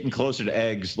you're getting closer to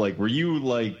eggs, like, were you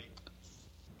like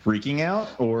freaking out,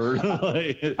 or?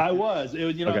 Like... I was. It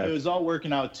was, okay. It was all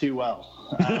working out too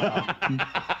well.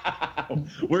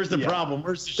 Where's the problem?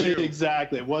 Where's the shoe?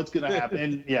 Exactly. What's going to happen?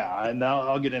 And yeah, and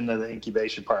I'll get into the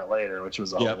incubation part later, which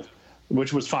was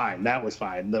which was fine. That was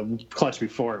fine. The clutch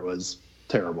before it was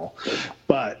terrible,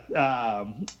 but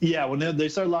when they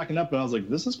started locking up, and I was like,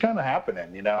 this is kind of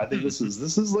happening, I think this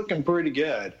is looking pretty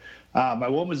good. My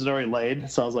woman had already laid,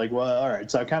 so I was like, well, all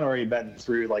right. So I kind of already been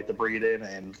through like the breeding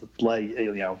and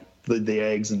the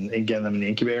eggs and getting them in the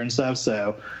incubator and stuff.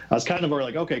 So I was kind of already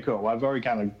like, okay, cool. Well, I've already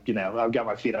kind of, I've got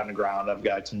my feet on the ground. I've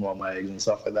got some Woma eggs and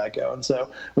stuff like that going.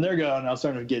 So when they're going, I was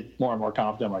starting to get more and more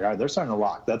confident. I'm like, all right, they're starting to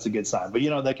lock. That's a good sign. But,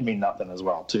 that can mean nothing as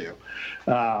well, too.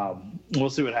 We'll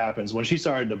see what happens. When she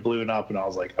started to balloon up, and I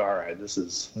was like, all right, this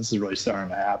is really starting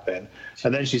to happen.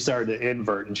 And then she started to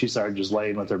invert, and she started just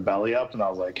laying with her belly up, and I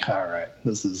was like, all right,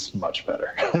 this is much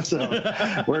better.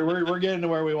 So we're getting to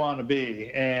where we want to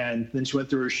be. And then she went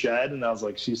through her shed, and I was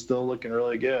like, she's still looking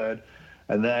really good.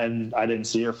 And then I didn't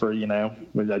see her for,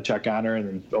 when I check on her and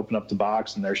then open up the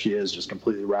box, and there she is, just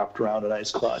completely wrapped around a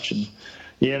nice clutch. And,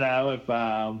 if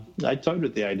I toyed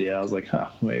with the idea, I was like,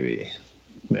 maybe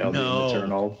I'll be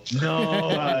maternal. No.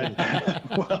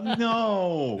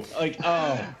 No. Like,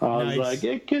 oh. I was like,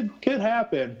 it could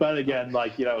happen. But again,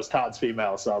 like, it was Todd's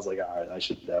female, so I was like, all right, let's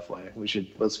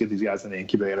get these guys in the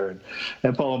incubator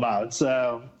and pull them out.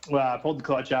 So I pulled the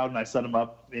clutch out and I set them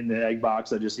up in the egg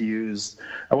box. I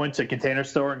went to a Container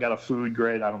Store and got a food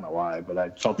grade. I don't know why, but I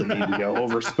felt the need to go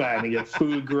overspend and get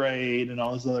food grade and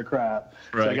all this other crap.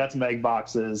 Right. So I got some egg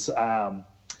boxes.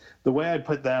 The way I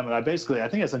put them, and I think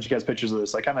I sent you guys pictures of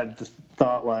this. I kind of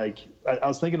thought I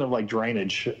was thinking of like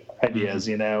drainage ideas,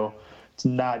 to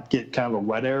not get kind of a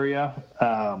wet area.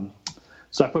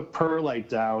 So I put perlite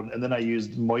down, and then I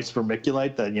used moist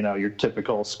vermiculite, that, your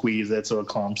typical squeeze it so it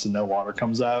clumps and no water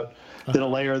comes out. Did a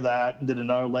layer of that, did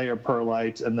another layer of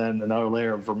perlite, and then another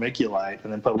layer of vermiculite,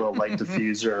 and then put a little light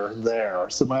diffuser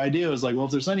there. So my idea was like, well,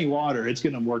 if there's any water, it's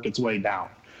going to work its way down.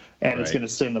 And it's going to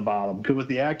stay in the bottom. Because with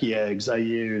the Aki eggs, I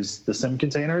use the sim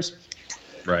containers.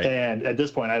 Right. And at this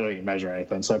point, I don't even measure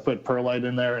anything. So I put perlite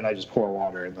in there, and I just pour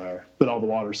water in there. But all the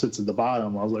water sits at the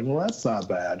bottom. I was like, well, that's not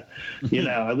bad.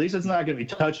 At least it's not going to be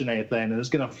touching anything. And it's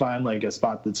going to find like a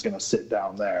spot that's going to sit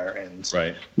down there. And,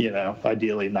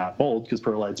 ideally not mold, because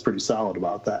perlite's pretty solid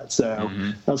about that. So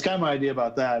that was kind of my idea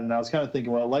about that. And I was kind of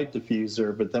thinking, well, light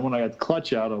diffuser. But then when I got the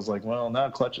clutch out, I was like, well,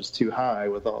 now clutch is too high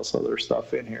with all this other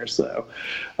stuff in here. So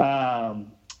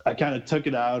I kind of took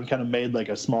it out and kind of made like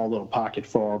a small little pocket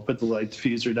full, put the light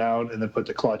diffuser down, and then put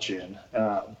the clutch in.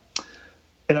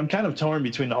 And I'm kind of torn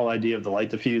between the whole idea of the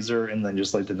light diffuser and then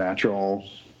just like the natural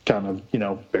kind of,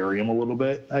 bury them a little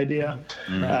bit idea.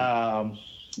 And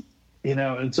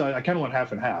so I kind of went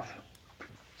half and half.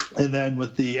 And then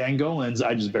with the Angolans,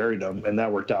 I just buried them, and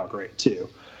that worked out great too.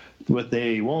 With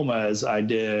the Womas, I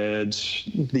did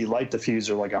the light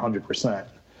diffuser like 100%.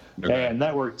 Okay. And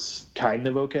that worked kind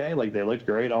of okay. Like, they looked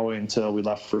great all the way until we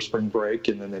left for spring break,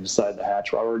 and then they decided to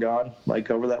hatch while we were gone, like,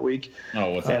 over that week.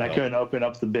 And I couldn't open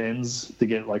up the bins to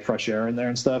get, like, fresh air in there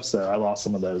and stuff, so I lost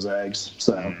some of those eggs.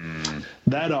 So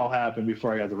that all happened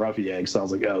before I got the roughy eggs. So I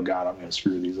was like, oh, God, I'm going to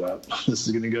screw these up. This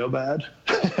is going to go bad.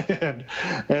 And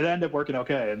it ended up working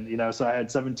okay. And, so I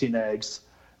had 17 eggs.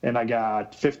 and I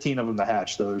got 15 of them to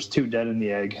hatch. So there's 2 dead in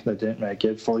the egg that didn't make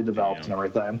it, fully developed and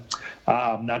everything.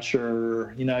 Not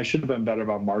sure, I should have been better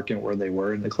about marking where they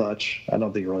were in the clutch. I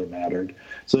don't think it really mattered.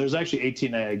 So there's actually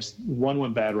 18 eggs. One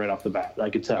went bad right off the bat. I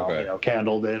could tell,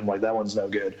 candled in, like that one's no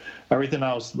good. Everything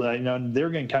else, they're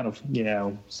getting kind of,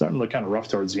 starting to look kind of rough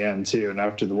towards the end too. And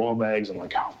after the Woma eggs, I'm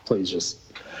like, oh, please just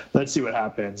let's see what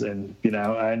happens. And,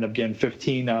 I end up getting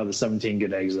 15 out of the 17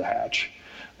 good eggs to hatch.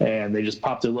 And they just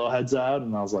popped their little heads out,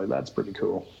 and I was like, that's pretty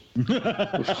cool.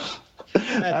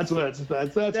 That's what it's all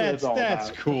about.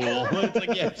 That's cool. It's like,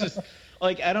 it's just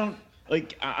like I'm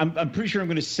pretty sure I'm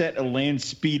going to set a land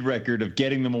speed record of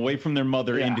getting them away from their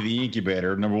mother into the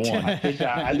incubator. Number one, I think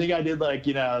I did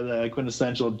the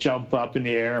quintessential jump up in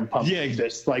the air and pump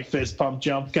fist pump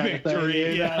jump kind of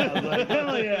thing. I was like,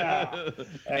 hell yeah!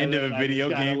 End of a video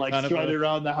game. Strutted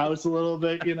around the house a little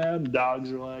bit, and the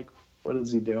dogs are like, what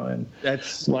is he doing?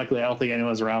 Luckily I don't think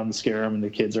anyone's around to scare him and the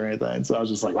kids or anything. So I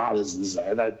was just like, wow, this is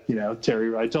that.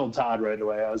 Terry, I told Todd right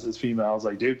away, I was his female. I was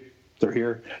like, dude, they're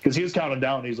here, because he was counting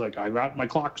down. He's like, I got my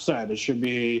clock set. It should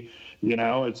be,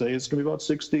 it's going to be about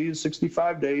 60,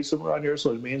 65 days somewhere around here.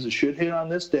 So it means it should hit on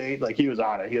this date. Like he was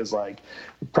on it. He was like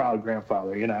proud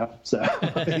grandfather, So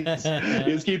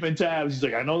he was keeping tabs. He's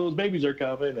like, I know those babies are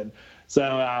coming. And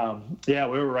so, we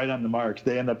were right on the mark.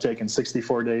 They ended up taking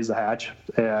 64 days to hatch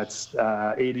at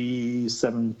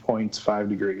 87.5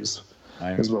 degrees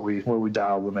is what we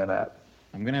dialed them in at.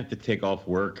 I'm going to have to take off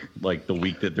work like the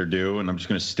week that they're due, and I'm just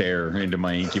going to stare into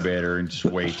my incubator and just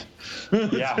wait.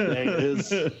 They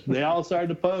all started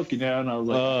to poke, and I was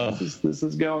like, this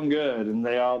is going good. And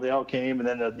they all came, and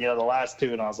then the last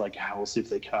 2, and I was like, we'll see if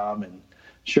they come. And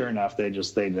sure enough, they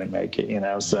didn't make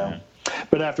it, so. Yeah.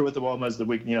 But after with the Womas, the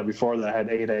week before that, I had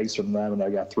 8 eggs from them, and I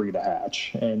got 3 to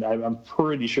hatch. And I'm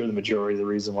pretty sure the majority of the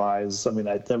reason why is,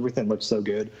 everything looked so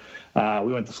good.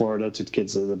 We went to Florida, took the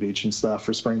kids to the beach and stuff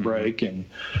for spring break, and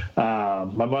my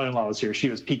mother-in-law was here. She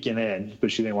was peeking in,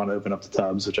 but she didn't want to open up the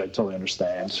tubs, which I totally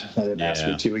understand. I didn't ask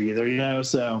her to either,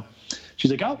 So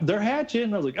she's like, oh, they're hatching.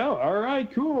 And I was like, oh, all right,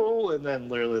 cool. And then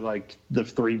literally the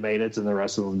 3 made it, and the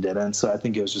rest of them didn't. So I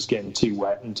think it was just getting too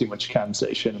wet and too much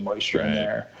condensation and moisture in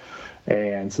there.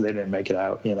 And so they didn't make it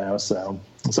out, So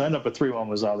I ended up with 3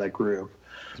 Womas out of that group.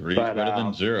 3 is better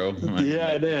than 0. Yeah,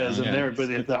 it is. And but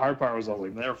the hard part was they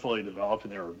were fully developed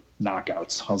and they were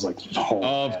knockouts. I was like,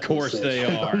 of course they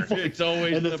are. It's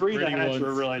always and the 3 that hatched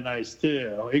were really nice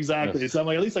too. Exactly. Yes. So I'm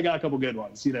like, at least I got a couple good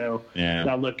ones,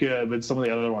 that look good. But some of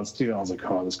the other ones too, I was like,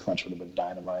 oh, this clutch would have been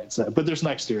dynamite. So, but there's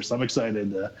next year, so I'm excited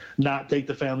to not take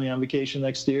the family on vacation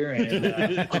next year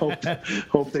and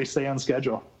hope they stay on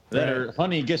schedule.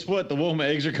 Honey, guess what? The Woma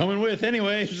eggs are coming with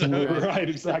anyway. So. Right,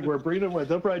 exactly. We're bringing them with.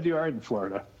 They'll probably do all right in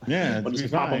Florida. Yeah. We'll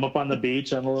just pop them up on the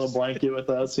beach on a little blanket with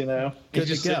us, Good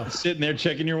just to go. Sitting there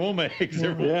checking your Woma eggs.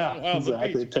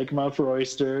 Exactly. Take them out for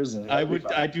oysters. And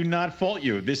I do not fault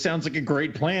you. This sounds like a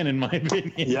great plan, in my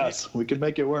opinion. Yes, we could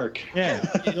make it work. Yeah,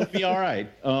 it'll be all right.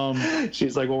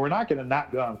 She's like, well, we're not going to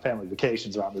not go on family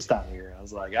vacations around this time of year. I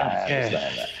was like, I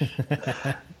understand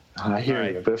that. I hear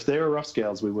you, but if they were rough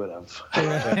scales, we would have.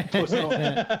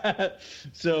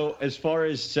 So as far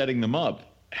as setting them up,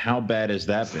 how bad has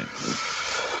that been?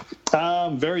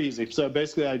 Very easy. So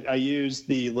basically, I use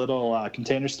the little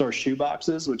container store shoe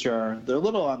boxes, they're a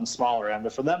little on the smaller end,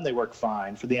 but for them, they work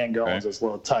fine. For the Angolans, it's a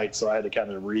little tight, so I had to kind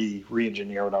of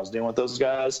re-engineer what I was doing with those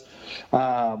guys.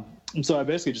 So I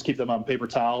basically just keep them on paper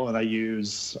towel, and I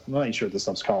use, I'm not even sure what this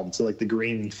stuff's called. So the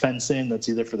green fencing that's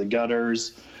either for the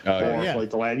gutters or for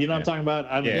the land. You know what I'm talking about?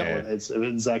 I don't know. It's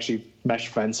actually mesh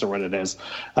fence or what it is.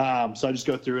 So I just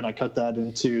go through and I cut that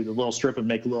into the little strip and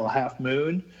make a little half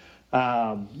moon.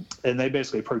 And they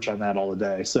basically perch on that all the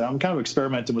day. So I'm kind of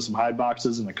experimenting with some hide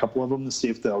boxes and a couple of them to see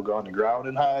if they'll go on the ground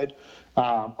and hide,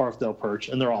 or if they'll perch.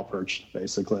 And they're all perched,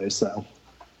 basically. So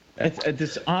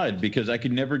it's odd because I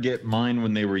could never get mine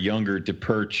when they were younger to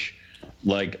perch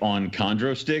on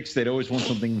chondro sticks. They'd always want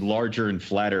something larger and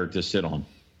flatter to sit on.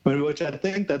 Which I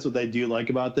think that's what they do like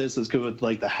about this is because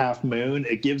with the half moon,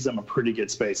 it gives them a pretty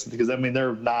good space because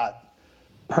they're not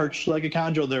perched like a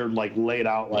chondro, they're laid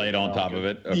out laid on top of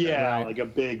it. Okay. Like a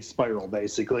big spiral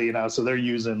basically, so they're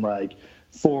using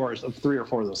 3 or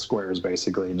 4 of those squares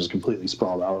basically and just completely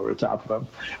sprawled out over the top of them.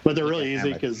 But they're really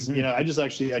easy because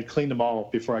I cleaned them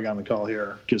all before I got on the call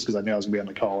here just because I knew I was gonna be on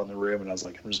the call in the room, and I was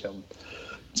like,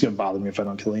 it's going to bother me if I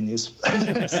don't clean these.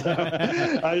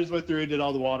 So I just went through and did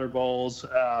all the water bowls,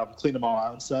 cleaned them all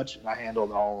out and such, and I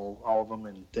handled all of them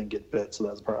and didn't get bit, so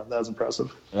that was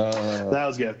impressive. That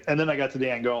was good. And then I got to the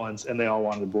Angolans, and they all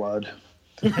wanted blood.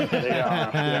 They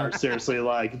are seriously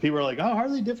people are like, oh, how are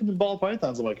they different than ball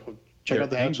pythons? I'm like, check out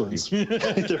the hatchlings.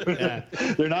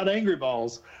 They're not angry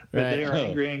balls, but they are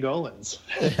angry Angolans.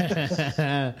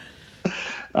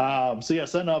 So yeah,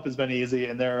 setting up has been easy,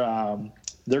 and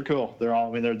they're cool. They're all,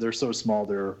 I mean, they're so small.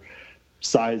 They're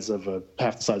half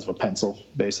the size of a pencil,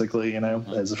 basically,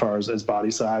 as far as body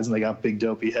size, and they got big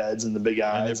dopey heads and the big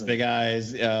eyes. Big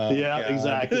eyes. Yeah,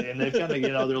 exactly. And they've kind of,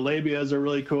 their labias are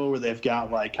really cool, where they've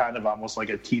got like kind of almost like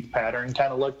a teeth pattern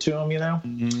kind of look to them,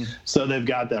 Mm-hmm. So they've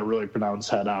got that really pronounced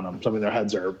head on them. So, I mean, their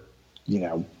heads are,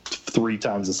 3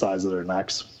 times the size of their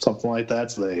necks, something like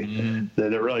that. So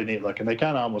they're really neat looking. They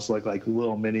kind of almost look like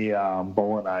little mini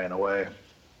bowling eye in a way.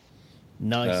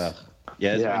 Nice.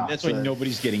 That's why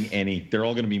nobody's getting any. They're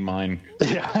all going to be mine.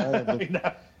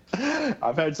 Yeah.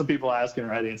 I've had some people asking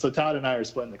already. And so Todd and I are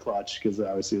splitting the clutch because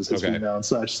obviously it was his female and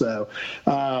such. So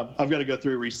I've got to go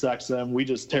through, resex them.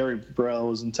 Terry Bro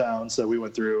was in town, so we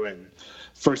went through and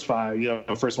first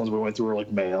 5, first ones we went through were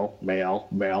like male.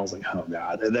 I was like, oh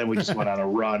God. And then we just went on a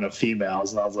run of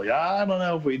females, and I was like, I don't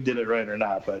know if we did it right or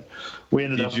not, but we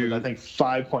ended up with, I think,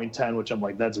 5.10, which I'm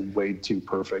like, that's way too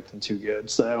perfect and too good.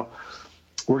 So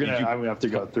I'm gonna have to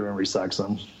go through and resex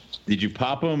them. Did you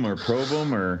pop them or probe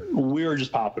them, or? We were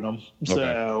just popping them.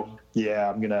 So yeah,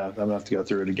 I'm gonna have to go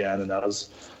through it again. And I was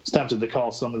tempted to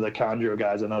call some of the chondro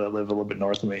guys I know that live a little bit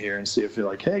north of me here and see if you're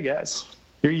like, hey guys,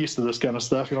 you're used to this kind of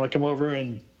stuff. You want to come over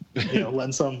and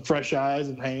lend some fresh eyes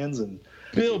and hands and.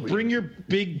 Bill, bring your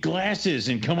big glasses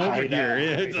and come over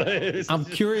here. I'm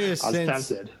curious,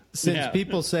 since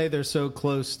people say they're so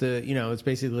close to, it's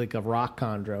basically like a rock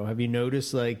chondro. Have you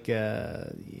noticed, like,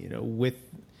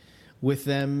 with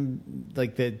them,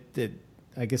 like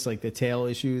I guess like the tail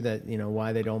issue that,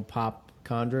 why they don't pop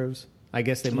chondros? I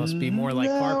guess they must be more like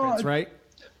carpets, right?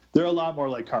 They're a lot more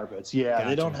like carpets. Yeah, gotcha.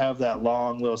 They don't have that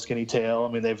long, little skinny tail.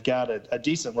 I mean, they've got a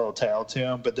decent little tail to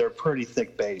them, but they're pretty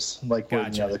thick base, like where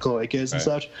the cloaca is and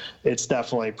such. It's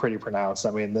definitely pretty pronounced.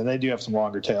 I mean, then they do have some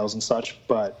longer tails and such,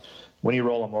 but when you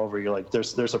roll them over, you're like,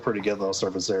 there's a pretty good little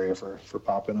surface area for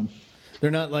popping them. They're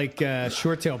not like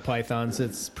short-tailed pythons.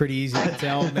 It's pretty easy to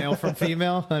tell male from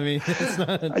female. I mean, it's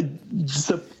not.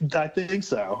 I think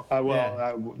so.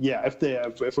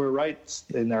 If we're right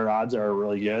and their odds are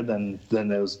really good, then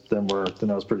it was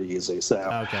pretty easy. So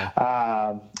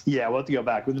we'll have to go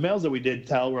back with the males that we did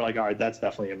tell. We're like, all right, that's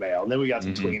definitely a male. And then we got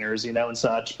some tweeners, and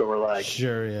such. But we're like,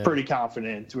 pretty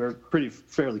confident. We're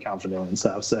fairly confident and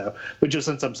stuff. So, but just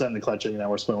since I'm setting the clutch,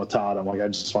 we're splitting with Todd. I'm like, I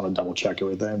just want to double check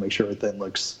everything, make sure everything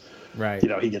looks. Right.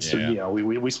 He gets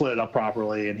we split it up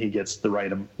properly, and he gets the right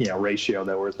ratio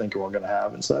that we're thinking we're going to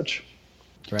have and such.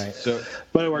 Right. So,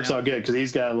 but it works out good because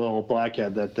he's got a little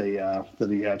blackhead that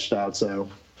he hatched out. So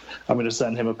I'm going to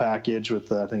send him a package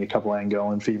with I think a couple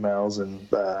Angolan females and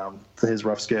his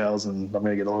rough scales, and I'm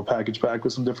going to get a little package back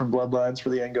with some different bloodlines for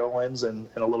the Angolans and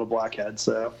a little blackhead.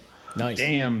 So. Nice.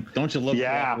 Damn! Don't you love the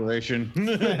operation?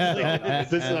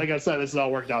 This is, like I said, this has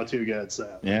all worked out too good.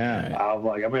 So I'm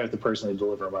gonna have to personally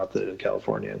deliver them out to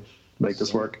California and make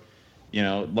this work.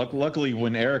 Luckily,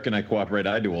 when Eric and I cooperate,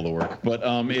 I do all the work. But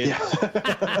well,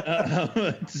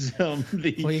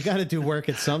 you got to do work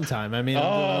at some time. I mean, I'm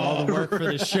doing all the work for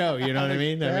the show. You know what I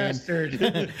mean?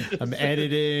 Bastard. I'm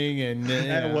editing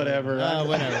and whatever.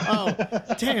 Whatever.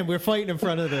 Oh, damn! We're fighting in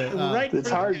front of the. Right. It's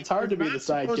hard to be the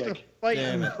sidekick. Fight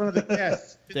in front of the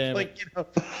guests. Damn it.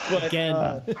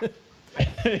 Again.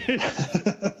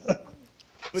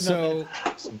 So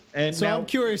I'm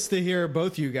curious to hear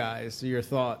both you guys, your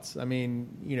thoughts. I mean,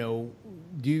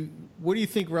 what do you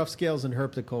think rough scales in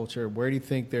herpetoculture? Where do you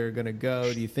think they're going to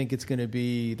go? Do you think it's going to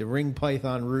be the ring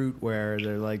python route where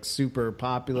they're like super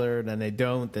popular, then they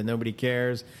don't, then nobody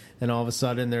cares, and all of a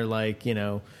sudden they're like,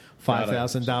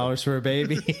 $5,000 for a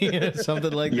baby,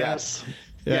 something like that?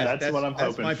 Yeah, that's what I'm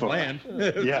hoping my for. Plan.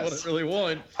 That's what I really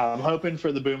want. I'm hoping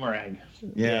for the boomerang.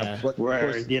 Yeah.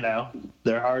 Where,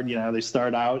 they're hard, they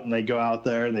start out and they go out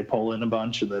there and they pull in a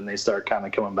bunch and then they start kind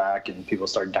of coming back and people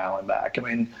start dialing back. I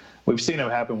mean, we've seen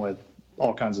it happen with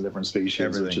all kinds of different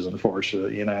species, which is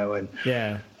unfortunate, and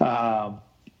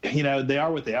they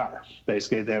are what they are,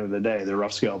 basically, at the end of the day. They're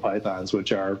rough scale pythons,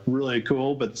 which are really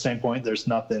cool, but at the same point, there's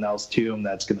nothing else to them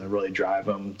that's going to really drive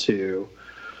them to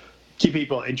keep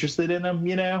people interested in them,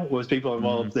 with people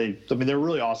involved. They're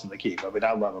really awesome to keep. I mean,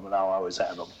 I love them and I'll always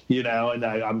have them, and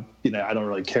I don't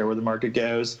really care where the market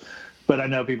goes, but I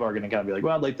know people are going to kind of be like,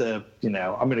 well, I'd like to, I'm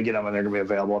going to get them and they're going to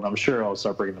be available, and I'm sure I'll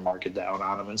start bringing the market down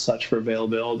on them and such for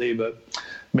availability. But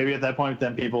maybe at that point,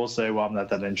 then people will say, well, I'm not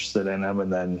that interested in them.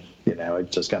 And then,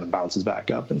 it just kind of bounces back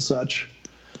up and such.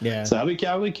 Yeah. So I'll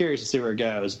be curious to see where it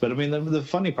goes. But I mean, the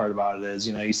funny part about it is,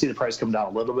 you see the price come down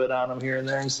a little bit on them here and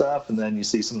there and stuff, and then you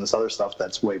see some of this other stuff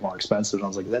that's way more expensive. And I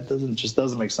was like, that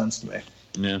doesn't make sense to me.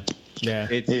 Yeah. Yeah.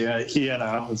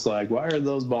 It's like, why are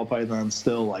those ball pythons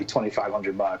still like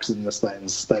 $2,500 and this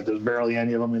thing's that there's barely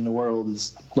any of them in the world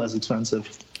is less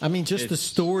expensive. I mean, just the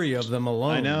story of them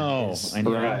alone. I know.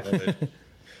 Right.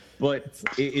 But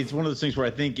it's one of those things where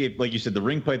I think, like you said, the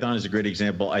ring python is a great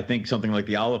example. I think something like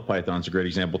the olive python is a great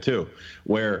example too,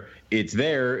 where it's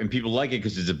there and people like it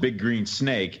because it's a big green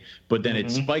snake, but then it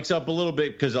spikes up a little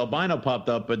bit because albino popped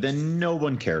up, but then no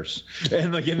one cares,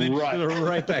 and then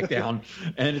right back down.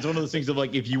 And it's one of those things of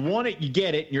like, if you want it, you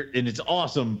get it, and it's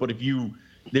awesome. But if you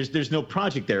there's no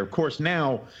project there. Of course,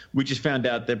 now we just found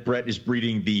out that Brett is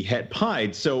breeding the het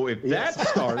pied. So if that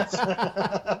starts.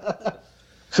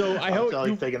 So I hope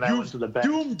you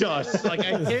doomed us. Like,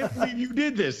 I can't believe you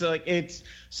did this. Like,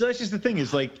 so that's just the thing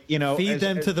is like, feed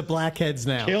them to the blackheads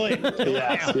now. Kill it.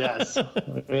 Yes.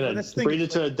 Breed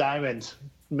it to a diamond.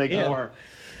 Make more.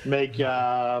 Make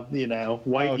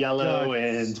white, yellow,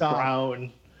 and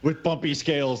brown with bumpy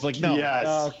scales. Like, no. Yes.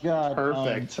 Oh God.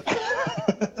 Perfect.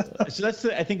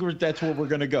 So I think that's where we're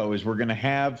going to go. Is we're going to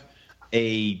have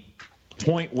a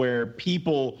point where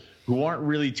people who aren't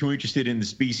really too interested in the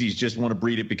species just want to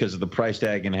breed it because of the price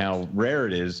tag and how rare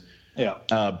it is. Yeah.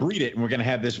 Breed it, and we're going to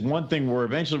have this one thing where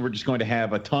eventually we're just going to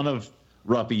have a ton of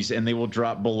roughies, and they will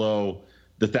drop below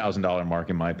the $1,000 mark,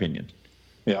 in my opinion.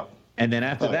 Yeah. And then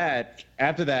after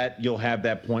that, you'll have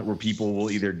that point where people will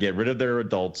either get rid of their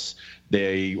adults,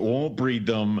 they won't breed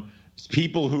them.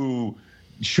 People who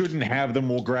shouldn't have them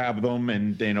will grab them,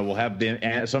 and we'll have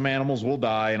some animals will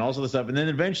die, and all sorts of stuff. And then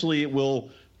eventually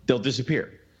they'll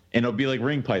disappear. And it'll be like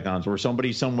ring pythons where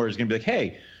somebody somewhere is going to be like,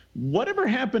 hey, whatever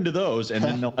happened to those? And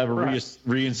then they'll have a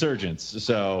reinsurgence.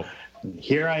 So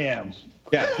here I am.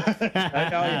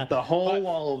 Yeah. The whole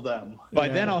wall of them. By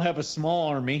then I'll have a small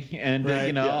army, and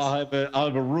I'll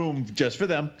have a room just for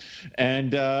them.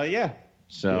 And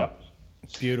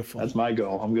it's beautiful. That's my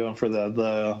goal. I'm going for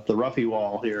the roughy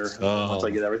wall here once I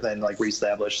get everything like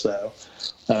reestablished. So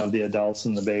the adults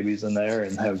and the babies in there,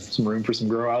 and have some room for some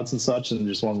grow outs and such. And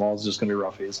just one wall is just going to be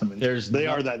roughies. I mean, they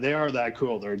are that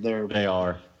cool. They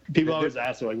are. People always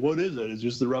ask, like, "What is it? It's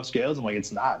just the rough scales." I'm like,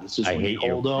 "It's not. It's just when you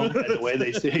hold them and the way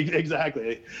they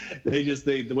exactly.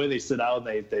 The way they sit out,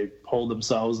 and they hold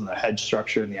themselves, and the head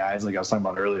structure and the eyes, like I was talking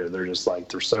about earlier. They're just like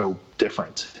they're so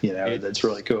different. It's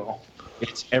really cool.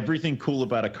 It's everything cool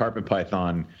about a carpet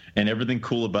python and everything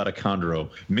cool about a chondro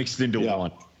mixed into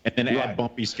one, and then add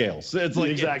bumpy scales. So it's like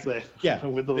with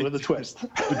the twist.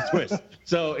 With the twist.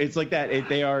 So it's like that.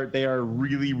 They are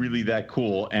really, really that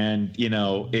cool, and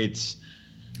it's.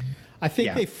 I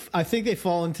think they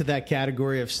fall into that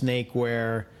category of snake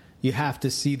where you have to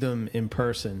see them in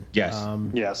person. Yes.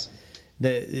 Yes.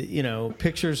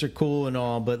 Pictures are cool and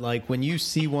all, but like when you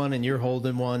see one and you're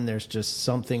holding one, there's just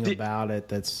something about it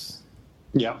that's.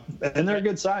 Yeah, and they're a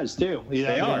good size too.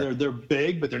 They are. They're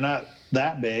big, but they're not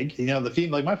that big. The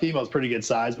female, like my female's pretty good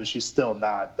size, but she's still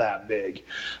not that big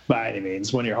by any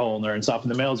means when you're holding her and stuff.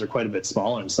 And the males are quite a bit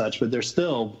smaller and such, but they're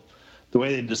still the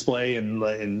way they display and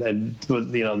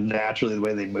naturally the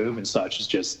way they move and such is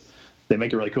just they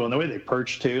make it really cool. And the way they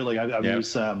perch too, like I've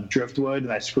used driftwood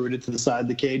and I screwed it to the side of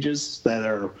the cages that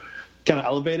are kind of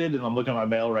elevated, and I'm looking at my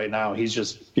male right now. He's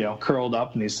just curled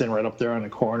up, and he's sitting right up there in the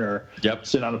corner,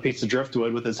 sitting on a piece of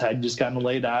driftwood with his head just kind of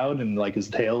laid out, and like his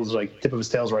tail's like tip of his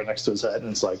tail's right next to his head,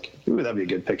 and it's like, ooh, that'd be a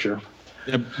good picture.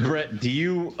 Brett, do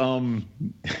you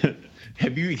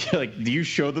do you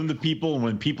show them to people, and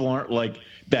when people aren't like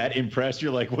that impressed,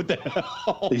 you're like, what the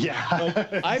hell?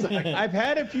 Yeah. I've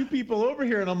had a few people over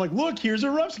here, and I'm like, look, here's a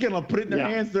rough skin. I'll put it in their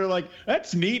hands. They're like,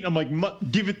 that's neat. I'm like,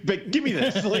 give me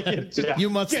this. Like, you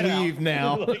must leave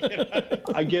now.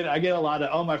 I get a lot of.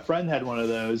 Oh, my friend had one of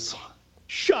those.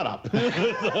 Shut up.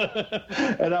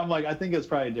 And I'm like, I think it's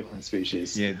probably a different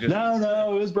species. Yeah,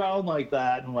 no, it was brown like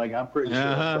that. I'm like, I'm pretty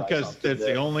sure. Because it's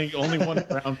the only one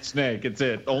brown snake. It's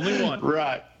it. Only one.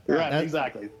 Right.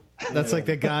 Exactly. That's like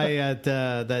the guy at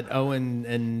that Owen,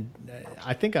 and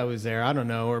I think I was there. I don't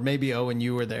know, or maybe Owen,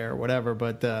 you were there, or whatever.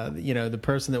 But the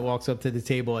person that walks up to the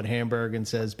table at Hamburg and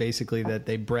says basically that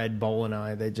they bred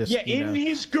Bolenai. They just in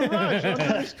his garage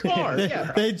under his car.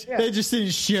 They just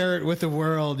didn't share it with the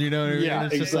world. You know what I mean? Yeah,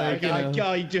 it's exactly. just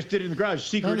like he just did it in the garage.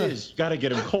 Secret is got to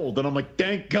get him cold. And I'm like,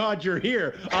 thank God you're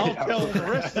here. I'll tell the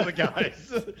rest of the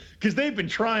guys because they've been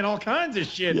trying all kinds of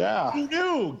shit. Yeah, who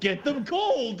knew? Get them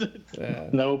cold.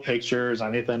 No pictures,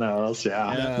 anything else.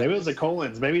 Yeah. Maybe it was the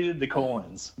colons. Maybe he did the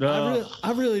colons.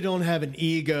 I really don't have an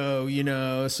ego,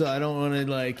 so I don't want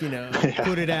to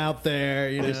put it out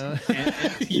there,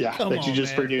 That you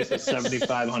just produce a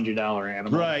 $7,500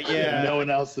 animal. Right, yeah. No one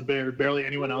else, barely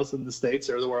anyone else in the States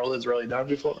or the world has really done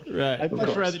before. Right. I'd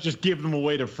much rather just give them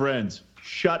away to friends.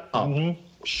 Shut up. Mm-hmm.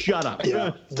 Shut up.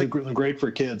 Yeah. They're great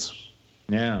for kids.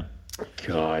 Yeah.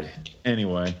 God.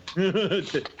 Anyway,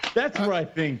 that's where I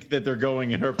think that they're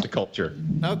going in herpetoculture.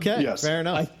 Okay. Yes. Fair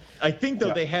enough. I think,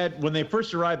 though, they had, when they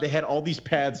first arrived, they had all these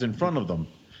paths in front of them.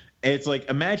 And it's like,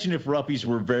 imagine if Ruppies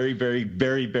were very, very,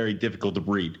 very, very difficult to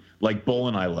breed, like bull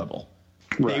and eye level.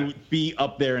 Right. They would be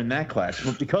up there in that class.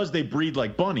 But because they breed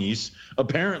like bunnies,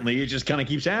 apparently it just kind of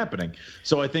keeps happening.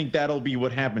 So I think that'll be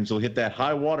what happens. You'll hit that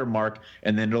high water mark,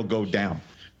 and then it'll go down.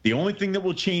 The only thing that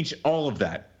will change all of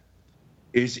that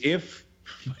is if,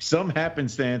 by some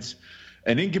happenstance,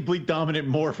 an incomplete dominant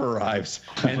morph arrives,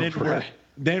 and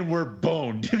then we're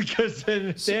boned, because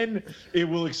then it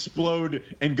will explode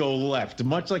and go left,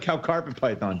 much like how carpet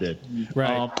python did.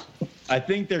 Right. I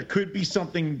think there could be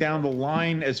something down the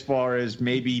line as far as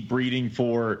maybe breeding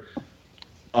for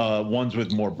ones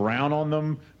with more brown on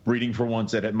them, breeding for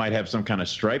ones that might have some kind of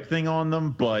stripe thing on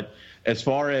them. But as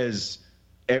far as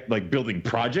like building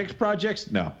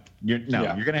projects, no. You're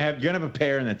gonna have a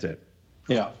pair, and that's it.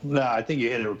 Yeah, no, I think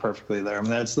you hit it perfectly there. I mean,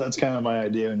 that's kind of my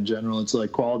idea in general. It's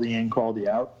like quality in, quality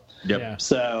out. Yep. Yeah.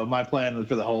 So my plan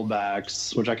for the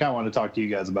holdbacks, which I kind of want to talk to you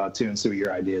guys about too, and see what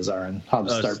your ideas are and how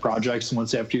to start projects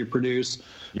once after you produce.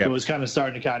 Yep. It was kind of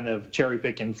starting to kind of cherry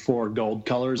picking for gold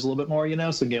colors a little bit more,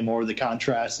 so get more of the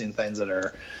contrasting things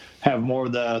that have more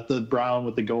of the brown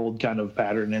with the gold kind of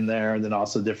pattern in there, and then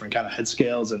also different kind of head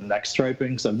scales and neck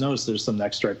striping. So I've noticed there's some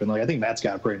neck striping. Like I think Matt's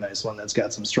got a pretty nice one that's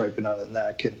got some striping on the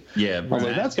neck. And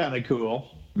that's kind of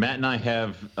cool. Matt and I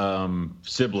have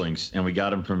siblings, and we got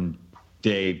them from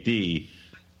Dave D,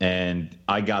 and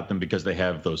I got them because they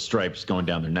have those stripes going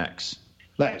down their necks.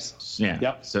 Nice. Yeah.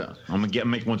 Yep. So I'm gonna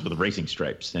make ones with the racing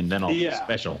stripes, and then I'll be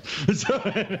special.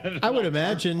 I would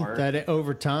imagine that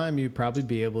over time you'd probably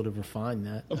be able to refine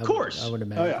that. Of course. I would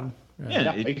imagine. Oh,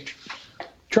 yeah.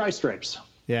 Tri-stripes.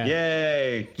 Yeah.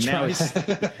 Yay! Now it's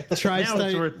worth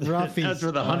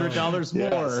 $100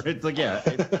 more. It's like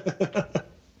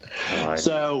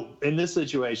So in this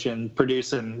situation,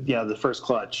 producing the first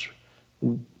clutch,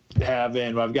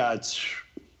 I've got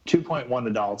 2.1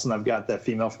 adults, and I've got that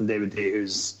female from David D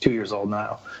who's 2 years old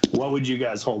now. What would you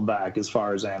guys hold back as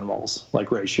far as animals,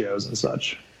 like ratios and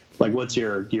such? Like, what's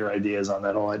your ideas on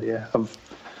that whole idea of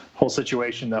whole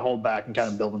situation to hold back and kind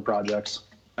of building projects?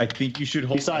 I think you should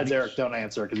hold. Besides Eric, don't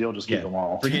answer because you'll just keep them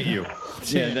all. Forget you.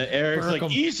 Eric's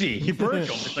like easy. He burnt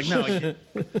them. It's like no,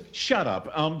 shut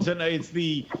up. So no, it's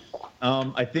the.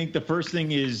 I think the first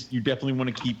thing is you definitely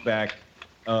want to keep back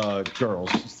girls.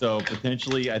 So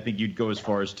potentially, I think you'd go as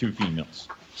far as 2 females.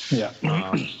 Yeah.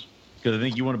 Because I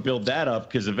think you want to build that up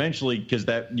because eventually,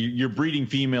 that your breeding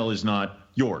female is not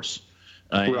yours.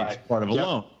 It's part of a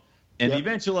loan. And the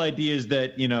eventual idea is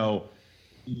that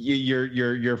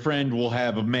your friend will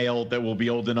have a male that will be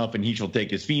old enough, and he shall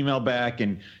take his female back,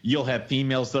 and you'll have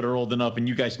females that are old enough, and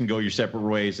you guys can go your separate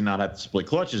ways and not have to split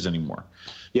clutches anymore.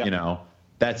 Yeah.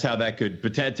 That's how that could.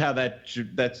 But that's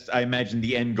I imagine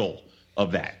the end goal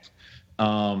of that.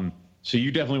 So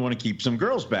you definitely want to keep some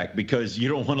girls back because you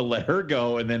don't want to let her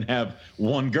go and then have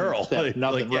one girl. Right,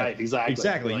 exactly.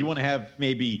 Exactly. You want to have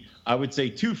maybe, I would say,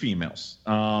 2 females.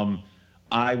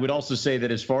 I would also say that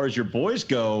as far as your boys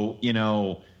go,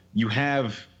 you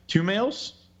have 2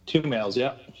 males? 2 males,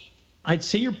 yeah. I'd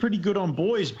say you're pretty good on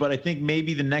boys, but I think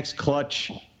maybe the next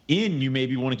clutch in, you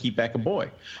maybe want to keep back a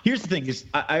boy. Here's the thing is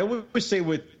I always say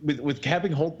with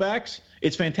having holdbacks,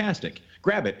 it's fantastic.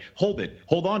 Grab it, hold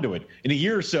on to it. In a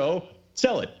year or so,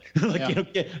 sell it.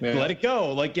 Let it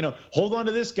go. Hold on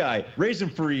to this guy, raise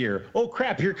him for a year. Oh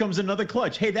crap, here comes another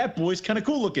clutch. Hey, that boy's kind of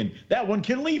cool looking. That one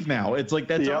can leave now. It's like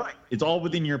that's all right. It's all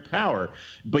within your power,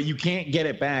 but you can't get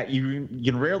it back. You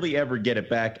can rarely ever get it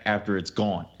back after it's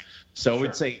gone. So I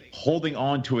would say holding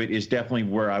on to it is definitely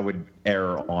where I would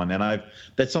err on, and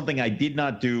that's something I did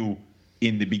not do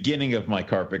in the beginning of my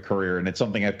carpet career, and it's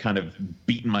something I've kind of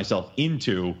beaten myself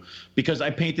into because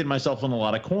I painted myself in a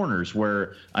lot of corners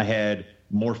where I had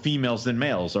more females than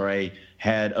males, or I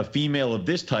had a female of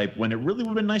this type when it really would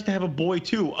have been nice to have a boy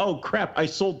too. Oh crap, I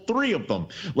sold 3 of them.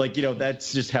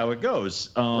 That's just how it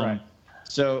goes.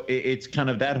 So it's kind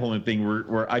of that whole thing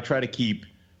where I try to keep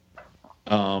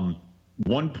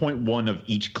 1.1 of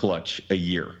each clutch a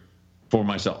year for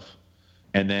myself.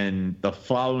 And then the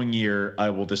following year, I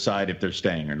will decide if they're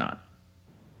staying or not.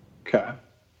 Okay.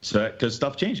 So, because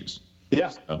stuff changes. Yeah.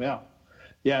 So. Yeah.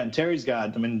 Yeah, and Terry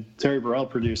Burrell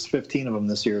produced 15 of them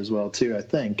this year as well, too, I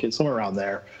think. It's somewhere around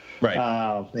there. Right.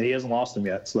 And he hasn't lost them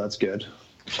yet, so that's good.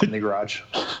 In the garage.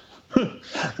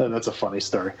 That's a funny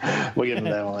story. We'll get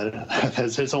into that one later.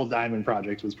 His whole diamond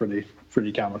project was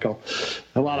pretty comical.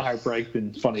 A lot of heartbreak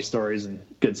and funny stories and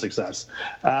good success.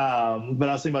 But I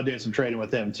was thinking about doing some trading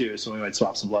with him, too, so we might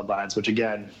swap some bloodlines, which,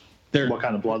 again, what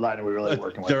kind of bloodline are we really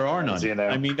working with? There are none. You know?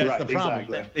 I mean, that's the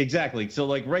problem. Exactly. So,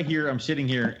 like, right here, I'm sitting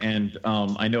here, and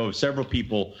I know of several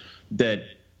people that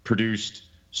produced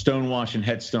stonewash and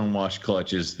head stonewash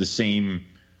clutches the same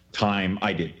time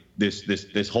I did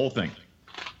this whole thing.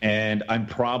 And I'm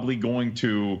probably going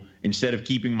to, instead of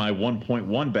keeping my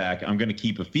 1.1 back, I'm going to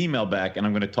keep a female back, and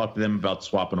I'm going to talk to them about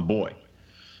swapping a boy.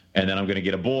 And then I'm going to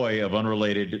get a boy of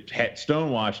unrelated head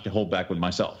stonewash to hold back with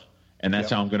myself. And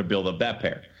that's how I'm going to build up that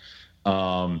pair.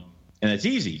 And it's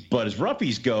easy, but as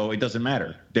roughies go, it doesn't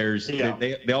matter.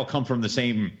 They all come from the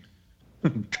same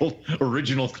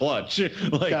original clutch.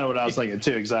 Like, kind of what I was thinking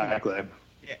too. Exactly.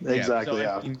 Exactly. So,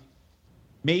 I mean,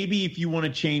 maybe if you want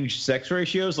to change sex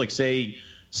ratios, like say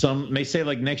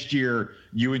like next year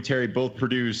you and Terry both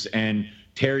produce, and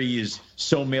Terry is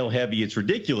so male heavy it's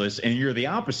ridiculous, and you're the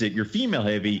opposite, you're female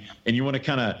heavy, and you want to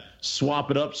kind of swap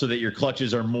it up so that your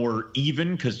clutches are more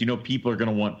even, because people are going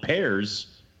to want pairs.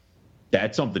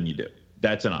 That's something you do.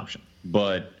 That's an option.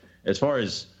 But as far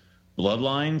as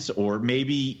bloodlines, or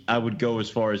maybe I would go as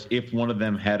far as if one of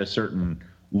them had a certain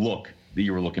look that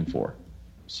you were looking for.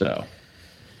 So,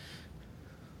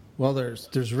 well,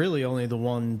 there's really only the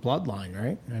one bloodline,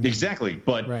 right? I mean, exactly.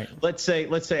 But let's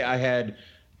say I had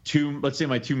two. Let's say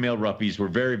my two male roughies were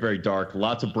very, very dark,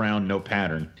 lots of brown, no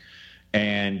pattern,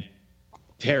 and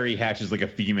Terry hatches like a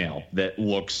female that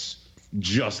looks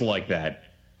just like that.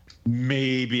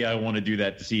 Maybe I want to do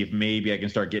that to see if maybe I can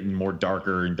start getting more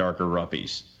darker and darker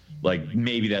roughies. Like,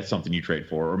 maybe that's something you trade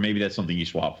for, or maybe that's something you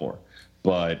swap for.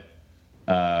 But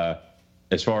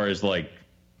as far as like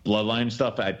bloodline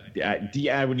stuff, I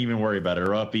wouldn't even worry about it. A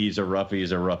roughy is a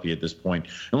roughy at this point,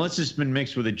 unless it's been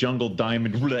mixed with a jungle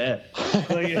diamond. Then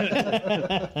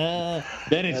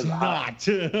it's not.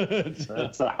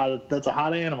 That's a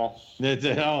hot animal.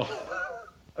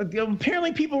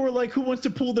 Apparently people were like, who wants to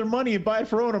pool their money and buy it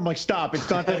for own? I'm like, stop, it's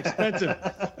not that expensive.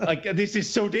 Like, this is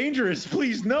so dangerous,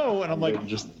 please no. And I'm like,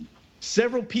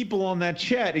 several people on that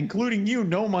chat, including you,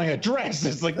 know my address.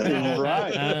 It's like,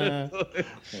 right.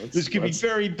 This could be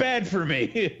very bad for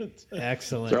me.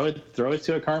 Excellent. Throw it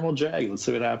to a caramel jag. Let's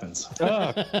see what happens.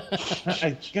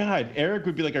 God, Eric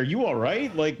would be like, are you all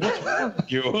right? Like, what's wrong with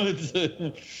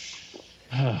you?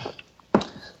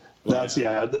 That's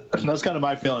kind of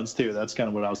my feelings too. That's kind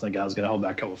of what I was thinking. I was going to hold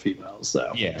back a couple females.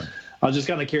 So yeah, I was just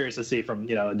kind of curious to see from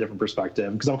a different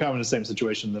perspective, because I'm kind of in the same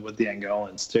situation with the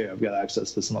Angolans too. I've got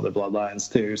access to some other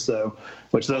bloodlines too. So,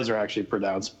 which those are actually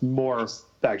pronounced more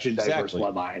actually diverse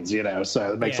bloodlines.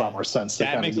 So it makes a lot more sense to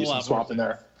kind of do some swapping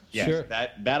there. Yeah, sure.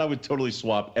 That I would totally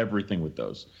swap everything with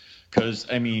those, because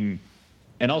I mean.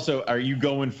 And also, are you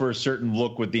going for a certain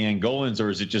look with the Angolans, or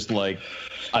is it just like,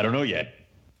 I don't know yet?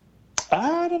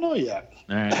 I don't know yet.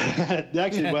 All right.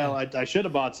 Actually, well, I should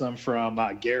have bought some from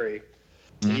Gary.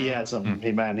 He had some.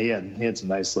 He had some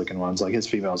nice looking ones. Like, his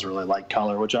females really light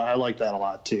color, which I like that a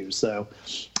lot too. So,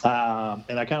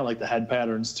 and I kind of like the head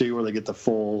patterns too, where they get the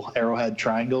full arrowhead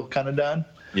triangle kind of done.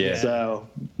 Yeah. So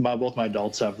both my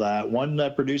adults have that. One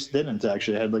that produced didn't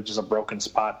actually. It had like just a broken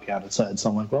spot behind its head. So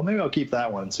I'm like, well, maybe I'll keep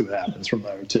that one and see what happens from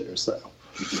there too. So.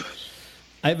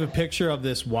 I have a picture of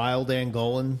this wild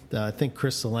Angolan. I think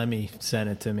Chris Salemi sent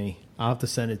it to me. I'll have to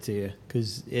send it to you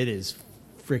because it is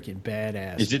freaking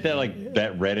badass. Is it that like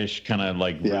that reddish kind of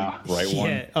like bright one?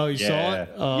 Yeah. Oh, you saw it?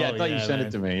 Oh, yeah, I thought you sent it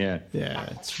to me. Yeah. Yeah,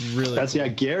 it's really. That's cool.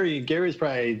 Gary's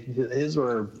probably his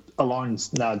were along.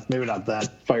 Maybe not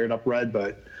that fired up red,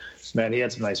 but. Man, he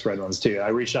had some nice red ones too. I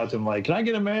reached out to him like, "Can I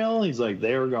get a male?" He's like,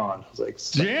 "They were gone." I was like,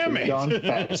 "Damn it, gone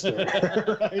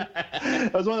faster." Right?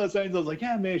 That was one of those things. I was like,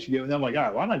 "Yeah, maybe I should get one." And I'm like, "All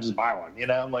right, why not just buy one?"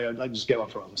 I'm like, "I'd just get one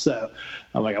from him." So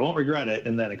I'm like, "I won't regret it."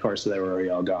 And then of course they were already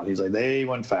all gone. He's like, "They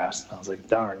went fast." I was like,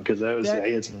 "Darn," because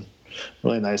he had some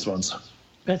really nice ones.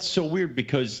 That's so weird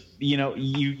because you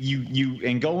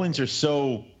Angolans are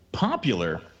so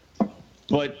popular,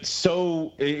 but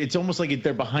it's almost like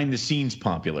they're behind the scenes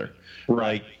popular,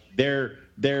 right? They're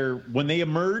when they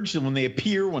emerge and when they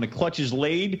appear, when a clutch is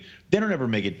laid, they don't ever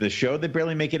make it to the show. They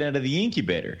barely make it out of the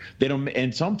incubator. They don't,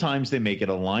 and sometimes they make it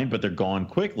online, but they're gone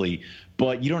quickly.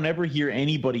 But you don't ever hear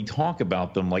anybody talk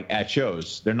about them like at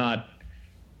shows. They're not.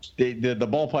 The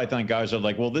ball python guys are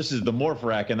like, well, this is the morph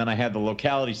rack, and then I have the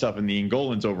locality stuff and the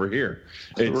Angolans over here.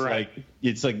 It's right.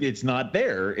 It's not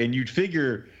there, and you'd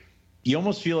figure you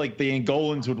almost feel like the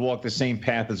Angolans would walk the same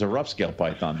path as a rough scale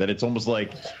python, that it's almost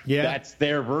like that's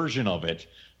their version of it.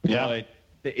 Yeah. But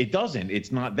it doesn't.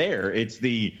 It's not there. It's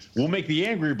we'll make the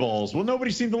angry balls. Well,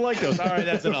 nobody seemed to like those. All right,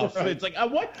 that's enough. Right. It's like,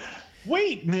 what?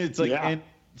 Wait. And it's like, and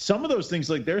some of those things,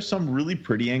 like there's some really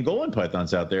pretty Angolan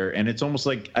pythons out there, and it's almost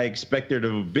like I expect there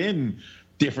to have been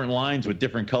different lines with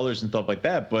different colors and stuff like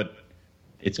that, but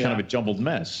it's kind of a jumbled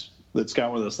mess. It's kind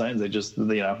of one of those things. They just,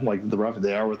 like the rough,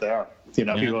 they are what they are.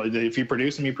 People, if you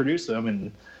produce them, you produce them,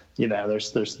 and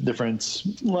there's different.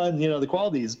 Well, the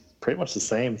quality is pretty much the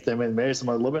same. I mean, maybe some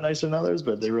are a little bit nicer than others,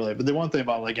 but But the one thing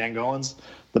about like Angolans,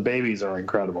 the babies are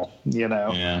incredible.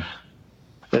 Yeah.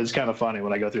 It's kind of funny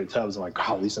when I go through the tubs. I'm like,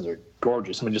 oh, these things are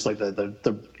gorgeous. I mean, just like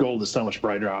the gold is so much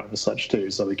brighter on them and such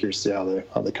too. So I'll be curious to see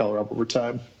how they color up over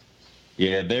time.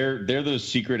 Yeah, they're those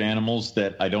secret animals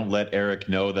that I don't let Eric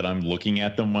know that I'm looking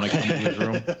at them when I come into his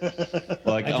room.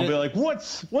 Like I'll be like,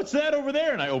 what's that over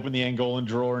there? And I open the Angolan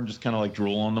drawer and just kind of like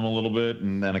drool on them a little bit,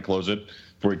 and then I close it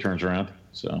before he turns around.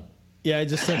 So. Yeah, I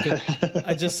just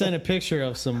sent a picture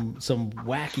of some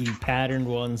wacky patterned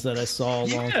ones that I saw a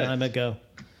long time ago.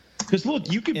 Because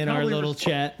look, you could in our little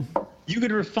chat. You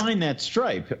could refine that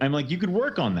stripe. I'm like, you could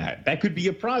work on that. That could be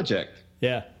a project.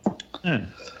 Yeah.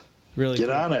 Really get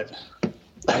on it.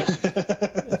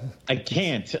 I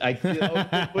can't.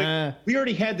 We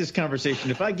already had this conversation.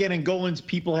 If I get Angolans,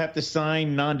 people have to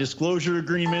sign non-disclosure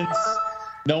agreements.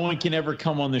 No one can ever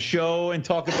come on the show and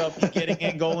talk about me getting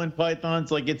Angolan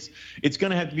pythons. Like it's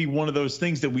going to have to be one of those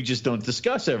things that we just don't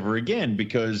discuss ever again,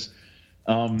 because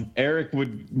Eric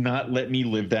would not let me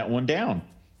live that one down.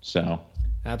 So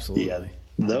absolutely, yeah,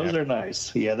 those are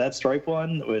nice. Yeah, that stripe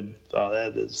one would. Oh,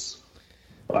 that is.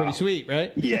 Wow. Pretty sweet,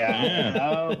 right?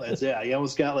 Yeah. You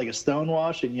almost got like a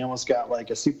stonewash, and you almost got like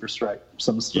a super stripe.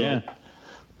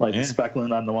 Like the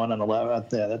speckling on the one on the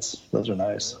left. Yeah, those are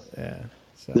nice. Yeah.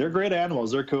 So. They're great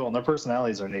animals. They're cool, and their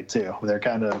personalities are neat too. They're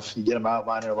kind of, you get them out,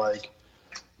 mine are like,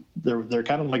 they're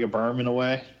kind of like a berm in a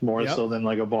way, more so than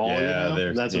like a ball.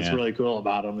 Yeah, that's what's really cool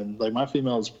about them. And like my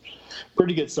female's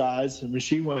pretty good size. I mean,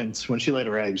 when she laid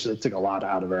her eggs, it took a lot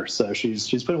out of her, so she's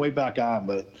putting weight back on.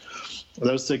 But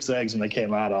those 6 eggs, when they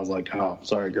came out, I was like, oh,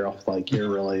 sorry, girl. Like you're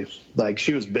really like,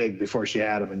 she was big before she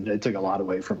had them, and it took a lot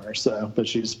away from her. So, but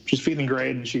she's feeding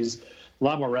great, and she's a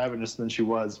lot more ravenous than she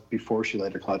was before she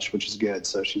laid her clutch, which is good.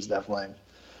 So she's definitely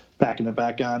packing it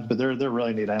back on. But they're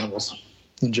really neat animals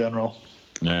in general.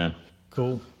 Yeah.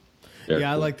 Cool.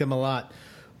 I like them a lot.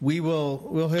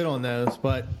 We'll hit on those,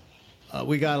 but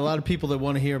we got a lot of people that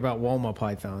want to hear about Woma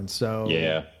pythons.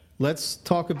 So let's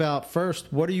talk about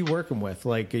first, what are you working with?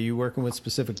 Like, are you working with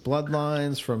specific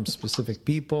bloodlines from specific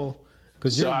people?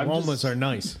 Because your Womas are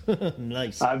nice.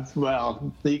 Nice.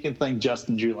 You can thank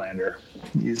Justin Julander.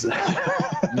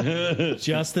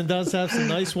 Justin does have some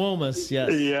nice Womas,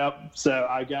 yes. Yep. So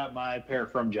I got my pair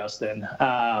from Justin.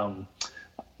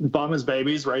 Bought his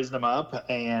babies, raised them up,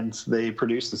 and they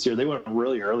produced this year. They went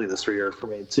really early this year for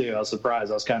me, too. I was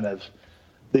surprised. I was kind of...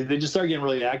 They just started getting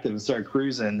really active and started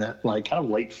cruising like kind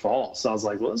of late fall. So I was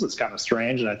like, well, this is kind of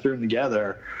strange. And I threw them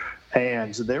together.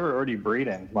 And they were already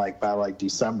breeding like by like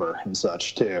December and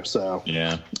such too. So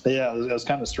it was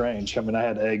kind of strange. I mean, I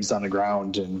had eggs on the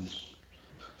ground, and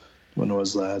when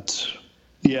was that?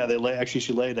 Yeah,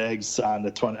 she laid eggs on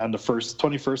the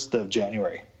 21st of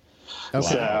January. Okay.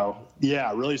 So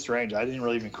really strange. I didn't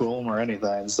really even cool them or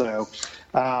anything. So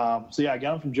I got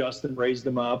them from Justin, raised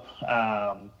them up.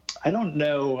 I don't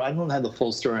know. I don't have the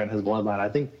full story on his bloodline. I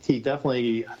think I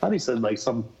thought he said like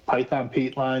some Python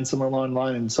Pete line, somewhere along the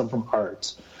line, and some from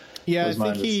Art. Yeah,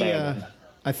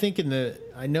 I think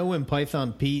I know when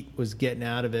Python Pete was getting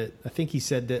out of it, I think he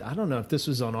said that, I don't know if this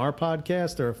was on our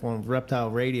podcast or if on Reptile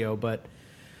Radio, but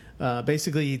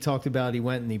basically he talked about he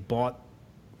went and he bought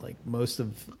like most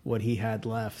of what he had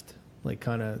left, like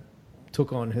kind of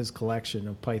took on his collection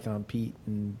of Python Pete.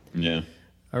 And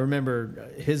I remember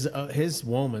his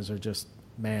Womas are just,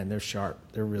 man, they're sharp.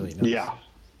 They're really nice.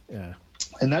 Yeah.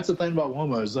 And that's the thing about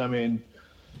Womas. I mean,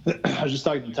 I was just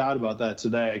talking to Todd about that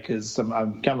today, because I'm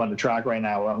kind of on the track right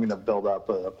now where I'm going to build up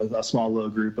a small little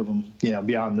group of them,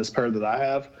 beyond this pair that I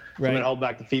have. Right. I'm going to hold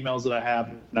back the females that I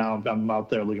have. Now I'm out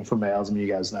there looking for males. I mean,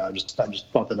 you guys know, I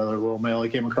just bought another little male I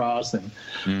came across, and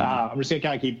I'm just going to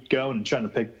kind of keep going and trying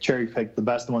to cherry pick the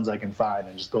best ones I can find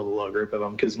and just build a little group of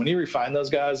them. Because when you refine those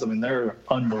guys, I mean, they're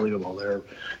unbelievable. They're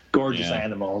gorgeous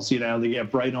animals. They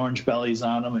get bright orange bellies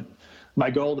on them, and my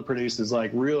goal to produce is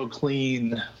like real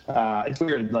clean. It's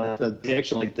weird.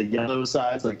 The yellow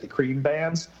sides, like the cream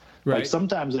bands. Right. Like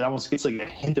sometimes it almost gets like a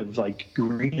hint of like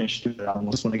greenish to it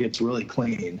almost when it gets really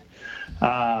clean.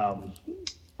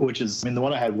 which is, I mean, the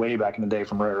one I had way back in the day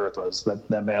from Rare Earth was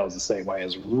that male is the same way.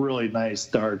 It's really nice,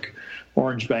 dark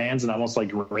orange bands and almost like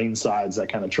green sides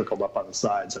that kind of trickled up on the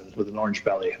sides and with an orange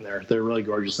belly. And they're really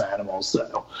gorgeous animals.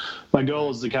 So my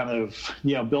goal is to kind of,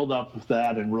 build up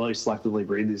that and really selectively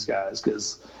breed these guys,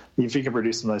 because if you can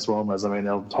produce some nice Womas, I mean,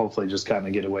 they'll hopefully just kind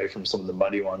of get away from some of the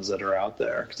muddy ones that are out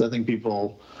there. Because I think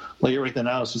people, like everything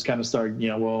else, just kind of start,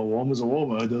 well, Woma's a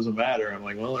Woma, it doesn't matter. I'm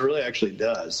like, well, it really actually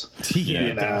does. So you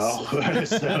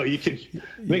can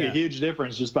make a huge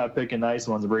difference just by picking nice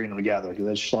ones and bringing them together. Because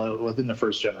that's within the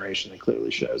first generation, it clearly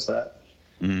shows that.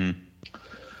 Mm-hmm.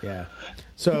 Yeah.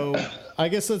 So I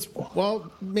guess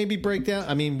maybe break down.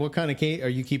 I mean, what kind of cage are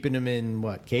you keeping them in?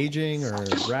 What, caging or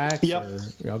racks? Yep.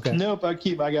 Okay. Nope. I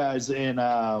keep my guys in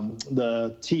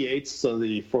the T8s, so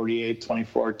the 48,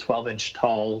 24, 12-inch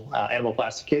tall animal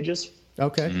plastic cages.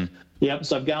 Okay. Mm-hmm. Yep.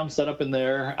 So I've got them set up in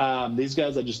there. These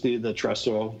guys, I just do the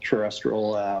terrestrial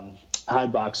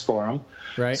hide box for them.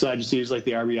 Right. So I just use like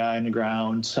the RBI in the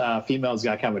ground. Females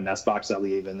got kind of a nest box I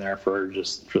leave in there for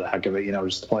the heck of it,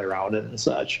 just to play around it and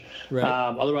such. Right.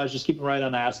 Otherwise, just keep them right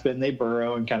on aspen. They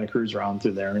burrow and kind of cruise around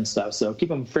through there and stuff. So keep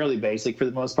them fairly basic for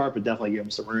the most part, but definitely give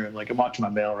them some room. Like I'm watching my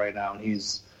male right now, and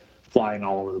he's flying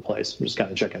all over the place. I'm just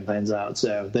kind of checking things out.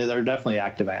 So they're definitely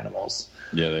active animals.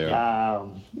 Yeah, they are.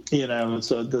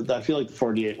 So I feel like the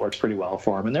 48 works pretty well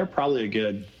for them, and they're probably a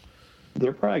good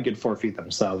 4 feet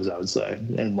themselves, I would say,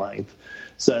 in length.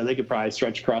 So they could probably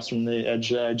stretch across from the edge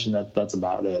to edge, and that's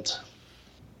about it.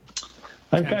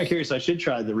 I'm kind of curious. I should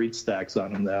try the reach stacks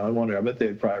on them, though. I bet they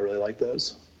would probably really like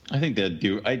those. I think they'd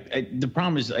do. The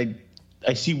problem is I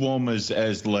see Womas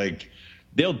as like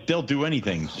they'll do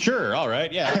anything. Sure, all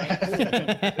right, yeah.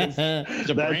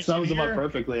 That sums them up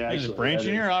perfectly, actually. There's a branch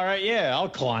in here, all right, yeah, I'll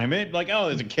climb it. Like, oh,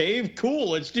 there's a cave, cool,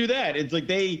 let's do that. It's like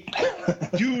they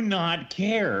do not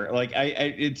care. Like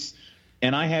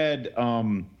and I had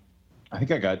I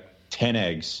think I got 10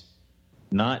 eggs,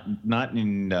 not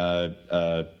in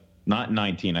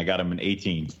 19. I got them in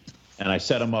 18, and I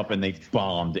set them up and they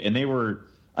bombed. And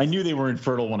I knew they were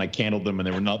infertile when I candled them, and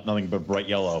they were nothing but bright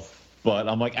yellow. But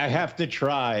I'm like, I have to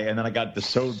try, and then I got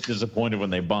so disappointed when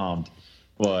they bombed.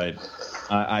 But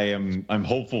I'm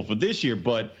hopeful for this year.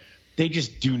 But they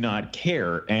just do not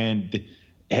care. And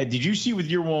did you see with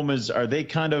your Womas? Are they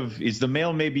is the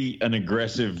male maybe an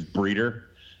aggressive breeder?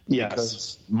 Yes.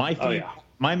 Because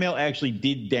my male actually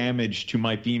did damage to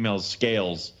my female's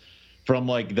scales from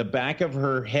like the back of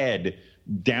her head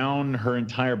down her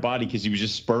entire body because he was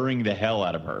just spurring the hell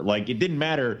out of her. Like it didn't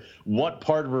matter what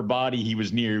part of her body he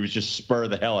was near, he was just spur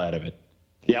the hell out of it.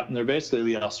 Yeah, and they're basically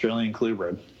the Australian clue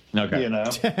bred. Okay.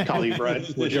 Collie bred,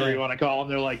 whichever you want to call them.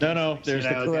 They're like, there's the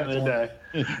correct end of the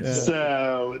day.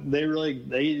 So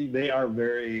they are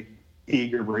very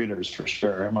eager breeders for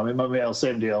sure. I mean, my male,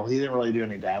 same deal. He didn't really do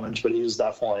any damage, but he was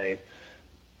definitely,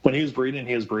 when he was breeding,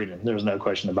 There was no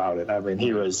question about it. I mean,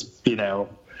 he was,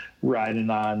 riding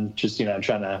on, just, trying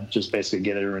to just basically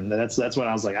get it. And that's when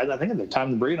I was like, I think it's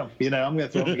time to breed him. I'm going to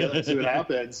throw them together and see what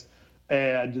happens.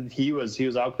 And he was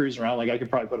out cruising around. Like I could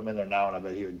probably put him in there now, and I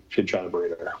bet should try to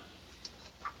breed her.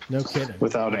 No kidding.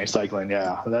 Without any cycling,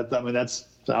 yeah.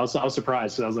 I was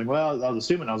surprised because I was like, well, I was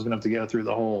assuming I was going to have to go through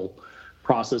the whole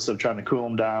process of trying to cool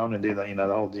them down and do that, the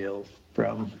whole deal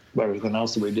from everything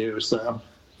else that we do. So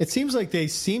it seems like they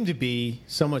seem to be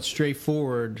somewhat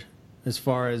straightforward as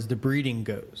far as the breeding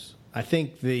goes. I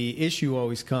think the issue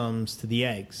always comes to the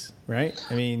eggs, right?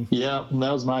 I mean, yeah,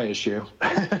 that was my issue.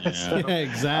 Yeah,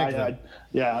 exactly.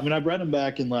 I bred them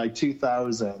back in like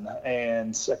 2000,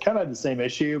 and I kind of had the same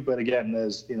issue, but again,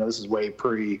 this is way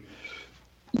pre,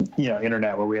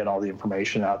 internet where we had all the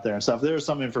information out there and stuff. There was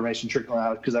some information trickling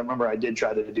out because I remember I did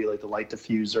try to do like the light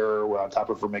diffuser on top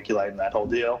of vermiculite and that whole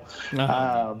deal.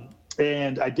 Uh-huh.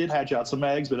 And I did hatch out some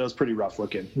eggs, but it was pretty rough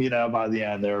looking. By the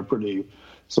end, they were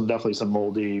definitely some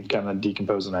moldy, kind of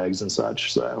decomposing eggs and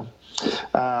such. So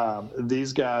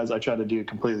these guys, I try to do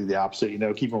completely the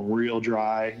opposite. Keep them real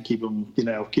dry, keep them,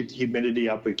 keep the humidity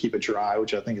up, but keep it dry,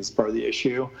 which I think is part of the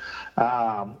issue.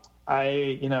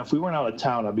 If we weren't out of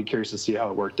town, I'd be curious to see how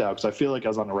it worked out because I feel like I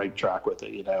was on the right track with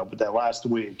it. But that last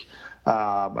week,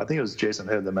 I think it was Jason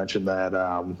Hood that mentioned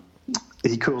that.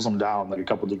 He cools them down like a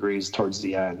couple degrees towards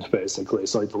the end, basically.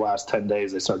 So like the last 10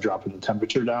 days, they start dropping the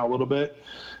temperature down a little bit,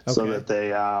 so that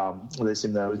they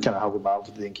seem to kind of help them out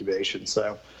with the incubation.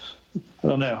 So I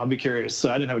don't know. I'll be curious. So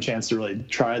I didn't have a chance to really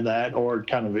try that or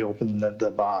kind of open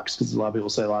the box, because a lot of people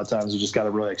say a lot of times you just got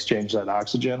to really exchange that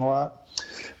oxygen a lot.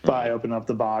 But I open up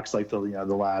the box like the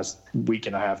last week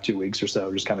and a half, 2 weeks or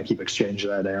so, just kind of keep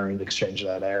exchanging that air.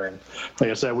 And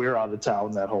like I said, we were out of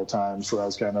town that whole time, so that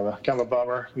was kind of a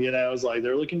bummer. It was like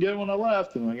they're looking good when I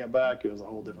left, and when I got back, it was a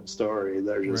whole different story.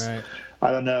 They're just, right.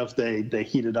 I don't know if they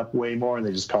heated up way more and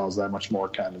they just caused that much more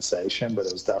condensation, but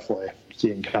it was definitely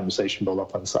seeing condensation build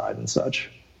up on the side and such.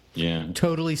 Yeah.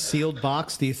 Totally sealed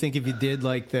box. Do you think if you did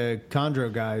like the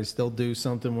Chondro guys, they'll do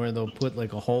something where they'll put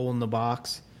like a hole in the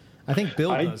box? I think Bill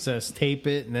does this. Tape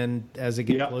it, and then as it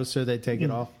gets closer, they take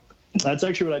it off. That's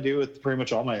actually what I do with pretty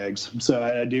much all my eggs. So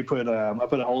I do put I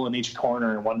put a hole in each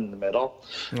corner and one in the middle,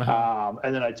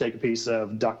 and then I take a piece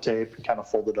of duct tape and kind of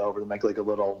fold it over to make like a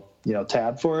little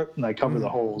tab for it, and I cover the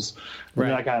holes. And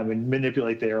then I kind of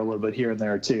manipulate the air a little bit here and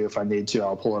there too. If I need to,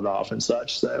 I'll pull it off and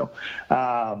such. So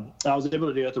I was able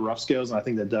to do it at the rough scales, and I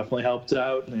think that definitely helped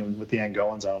out. And with the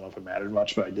Angolans, I don't know if it mattered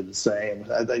much, but I did the same.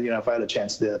 If I had a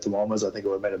chance to do it at the Womas, I think it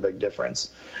would have made a big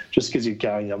difference, just because you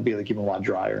can be able to keep them a lot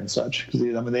drier and such. Because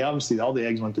they obviously all the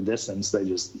eggs went the distance. They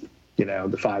just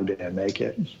the 5 didn't make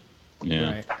it.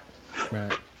 Yeah.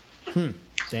 Right.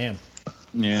 Damn.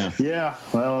 Yeah. Yeah.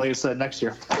 Well, like I said, next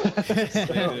year.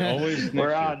 Always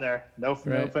we're on there. No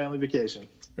family vacation.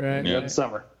 Right. In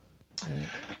summer. Right.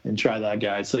 And try that,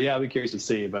 guys. So yeah, I'll be curious to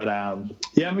see. But I'm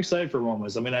excited for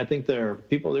Womas. I mean, I think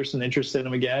there's some interest in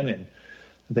them again, and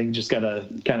I think you just gotta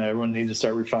everyone needs to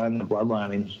start refining the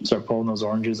bloodline and start pulling those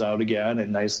oranges out again,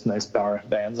 and nice power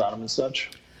bands on them and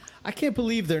such. I can't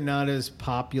believe they're not as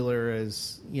popular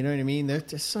as, you know what I mean? They're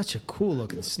just such a cool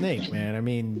looking snake, man. I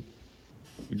mean,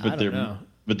 but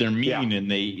they're mean, and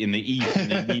they eat,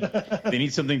 and they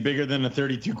need something bigger than a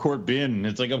 32-quart bin.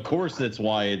 It's like, of course, that's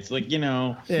why. It's like,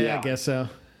 Yeah, I guess so.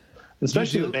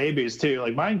 Especially the babies too.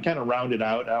 Like mine kind of rounded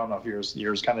out. I don't know if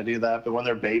yours kind of do that, but when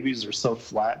they're babies, they're so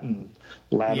flat and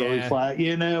laterally flat,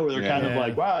 where they're kind of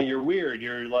like, wow, you're weird.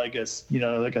 You're like a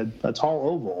tall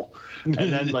oval. And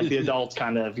then like the adults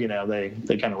kind of, they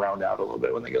kind of round out a little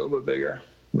bit when they get a little bit bigger.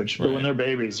 But when they're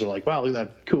babies, they're like, wow, look at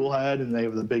that cool head, and they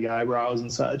have the big eyebrows and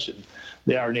such, and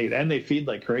they are neat, and they feed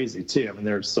like crazy too. I mean,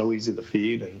 they're so easy to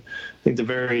feed, and I think they're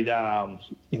very, I've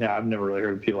never really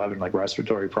heard of people having like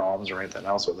respiratory problems or anything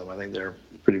else with them. I think they're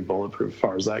pretty bulletproof as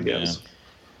far as that goes.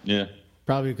 Yeah.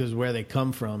 Probably because where they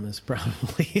come from is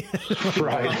probably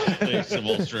Thanks of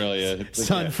Australia. It's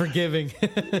unforgiving.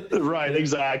 Right,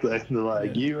 exactly. They're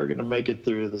like, you are going to make it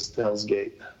through this Hell's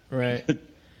Gate. Right.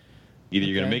 Either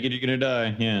you're going to make it or you're going to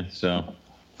die. Yeah, so.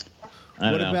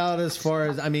 What about as far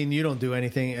as, I mean, you don't do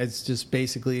anything. It's just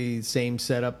basically same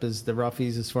setup as the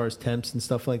roughies as far as temps and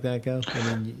stuff like that go?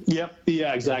 Yep.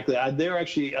 Yeah, exactly. They're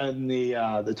actually in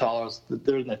the tallest,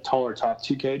 they're in the taller top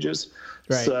 2 cages.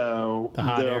 Right. So the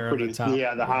hot they're air pretty, on the top.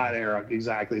 Yeah, the hot air,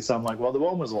 exactly. So I'm like, well, the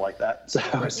Womas are like that. So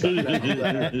I started to do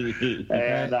that.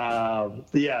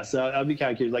 And so I'd be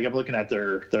kind of curious. Like I'm looking at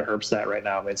their herp stat right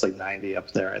now. I mean, it's like 90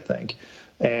 up there, I think.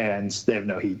 And they have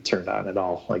no heat turned on at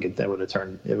all. Like it would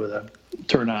have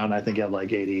turned on, I think, at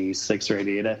like 86 or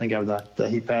 88. I think I have the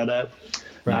heat pad at.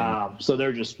 Right. So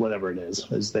they're just whatever it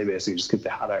is they basically just get the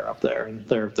hot air up there, and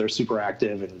they're super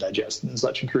active and digesting and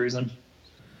such and cruising.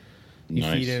 You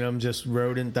feeding them just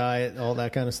rodent diet, all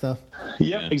that kind of stuff?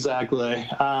 Yep, exactly.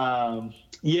 I've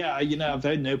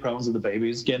had no problems with the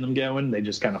babies getting them going. They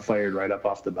just kind of fired right up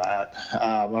off the bat.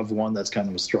 I have one that's kind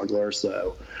of a struggler,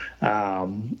 so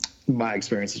my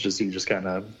experience is you just kind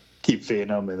of keep feeding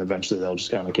them, and eventually they'll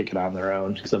just kind of kick it on their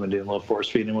own, because I've been doing a little force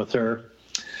feeding with her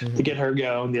to get her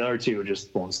going. The other two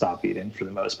just won't stop eating for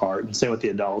the most part, and same with the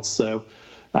adults. So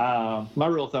my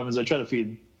rule of thumb is I try to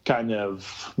feed kind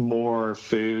of more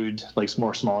food, like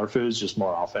more smaller foods, just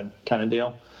more often kind of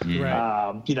deal.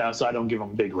 Right. So I don't give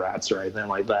them big rats or anything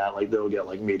like that. Like they'll get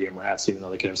like medium rats, even though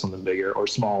they can have something bigger, or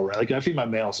small rats. Like I feed my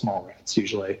male small rats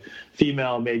usually.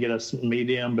 Female may get a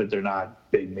medium, but they're not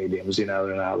big mediums. They're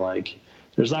not like,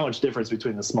 there's not much difference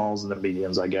between the smalls and the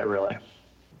mediums I get really.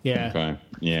 Yeah. Okay.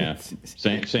 Yeah.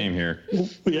 Same here.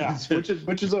 Yeah.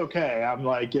 Which is okay. I'm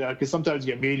like, because sometimes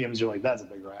you get mediums, you're like, that's a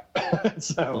big rat.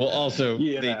 So, well, also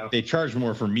they charge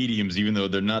more for mediums, even though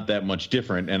they're not that much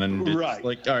different. And then it's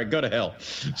like, all right, go to hell.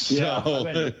 So,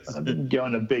 yeah. I've been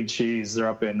going to Big Cheese. They're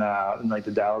up in like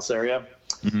the Dallas area.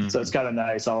 Mm-hmm. So it's kind of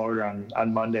nice. I'll order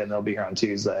on Monday, and they'll be here on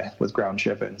Tuesday with ground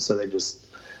shipping. So they just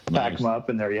pack them up,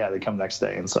 and they come next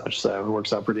day and such. So it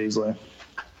works out pretty easily.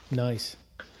 Nice.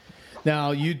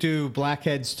 Now, you do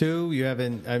blackheads too? You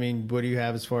haven't, I mean, what do you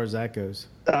have as far as that goes?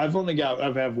 I have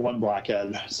one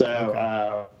blackhead.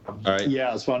 So, All right.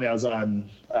 yeah, it's funny. I was on,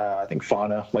 I think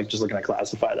Fauna, like just looking at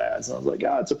classified ads. And I was like,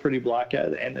 oh, it's a pretty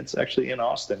blackhead. And it's actually in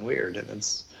Austin. Weird. And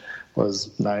was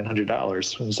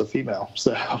 $900. And it's a female.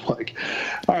 So I'm like,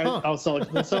 all right, I'll sell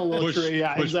a little tree.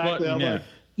 Yeah, exactly. Button, I'm like,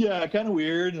 yeah, kind of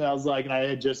weird. And I was like, and I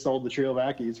had just sold the trio of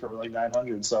Ackies for like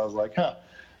 $900. So I was like, huh.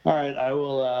 All right,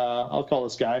 I'll call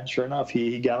this guy. Sure enough,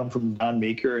 he got him from Don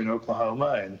Meeker in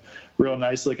Oklahoma, and real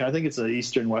nice looking. I think it's an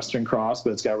Eastern-Western cross,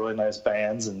 but it's got really nice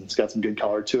bands, and it's got some good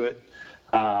color to it.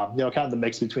 Kind of the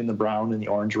mix between the brown and the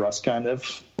orange rust, kind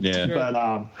of. Yeah.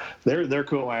 But they're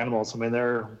cool animals. I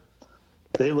mean,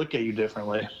 they look at you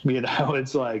differently.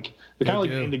 It's like they're kind of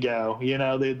like indigo.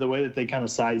 The way that they kind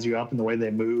of size you up and the way they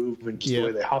move and just the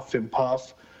way they huff and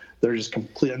puff. They're just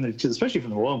especially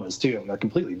from the Womas too. They're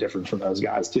completely different from those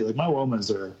guys too. Like my Womas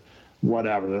are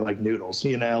whatever. They're like noodles,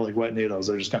 like wet noodles.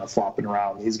 They're just kind of flopping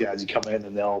around. These guys, you come in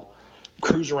and they'll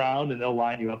cruise around and they'll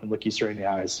line you up and look you straight in the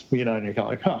eyes, and you're kind of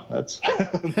like, huh, that's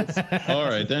all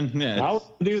right then. Yeah.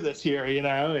 I'll do this here,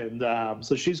 and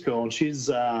so she's cool. And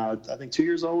she's, I think 2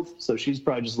 years old. So she's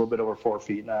probably just a little bit over 4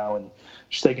 feet now. And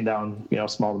she's taking down,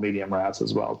 small to medium rats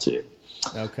as well too.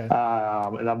 Okay.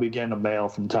 And I'll be getting a male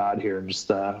from Todd here in just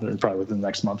probably within the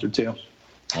next month or two.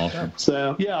 Awesome.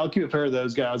 So yeah, I'll keep a pair of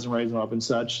those guys and raise them up and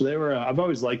such. They were I've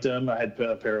always liked them. I had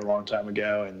a pair a long time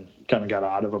ago and kind of got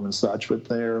out of them and such. But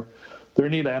they're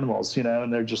neat animals,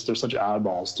 and they're such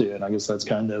oddballs too. And I guess that's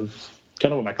kind of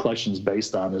what my collection is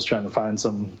based on, is trying to find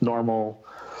some abnormality,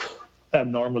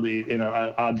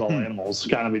 oddball animals,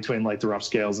 kind of between like the rough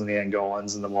scales and the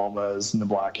Angolans and the Womas and the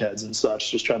blackheads and such.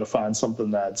 Just trying to find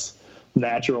something that's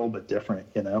natural but different,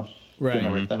 right, than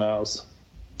everything else.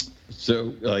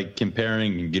 So, like,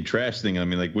 comparing and contrasting, I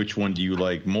mean, like, which one do you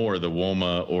like more, the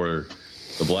Woma or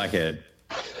the blackhead?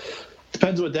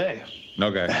 Depends what day.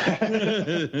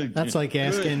 Okay. That's like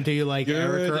asking, do you like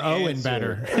Eric or Owen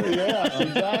better? Yeah,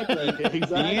 exactly.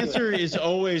 The answer is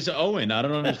always Owen. I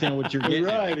don't understand what you're getting.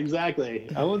 Right, exactly.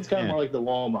 Owen's kind of more like the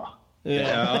Woma.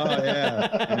 Yeah.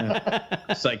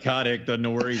 Psychotic, doesn't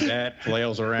know where he's at,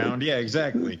 flails around. Yeah,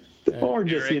 exactly. Or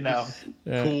just, cool,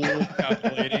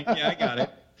 calculating. Yeah, I got it.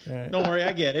 Right. Don't worry,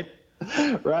 I get it.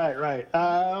 Right.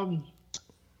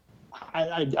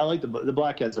 I like the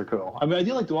blackheads are cool. I mean, I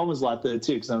do like the Womas a lot though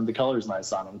too, because the color's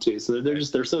nice on them too. So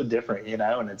they're so different,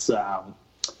 and it's kind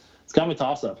of a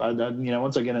toss up.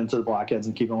 Once I get into the blackheads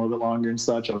and keep them a little bit longer and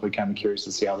such, I'll be kind of curious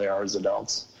to see how they are as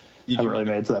adults. I haven't really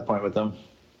made it to that point with them.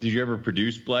 Did you ever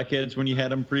produce blackheads when you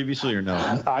had them previously, or no?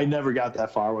 I never got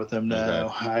that far with them.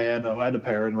 No, okay. I had a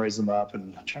pair and raised them up,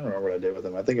 and I'm trying to remember what I did with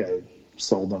them. I think I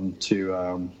sold them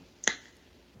to.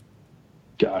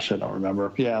 Gosh, I don't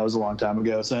remember. Yeah, it was a long time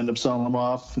ago. So I ended up selling them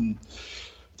off, and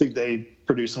I think they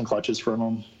produced some clutches from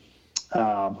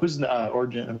them. Who's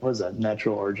Origin? What is that?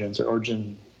 Natural Origins or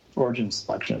Origin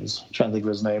Selections? I'm trying to think of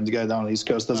his name. The guy down on the East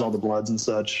Coast does all the bloods and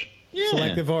such. Yeah.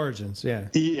 Selective Origins. Yeah.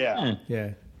 Yeah.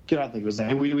 Can't think of his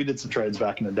name. We did some trades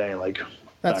back in the day,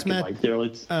 that's Matt. In, the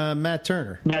early... Matt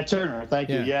Turner. Matt Turner, thank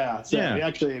you. Yeah. So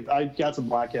yeah. I got some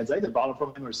blackheads. I either bought them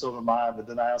from him or sold them mine, but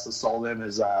then I also sold him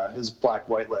his black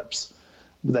white lips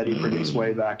that he produced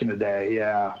way back in the day.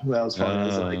 Yeah, that was fun.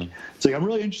 It's like I'm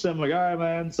really interested. I'm like, all right,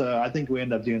 man. So I think we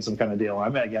ended up doing some kind of deal. I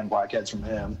met again blackheads from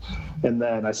him, and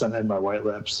then I sent him my white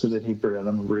lips, and then he bred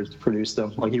them and produced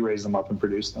them. Like he raised them up and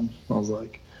produced them. I was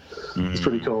like, it's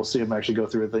pretty cool to see him actually go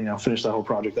through it. Finish the whole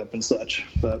project up and such.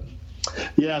 But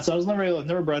yeah, so I was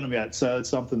never bred them yet. So it's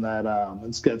something that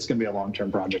it's going to be a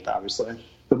long-term project, obviously.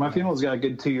 But my female's got a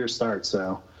good 2-year start,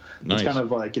 so. Nice. It's kind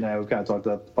of like, we've kind of talked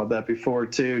about that before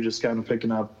too, just kind of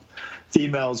picking up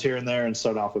females here and there and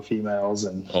start off with females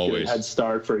and get a head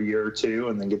start for a year or two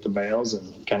and then get the males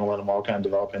and kind of let them all kind of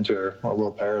develop into a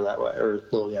little pair that way, or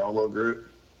a little group.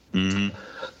 Mm-hmm.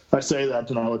 I say that,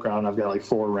 and I look around, I've got like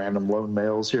 4 random lone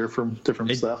males here from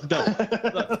different stuff.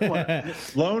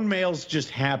 Lone males just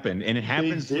happen, and it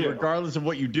happens regardless of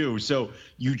what you do. So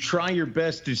you try your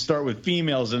best to start with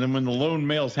females, and then when the lone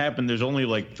males happen, there's only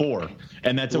like 4,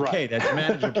 and that's okay. Right. That's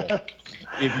manageable.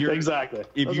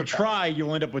 If you try,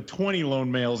 you'll end up with 20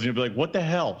 lone males, and you'll be like, what the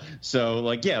hell? So,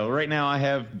 right now I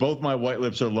have both my white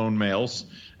lips are lone males,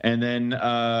 and then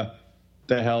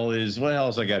what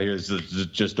else I got here? Is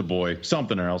just a boy,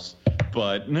 something else,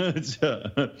 but it's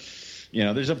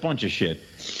there's a bunch of shit.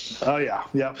 Oh yeah,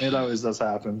 it always does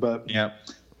happen, but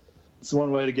it's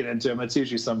one way to get into them. It's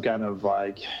usually some kind of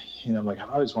I'm like, I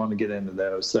always wanted to get into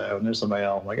those. So and there's a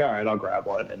male, I'm like, all right, I'll grab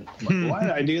one, and I'm like, why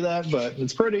did I do that? But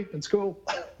it's pretty, it's cool.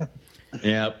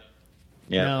 Yeah.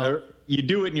 Now, you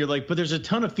do it and you're like, but there's a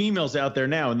ton of females out there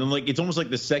now. And then like, it's almost like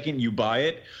the second you buy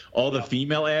it, all the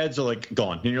female ads are like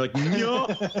gone. And you're like, no,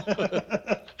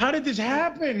 how did this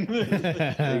happen?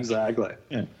 Exactly.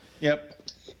 Yeah. Yep.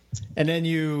 And then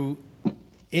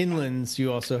inlands,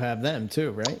 you also have them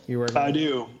too, right? I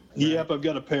do. Yep. I've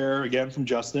got a pair again from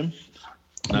Justin,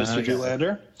 Mr.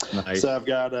 Zoolander. Nice. So I've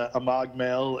got a Mog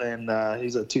male, and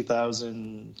he's a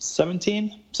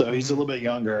 2017, so he's a little bit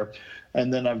younger.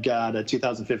 And then I've got a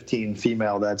 2015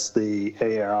 female. That's the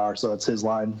AAR, so it's his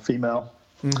line female.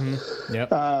 Mm-hmm.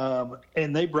 Yep.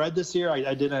 And they bred this year.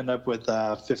 I did end up with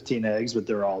 15 eggs, but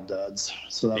they're all duds.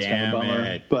 So that was kind of a bummer.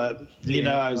 Man. But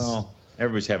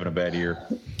everybody's having a bad year.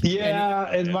 Yeah,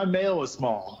 and my male was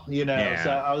small. So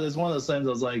it was one of those things. I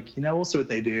was like, we'll see what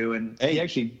they do. And he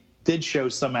actually did show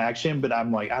some action, but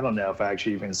I'm like, I don't know if I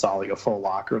actually even saw like a full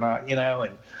lock or not.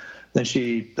 And then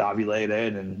she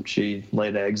ovulated and she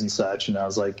laid eggs and such, and I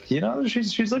was like,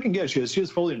 she's looking good. She was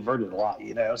fully inverted a lot,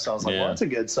 So I was like, well, that's a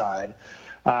good sign.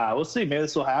 We'll see. Maybe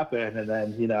this will happen. And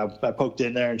then, I poked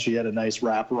in there and she had a nice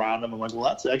wrap around them. I'm like, well,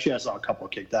 that's actually, I saw a couple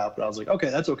kicked out, but I was like, okay,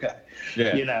 that's okay.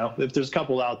 Yeah. If there's a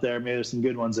couple out there, maybe there's some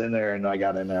good ones in there. And I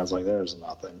got in there, I was like, there's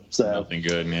nothing. So nothing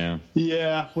good. Yeah.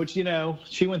 Yeah. Which,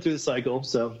 she went through the cycle,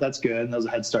 so that's good. And that was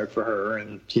a head start for her,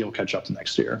 and he'll catch up to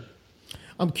next year.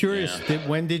 I'm curious,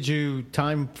 when did you,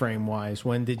 time frame wise,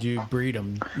 when did you breed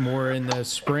them? More in the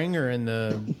spring or in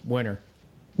the winter?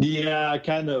 Yeah,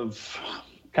 kind of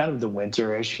the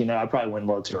winter-ish. I probably went a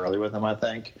little too early with them, I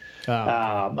think.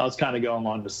 I was kind of going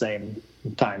along the same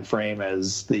time frame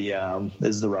as the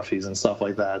roughies and stuff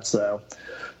like that. So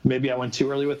maybe I went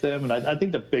too early with them, and I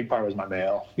think the big part was my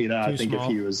male. I think small?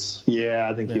 If he was,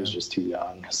 I think he was just too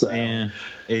young. So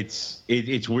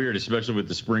it's weird, especially with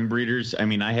the spring breeders. I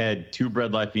mean, I had 2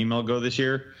 bred live female go this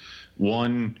year.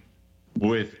 One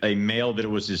with a male that it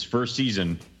was his first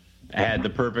season, had the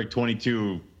perfect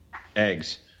 22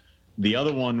 eggs. The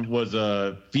other one was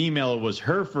a female. It was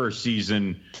her first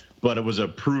season, but it was a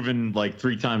proven like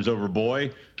 3 times over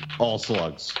boy, all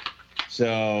slugs.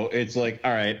 So it's like,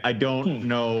 all right, I don't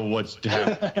know what's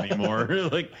happening anymore.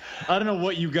 Like, I don't know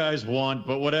what you guys want,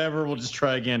 but whatever, we'll just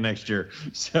try again next year.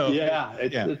 So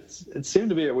it seemed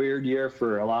to be a weird year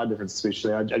for a lot of different species.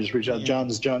 I just reached out.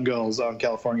 John's Jungles out in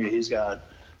California. He's got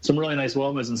some really nice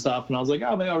Womas and stuff, and I was like,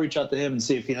 maybe I'll reach out to him and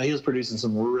see if he was producing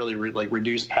some really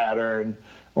reduced pattern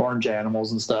orange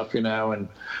animals and stuff, and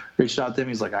reached out to him.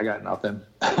 He's like, I got nothing.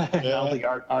 I don't think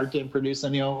Art didn't produce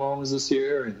any Womas this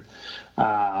year, and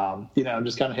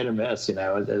just kind of hit or miss. It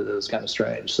was kind of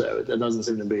strange. So it doesn't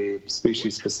seem to be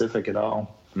species specific at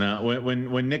all. No,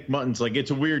 when Nick Mutton's like,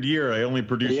 it's a weird year. I only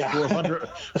produced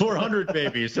 400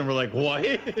 babies, and we're like, what?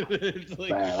 It's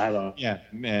like, man, I don't. Yeah,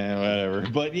 man, whatever.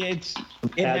 But it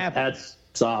happens.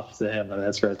 That's off to him.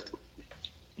 That's right.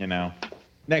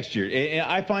 Next year.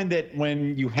 I find that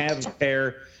when you have a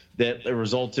pair that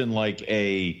results in like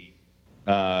a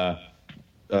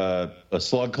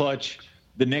slug clutch,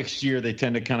 the next year they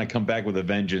tend to kind of come back with a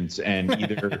vengeance, and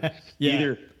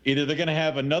either they're going to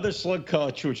have another slug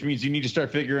clutch, which means you need to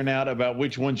start figuring out about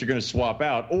which ones you're going to swap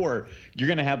out, or you're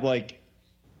going to have like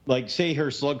say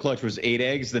her slug clutch was 8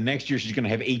 eggs, the next year she's going to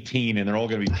have 18, and they're all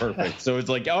going to be perfect. So it's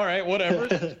like, all right,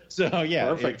 whatever. So yeah,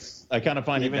 perfect. I kind of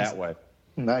find it that way.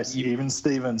 Nice. Even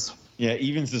Stevens. Yeah,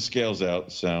 evens the scales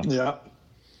out. So yeah.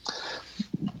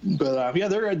 But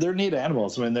they're neat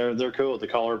animals. I mean, they're cool. The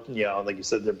color, like you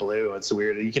said, they're blue. It's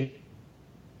weird. You can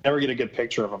never get a good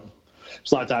picture of them.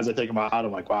 So a lot of times I take them out.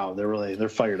 I'm like, wow, they're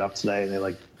fired up today, and they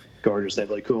like gorgeous. They're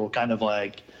really cool, kind of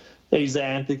like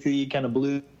axanthic kind of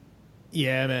blue.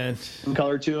 Yeah, man.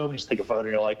 Color to them. You just take a photo,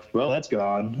 and you're like, well, that's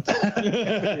gone.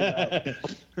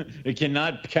 It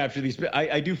cannot capture these.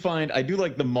 I do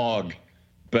like the Mog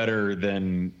better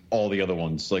than all the other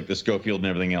ones, like the Schofield and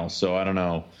everything else. So I don't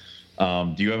know.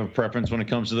 Do you have a preference when it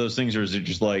comes to those things, or is it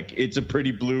just like it's a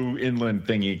pretty blue inland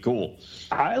thingy? Cool.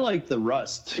 I like the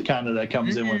rust kind of that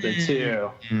comes in with it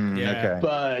too. Okay.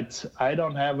 But I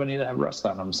don't have any that have rust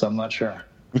on them, so I'm not sure.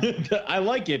 I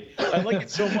like it. I like it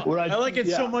so much. I like it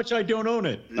so much I don't own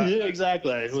it. Yeah,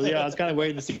 exactly. Well, I was kind of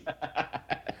waiting to see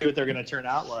what they're going to turn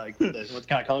out like, what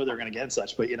kind of color they're going to get and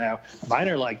such. But mine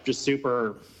are like just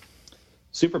super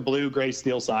blue, gray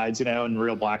steel sides, and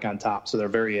real black on top. So they're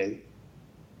very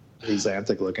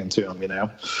axanthic looking to them,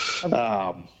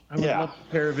 I would love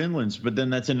a pair of inlands, but then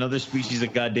that's another species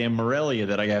of goddamn Morelia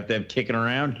that I have to have kicking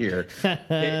around here,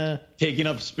 taking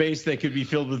up space that could be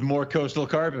filled with more coastal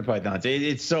carpet pythons.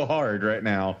 It's so hard right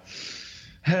now.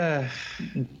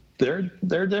 They're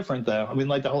different though. I mean,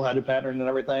 like the whole headed pattern and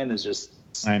everything is just.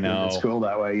 I know. It's cool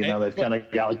that way. They've kind of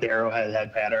got like the arrowhead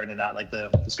head pattern and not like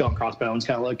the skull and crossbones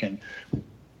kind of look. And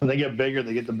when they get bigger,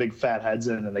 they get the big fat heads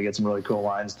in, and they get some really cool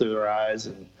lines through their eyes,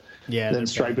 and then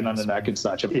striping on the neck and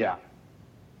such. Yeah,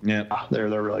 they're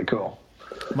really cool.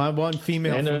 My one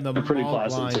female and from the pretty Mog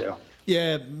classy line. too.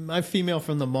 Yeah, my female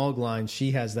from the Mog line,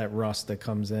 she has that rust that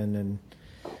comes in, and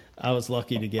I was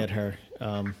lucky to get her.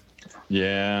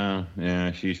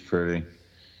 Yeah, she's pretty.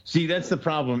 See, that's the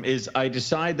problem. Is I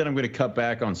decide that I'm going to cut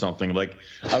back on something. Like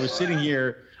I was sitting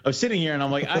here, and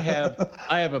I'm like, I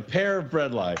have a pair of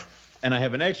bredli, and I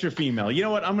have an extra female. You know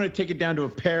what? I'm going to take it down to a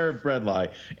pair of bredli,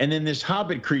 and then this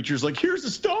hobbit creature's like, here's the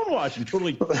stonewash, and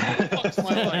totally fucks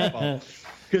my life up.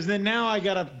 Because then now I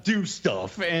got to do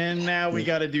stuff, and now we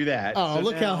got to do that. Oh, so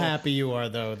look now, how happy you are,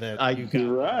 though, that you got.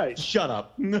 Right. Shut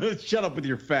up. Shut up with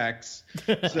your facts.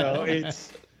 So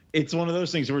it's one of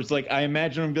those things where it's like, I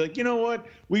imagine I'm be like, you know what?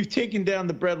 We've taken down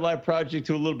the Bread Live project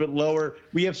to a little bit lower.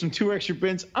 We have some 2 extra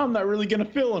bins. I'm not really going to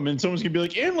fill them. And someone's going to be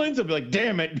like, inlands. I'll be like,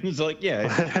 damn it. And it's like, yeah.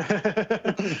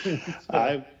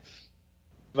 I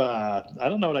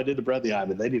don't know what I did to Bread the Eye,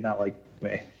 but they do not like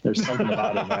me. There's something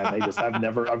about it, man.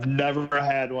 I've never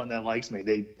had one that likes me.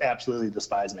 They absolutely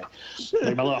despise me.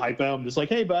 Like my little hypo, I'm just like,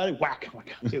 hey, buddy, whack. I'm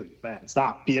like, dude, man,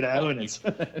 stop. You know, and it's,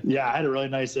 I had a really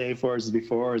nice A4s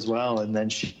before as well. And then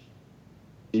she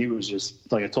was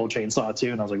just like a total chainsaw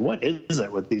too. And I was like, what is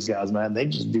it with these guys, man? They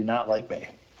just do not like me.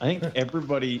 I think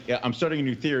everybody, I'm starting a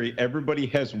new theory. Everybody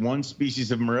has one species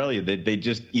of Morelia that they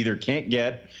just either can't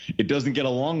get, it doesn't get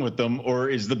along with them, or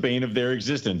is the bane of their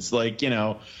existence. Like, you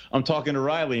know, I'm talking to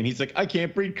Riley and he's like, I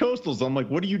can't breed coastals. I'm like,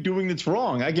 what are you doing that's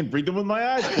wrong? I can breed them with my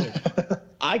eyes closed.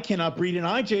 I cannot breed an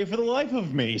IJ for the life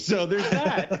of me. So there's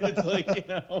that. It's like, you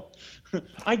know,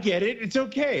 I get it. It's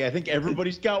okay. I think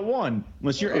everybody's got one,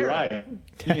 unless you're right.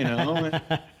 You know.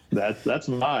 That's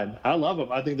mine. I love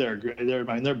them. I think they're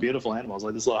beautiful animals.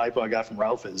 Like this little hypo I got from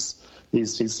Ralph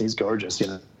he's gorgeous. You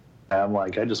know, and I'm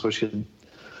like, I just wish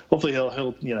hopefully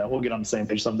he'll you know, we'll get on the same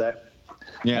page someday.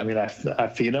 Yeah. I mean, I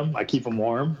feed him. I keep him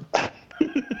warm.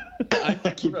 I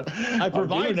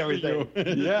provide everything.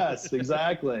 Yes,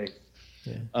 exactly.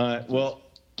 Yeah. Well,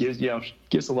 gives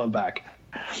a love back.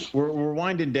 We're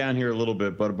winding down here a little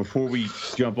bit, but before we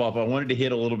jump off, I wanted to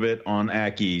hit a little bit on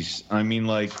Ackies. I mean,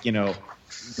 like, you know,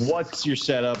 what's your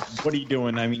setup? What are you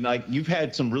doing? I mean, like, you've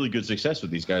had some really good success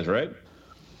with these guys, right?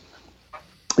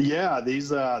 Yeah,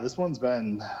 this one's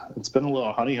been a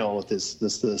little honey hole with this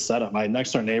setup. My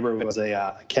next door neighbor was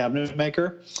a cabinet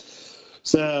maker,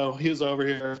 so he was over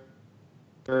here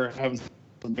having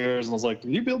some beers, and I was like,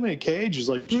 "Can you build me a cage?" He's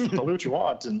like, "Tell me what you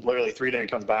want." And literally 3 days he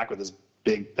comes back with this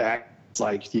big pack. It's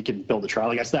like you can build a trial.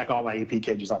 Like I stack all my AP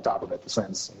cages on top of it. The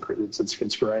sense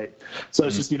it's great. So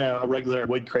it's just, you know, a regular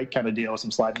wood crate kind of deal with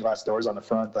some sliding glass doors on the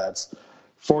front. That's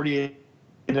 48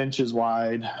 inches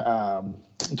wide,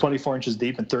 24 inches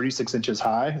deep, and 36 inches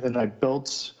high. And I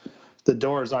built the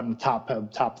doors on the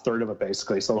top third of it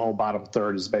basically. So the whole bottom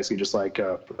third is basically just like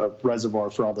a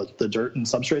reservoir for all the dirt and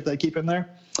substrate that I keep in there.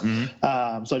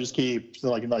 Mm-hmm. So I just keep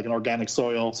like an organic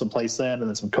soil, some place sand, and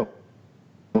then some cocoa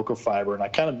fiber, and I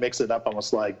kind of mix it up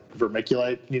almost like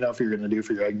vermiculite, you know, if you're going to do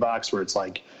for your egg box, where it's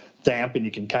like damp and you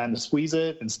can kind of squeeze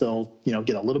it and still, you know,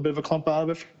 get a little bit of a clump out of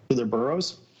it for their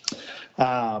burrows.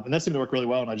 And that seemed to work really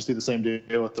well. And I just do the same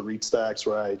deal with the reed stacks,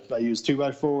 where I use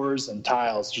 2x4s and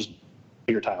tiles, just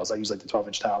bigger tiles. I use like the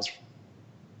 12-inch tiles.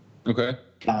 Okay.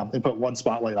 And put one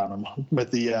spotlight on them with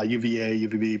the UVA,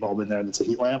 UVB bulb in there that's a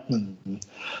heat lamp. And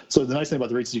so the nice thing about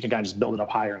the reeds is you can kind of just build it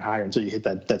up higher and higher until you hit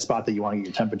that spot that you want to get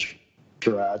your temperature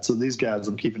at. So these guys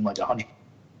I'm keeping like 100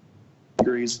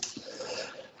 degrees,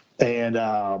 and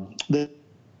I've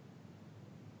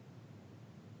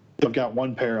got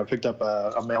one pair. I picked up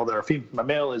a male there. My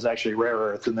male is actually rare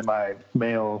earth, and then my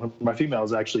female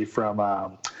is actually from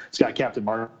it's got Captain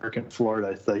Mark in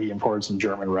Florida that he imported some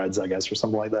German reds, I guess, or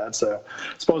something like that. So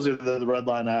supposedly the red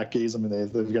line Ackies, I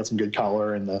mean, they've got some good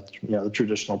color and the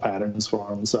traditional patterns for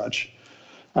them and such.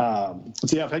 So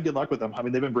yeah, I've had good luck with them. I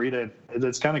mean, they've been breeding.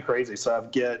 It's kind of crazy. So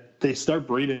they start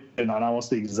breeding on almost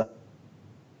the exact.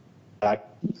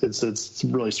 It's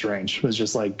really strange. It's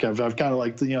just like I've kind of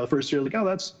like the first year, like, oh,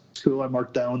 that's cool. I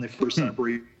marked down when they first started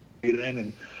breeding,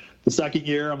 and the second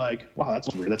year I'm like, wow,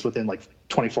 that's weird. That's within like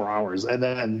 24 hours. And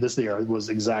then this year was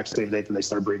the exact same date that they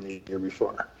started breeding the year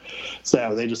before.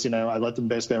 So they just, I let them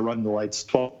basically run the lights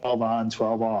 12 on,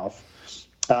 12 off.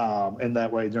 And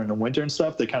that way during the winter and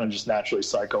stuff, they kind of just naturally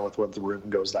cycle with what the room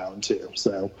goes down to.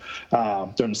 So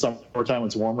during the summertime, when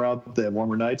it's warmer out, they have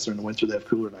warmer nights. During the winter, they have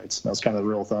cooler nights. And that's kind of the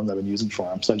rule of thumb that I've been using for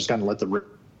them. So I just kind of let the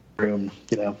room,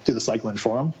 do the cycling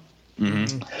for them.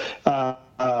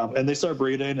 And they start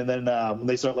breeding, and then when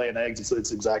they start laying eggs,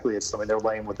 I mean, they're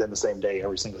laying within the same day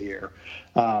every single year.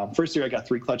 First year I got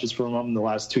 3 clutches from them. The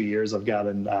last 2 years I've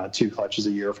gotten 2 clutches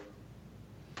a year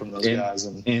from those guys.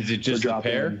 And is it just a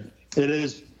pair? It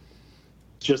is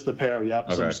just the pair, yep.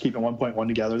 Okay. So I'm just keeping 1.1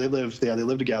 together. They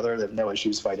live together. They have no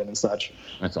issues fighting and such.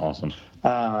 That's awesome.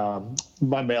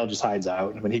 My male just hides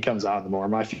out. When he comes out in the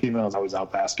morning, my female is always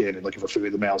out basking and looking for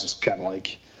food. The male's just kind of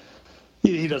like,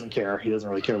 he doesn't care. He doesn't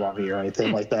really care about me or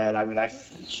anything like that. I mean,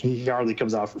 he hardly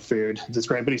comes out for food. It's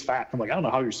great, but he's fat. I'm like, I don't know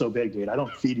how you're so big, dude. I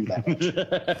don't feed you that much.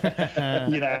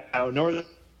 Nor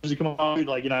does he come out,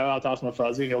 like, I'll toss him a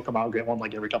fuzzy, and he'll come out and get one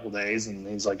like every couple of days, and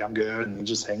he's like, I'm good, and he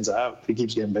just hangs out. He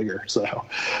keeps getting bigger. So,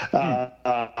 but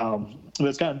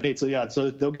it's kind of neat. So yeah, so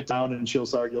they'll get down, and you'll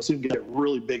see them get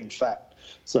really big and fat.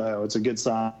 So it's a good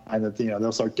sign that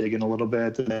they'll start digging a little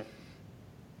bit, and then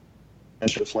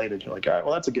deflated. You're like, all right,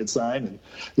 well, that's a good sign. And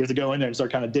you have to go in there and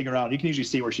start kind of digging around. You can usually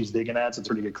see where she's digging at, so it's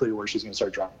a pretty good clue where she's going to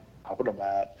start dropping them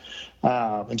at.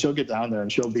 And she'll get down there,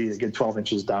 and she'll be a good 12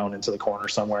 inches down into the corner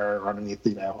somewhere, or underneath,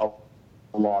 a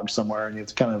log somewhere, and you have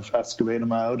to kind of excavate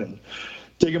them out and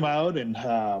dig them out and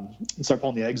start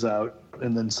pulling the eggs out.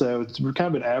 And then so we're kind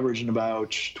of been averaging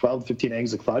about 12 to 15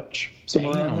 eggs a clutch,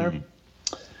 somewhere around there.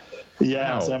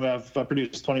 Yeah, wow. So I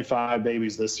produced 25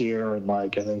 babies this year, and I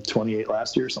think 28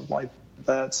 last year, something like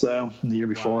that. So the year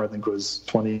before, I think, was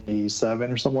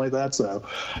 27 or something like that. So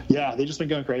yeah, they've just been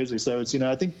going crazy. So it's,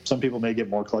 I think some people may get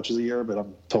more clutches a year, but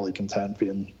I'm totally content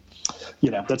being,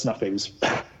 that's enough babies.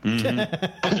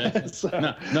 Mm-hmm. So,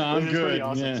 no, I'm good. Pretty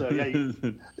awesome. Yeah. So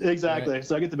yeah, exactly. Right.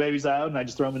 So I get the babies out, and I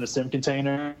just throw them in a sim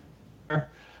container.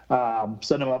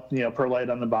 Set them up,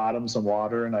 perlite on the bottom, some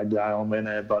water, and I dial them in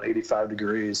at about 85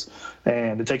 degrees.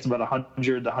 And it takes about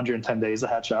 100 to 110 days to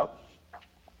hatch out.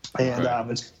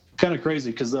 And it's kind of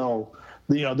crazy because they'll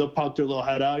poke their little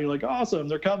head out. You're like, awesome,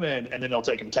 they're coming. And then they'll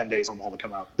take them 10 days for them all to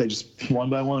come out. They just, one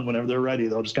by one, whenever they're ready,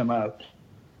 they'll just come out.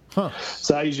 Huh.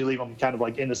 So I usually leave them kind of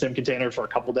like in the sim container for a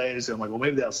couple days. And I'm like, well,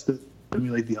 maybe they'll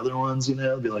stimulate the other ones,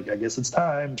 be like, I guess it's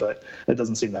time, but it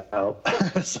doesn't seem to help.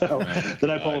 So then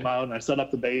I pull them out, and I set up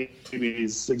the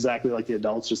babies exactly like the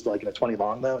adults, just like in a 20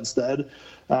 long though instead.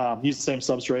 Use the same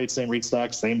substrate, same reed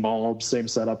stock, same bulb, same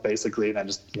setup basically, and I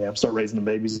just start raising the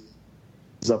babies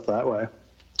up that way.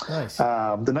 Nice.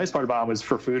 The nice part about them is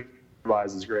for food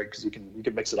wise is great because you can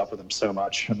mix it up with them so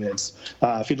much. I mean, it's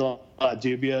feed a lot of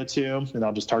dubia to them, and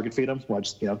I'll just target feed them. I'll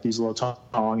just use a little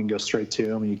tongue and go straight to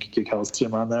them, and you can get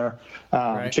calcium on there.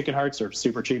 Chicken hearts are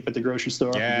super cheap at the grocery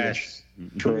store. Yes.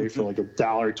 Tray for like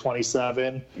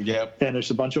 $1.27. Yep. And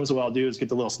there's a bunch of them. So what I'll do is get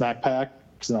the little snack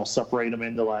packs, and I'll separate them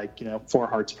into 4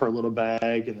 hearts per little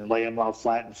bag, and then lay them out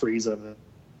flat and freeze them.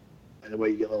 And the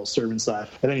way you get a little serving size,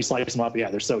 and then you slice them up.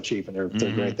 Yeah, they're so cheap, and they're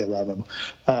great. They love them.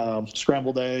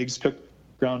 Scrambled eggs, cooked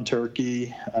ground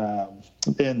turkey, and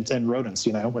rodents,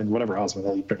 and whatever else.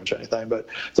 They'll eat pretty much anything. But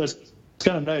so it's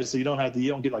kind of nice. So you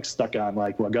don't get stuck on well,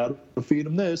 I got to feed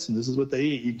them this, and this is what they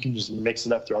eat. You can just mix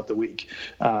it up throughout the week,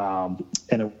 and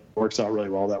it works out really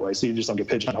well that way. So you just don't get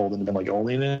pigeonholed into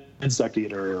only an insect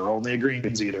eater, or only a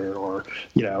greens eater, or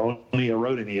only a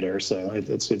rodent eater. So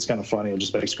it's kind of funny. I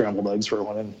just make scrambled eggs for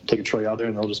one and take a tray out there,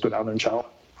 and they'll just go down there and chow.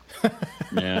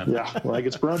 Yeah, like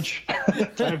it's brunch.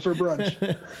 Time for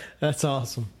brunch. That's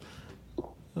awesome.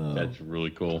 That's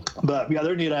really cool. But yeah,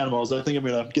 they're neat animals. I think I'm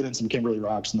gonna get in some Kimberly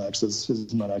rocks next. This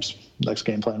is my next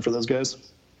game plan for those guys.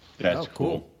 That's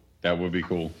cool. That would be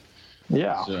cool.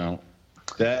 Yeah. So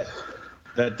that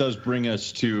does bring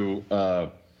us to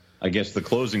I guess the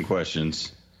closing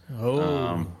questions.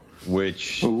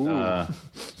 Which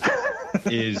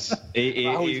is I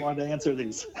always wanted to answer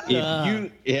these. All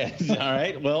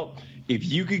right. Well, if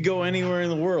you could go anywhere in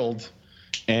the world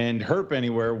and herp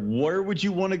anywhere, where would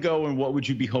you want to go, and what would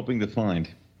you be hoping to find?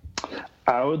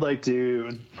 I would like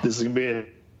to. This is gonna be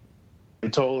a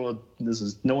total.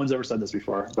 No one's ever said this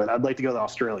before, but I'd like to go to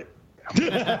Australia.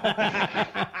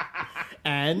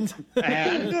 And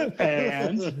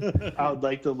I would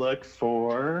like to look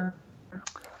for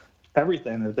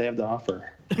everything that they have to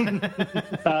offer.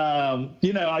 I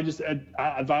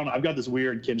found I've got this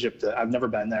weird kinship to. I've never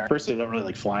been there. Personally, I don't really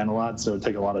like flying a lot, so it'd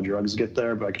take a lot of drugs to get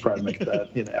there. But I could probably make that.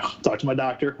 Talk to my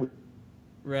doctor.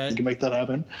 Right. You can make that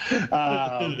happen.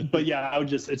 But yeah,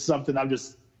 it's something I'm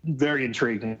just very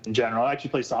intrigued in general. I actually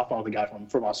play softball with a guy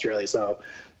from Australia, so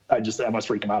I must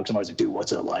freak him out because I'm always like, dude,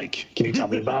 what's it like? Can you tell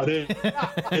me about it?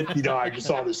 I just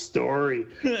saw this story.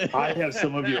 I have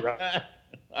some of your.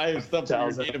 I have stuff from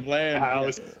your native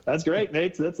land. That's great,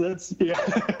 mate. That's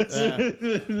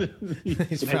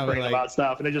He's probably about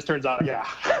stuff, and it just turns out,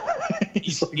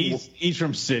 He's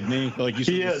from Sydney. Like he's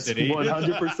he from the is city.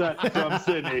 100% from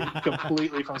Sydney,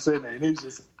 completely from Sydney. And he's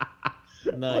just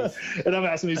Nice. And I'm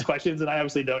asking these questions, and I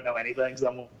obviously don't know anything. So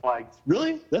I'm like,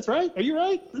 really? That's right? Are you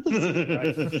right?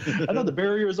 Right. I know the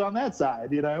barrier is on that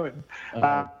side, you know. And,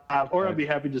 or I'd be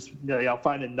happy just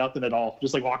finding nothing at all,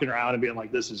 just like walking around and being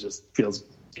like, this is just feels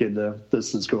good.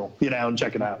 This is cool, and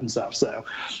check it out and stuff. So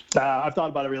I've thought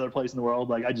about every other place in the world.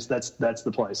 Like that's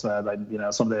the place that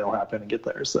someday it'll happen and get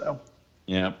there. So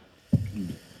yeah.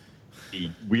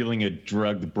 Wheeling a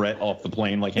drugged Brett off the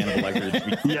plane like Hannibal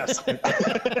Lecter. Yes.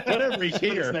 Whatever, he's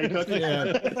here.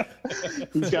 Yeah.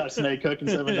 He's got a snake hook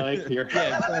instead of a knife here.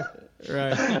 Yeah,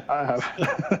 right. I have.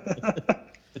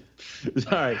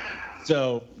 All right.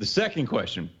 So the second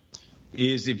question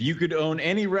is, if you could own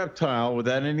any reptile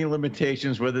without any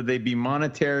limitations, whether they be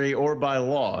monetary or by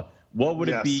law, what would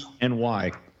it be and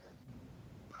why?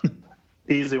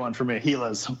 Easy one for me.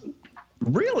 Gilas.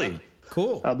 Really?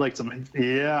 Cool. I'd like some.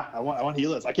 Yeah, I want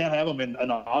Gilas. I can't have them in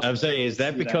Austin. I'm saying, is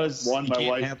that because my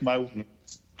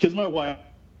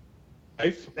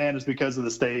wife, and it's because of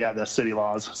the state, the city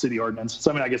laws, city ordinance.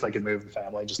 So I mean, I guess I could move the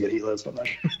family, just get Gilas, but I'm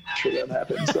not sure that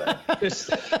happens.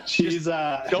 So. She's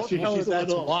don't tell her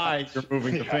that's why you're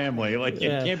moving the family. Like you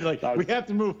can't be like, we have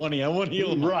to move, honey. I want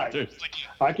Gila. Right.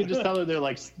 I could just tell her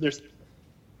they're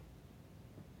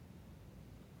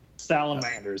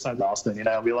salamanders in Austin,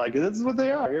 be like, this is what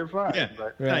they are. You're fine. Yeah.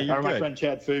 But, you're my good. friend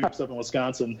Chad Fuchs up in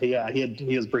Wisconsin, he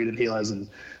was breeding Gilas, and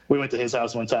we went to his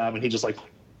house one time, and he just like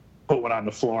put one on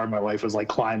the floor. My wife was like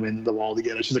climbing the wall to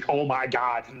get it. She's like, "Oh my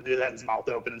god!" And it had his mouth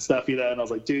open and stuff, And I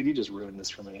was like, "Dude, you just ruined this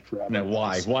for me forever." Now,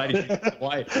 why? Why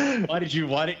did you?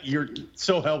 You're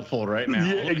so helpful right now.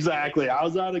 Yeah, exactly. I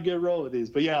was on a good roll with these,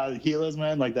 but yeah, Gilas,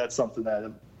 man, like that's something that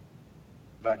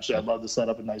eventually I'd love to set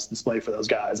up a nice display for those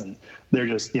guys, and they're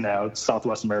just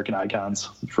Southwest American icons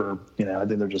for I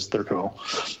think they're cool.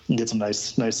 You get some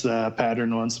nice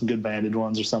pattern ones, some good banded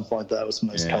ones or something like that with some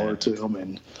nice color to them,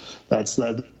 and that's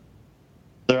that.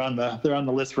 They're on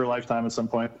the list for a lifetime at some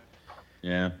point.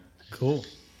 Yeah. Cool.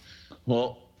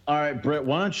 Well, all right, Brett,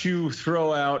 why don't you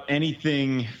throw out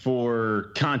anything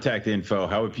for contact info?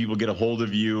 How would people get a hold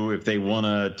of you if they want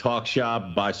to talk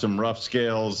shop, buy some rough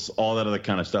scales, all that other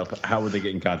kind of stuff? How would they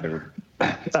get in contact with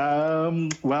you?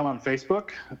 Well, on Facebook,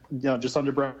 just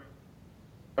under Brett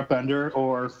Bender,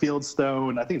 or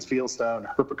Fieldstone. I think it's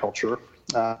Fieldstone Herpetoculture.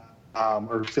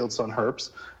 Or Fieldstone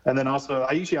Herps. And then also,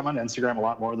 I'm on Instagram a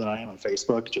lot more than I am on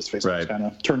Facebook. Just Facebook's kind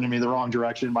of turning me the wrong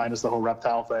direction, minus the whole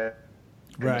reptile thing.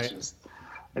 Right. It's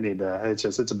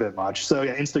a bit much. So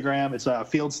yeah, Instagram, it's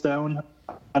Fieldstone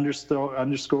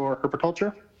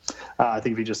 _herpetoculture. I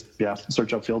think if you just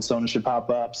search up Fieldstone, it should pop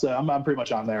up. So I'm pretty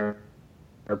much on there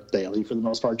daily for the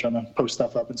most part, trying to post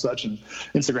stuff up and such, and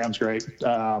Instagram's great.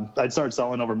 I'd started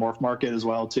selling over Morph Market as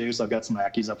well too, so I've got some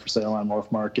Ackies up for sale on Morph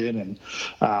Market, and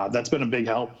that's been a big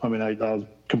help. I mean, I was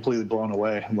completely blown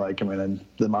away, and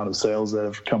the amount of sales that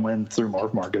have come in through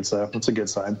Morph Market, so that's a good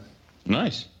sign.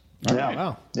 Nice. All right.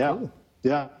 Wow. Yeah. Cool.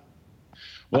 Yeah.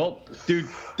 Well, dude,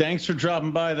 thanks for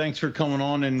dropping by. Thanks for coming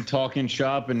on and talking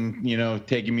shop and,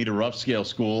 taking me to rough scale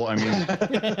school. I mean,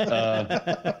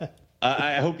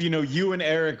 I hope you and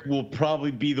Eric will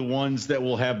probably be the ones that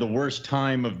will have the worst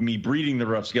time of me breeding the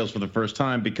rough scales for the first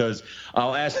time, because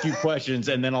I'll ask you questions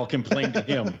and then I'll complain to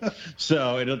him.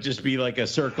 So it'll just be like a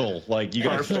circle. Like, you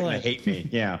guys are going to hate me.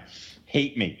 Yeah.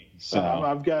 Hate me. So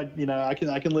I've got, I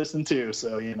can listen too.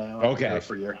 So, I'm here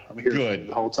for you. I'm here good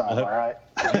the whole time. All right.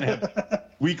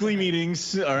 Weekly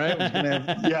meetings. All right. We're gonna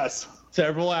have yes.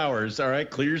 several hours. All right.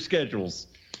 Clear schedules.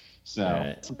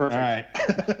 So, Perfect. All right.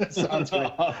 Sounds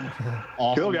great. Awesome.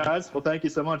 Cool, guys. Well, thank you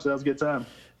so much. That was a good time.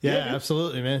 Yeah,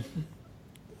 absolutely, man.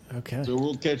 Okay. So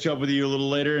we'll catch up with you a little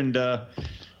later, and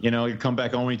you come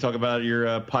back on when you talk about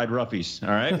your pied roughies.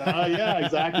 All right? Yeah,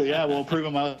 exactly. Yeah, we'll prove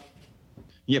them out.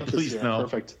 Yeah, please no.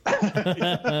 Perfect.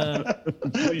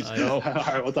 Please no. All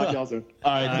right, we'll talk to y'all soon.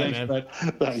 All right, thanks, man. Brett.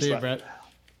 Thanks, See you, bye. Brett.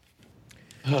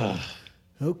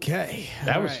 Okay.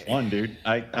 That All was right. fun, dude.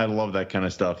 I love that kind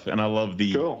of stuff, and I love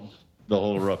the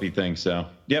whole roughy thing. So,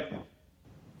 yep.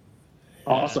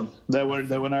 Awesome. That went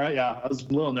all right. Yeah, I was a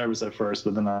little nervous at first,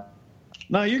 but then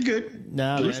No, you're good.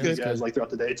 No, I man, listened to it's you guys good. throughout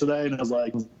the day today, and I was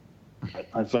like,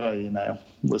 I thought,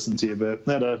 listen to you a bit.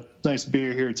 I had a nice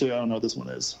beer here too. I don't know what this one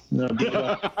is. No,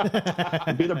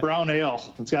 a bit of brown ale.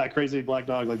 It's got a crazy black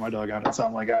dog like my dog on it. So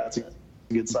I'm like, that's a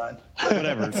good sign.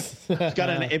 Whatever.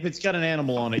 If it's got an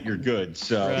animal on it, you're good.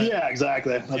 So Yeah,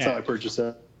 exactly. That's how I purchased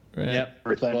it. Right. Yep.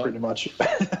 Everything, pretty much.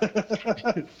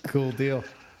 Cool deal.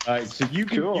 All right, so you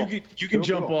can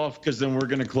jump off, because then we're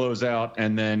gonna close out,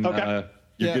 and then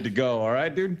you're good to go. All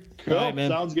right, dude. Cool. All right, man.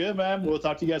 Sounds good, man. We'll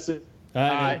talk to you guys soon. All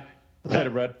right. All right. Later,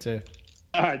 Brett. Too.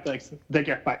 All right, thanks. Take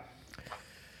care. Bye.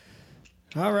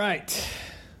 All right.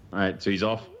 All right, so he's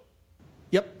off.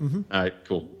 Yep. Mm-hmm. All right,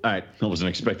 cool. All right, I wasn't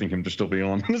expecting him to still be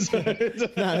on. No,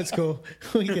 that's cool.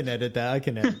 We can edit that. I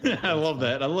can edit that. I love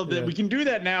that. I love that. We can do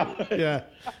that now. Yeah.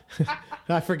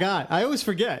 I forgot. I always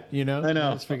forget, I know. I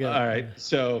always forget. All right,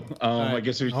 so right. I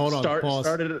guess we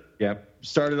started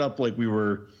up like we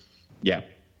were. Yeah.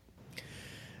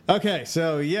 Okay,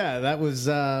 so yeah, that was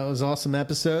an awesome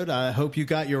episode. I hope you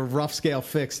got your rough scale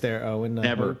fixed there, Owen.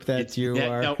 I hope that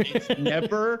are. No, it's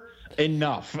never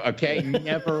enough. Okay,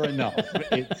 never enough.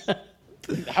 It's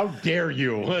how dare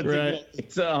you? Right.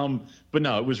 It's but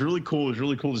no, it was really cool. It was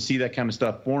really cool to see that kind of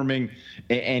stuff forming,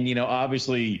 and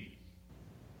obviously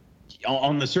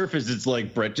on the surface, it's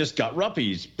like Brett just got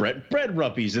ruppies. Brett bred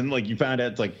ruppies, and like you found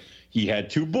out, it's like he had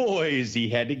 2 boys. He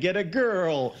had to get a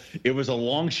girl. It was a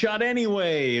long shot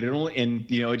anyway, and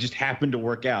it just happened to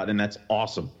work out, and that's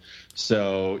awesome.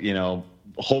 So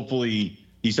hopefully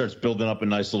he starts building up a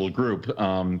nice little group,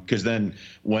 because then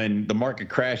when the market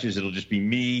crashes, it'll just be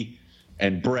me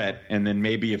and Brett, and then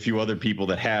maybe a few other people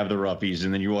that have the ruppies,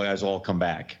 and then you guys all come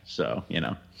back. So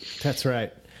That's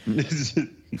right.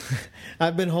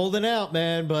 I've been holding out,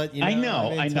 man, but I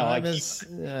know.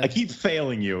 I keep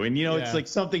failing you, and it's like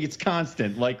something. It's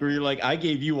constant, like where you're like, I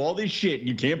gave you all this shit, and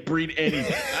you can't breed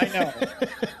anything.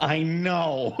 I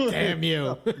know. Damn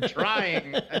you!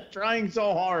 I'm trying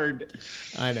so hard.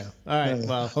 I know. All right.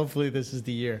 Well, hopefully this is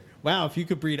the year. Wow, if you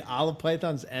could breed olive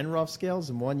pythons and rough scales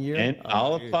in 1 year, and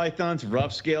pythons,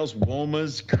 rough scales,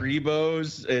 womas,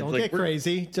 crebos. Don't get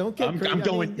crazy. Don't get crazy. I'm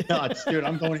going nuts, dude.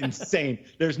 I'm going insane.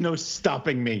 There's no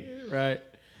stopping me. Right.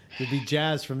 You'll be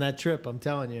jazzed from that trip. I'm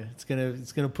telling you,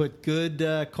 it's gonna put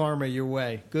good karma your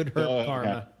way. Good herp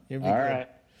karma. Yeah. All right.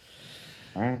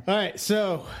 All right,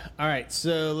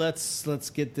 so let's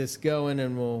get this going,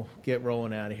 and we'll get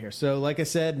rolling out of here. So, like I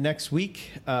said, next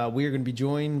week we are going to be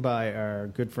joined by our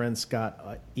good friend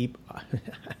Scott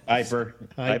Hyper.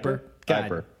 Yeah.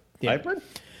 Hyper?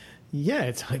 Yeah,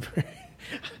 it's Hyper.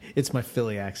 It's my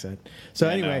Philly accent. So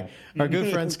anyway, our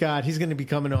good friend Scott, he's going to be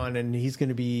coming on, and he's going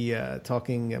to be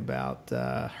talking about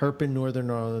herp in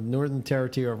Northern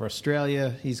Territory of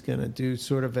Australia. He's going to do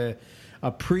sort of a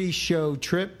pre-show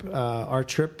trip, our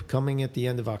trip coming at the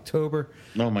end of October.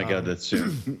 Oh, my God, that's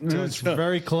soon. So it's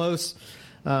very close.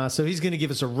 So he's going to give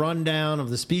us a rundown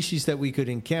of the species that we could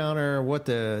encounter, what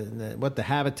the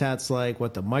habitat's like,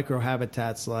 what the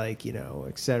microhabitat's like,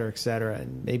 et cetera,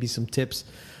 and maybe some tips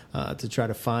to try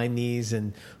to find these.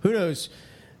 And who knows,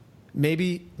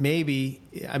 maybe,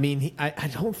 I mean, I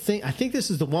think this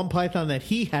is the one python that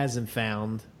he hasn't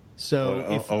found.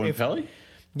 So Owen Pelly?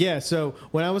 Yeah, so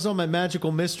when I was on my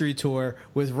magical mystery tour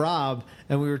with Rob,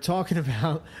 and we were talking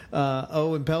about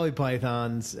Owen Pelly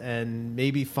pythons and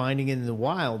maybe finding it in the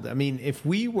wild, I mean, if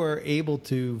we were able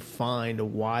to find a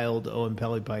wild Owen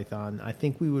Pelly python, I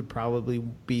think we would probably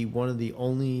be one of the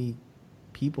only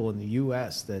people in the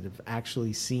U.S. that have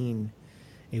actually seen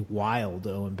a wild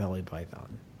Owen Pelly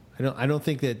python. I don't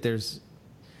think that there's.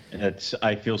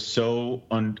 I feel so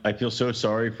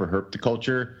sorry for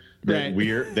herpetoculture. That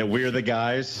right. we're the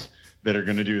guys that are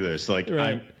going to do this. Like,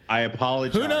 right. I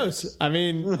apologize. Who knows? I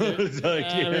mean,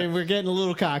 I mean, we're getting a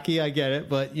little cocky. I get it,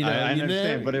 but I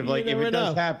understand. But if it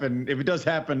does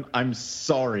happen, I'm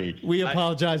sorry. We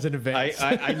apologize in advance.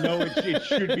 I know it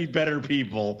should be better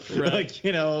people. Right.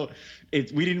 Like,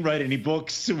 we didn't write any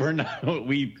books. We're not.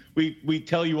 We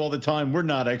tell you all the time we're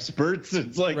not experts.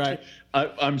 It's like, right.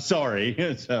 I'm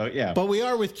sorry. So yeah. But we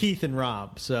are with Keith and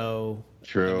Rob. So.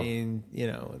 True. I mean,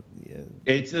 yeah.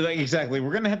 It's like, exactly.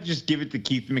 We're gonna have to just give it to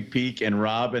Keith McPeak and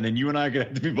Rob, and then you and I are gonna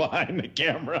have to be behind the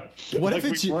camera. What like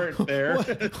if it's we weren't there?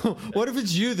 What if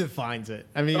it's you that finds it?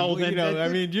 I mean,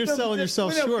 you're selling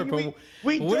yourself short. But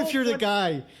what if you're the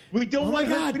guy? We don't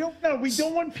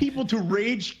want people to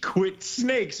rage quit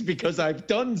snakes because I've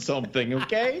done something.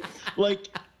 Okay, like.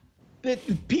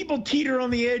 People teeter on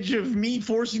the edge of me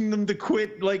forcing them to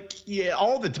quit,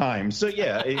 all the time. So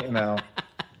yeah,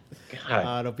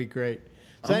 God. It'll be great.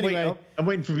 So anyway, I'm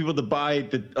waiting for people to buy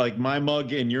my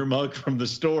mug and your mug from the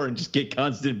store and just get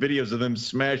constant videos of them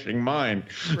smashing mine.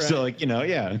 Right. So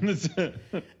yeah.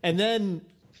 And then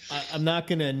I'm not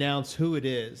going to announce who it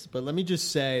is, but let me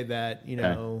just say that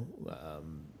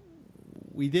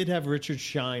we did have Richard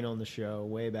Shine on the show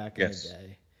way back in the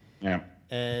day. Yeah.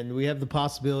 And we have the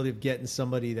possibility of getting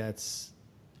somebody that's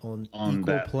on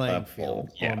equal playing field,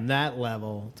 on that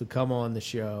level, to come on the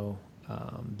show.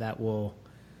 That will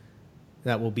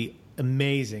be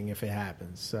amazing if it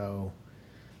happens. So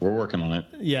we're working on it.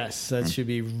 Yes, that should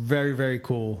be very, very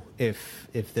cool if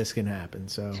this can happen.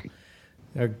 So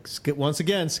Once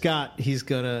again, Scott, he's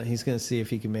gonna see if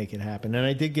he can make it happen. And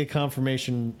I did get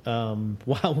confirmation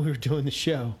while we were doing the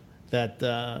show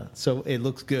that so it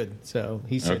looks good. So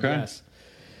he said yes.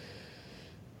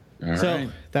 All right.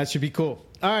 That should be cool.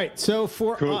 All right. So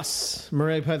for us,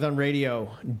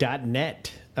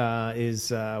 MoreliaPythonRadio.net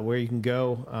is where you can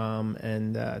go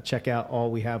and check out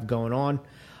all we have going on.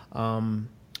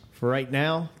 For right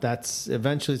now,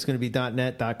 eventually it's going to be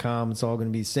 .net.com. It's all going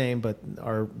to be the same, but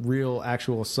our real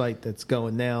actual site that's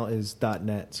going now is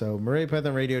 .net. So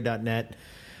MoreliaPythonRadio.net.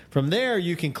 From there,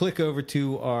 you can click over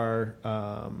to our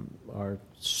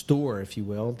store, if you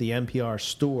will, the NPR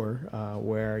store,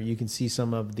 where you can see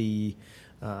some of the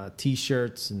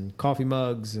T-shirts and coffee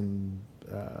mugs and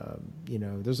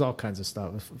there's all kinds of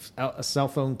stuff, cell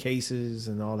phone cases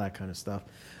and all that kind of stuff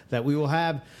that we will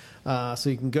have. So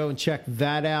you can go and check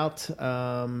that out,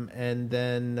 and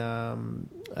then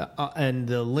and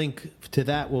the link to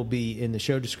that will be in the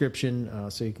show description,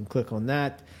 so you can click on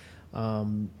that.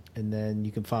 And then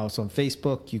you can follow us on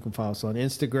Facebook. You can follow us on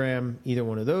Instagram, either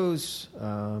one of those.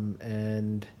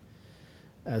 And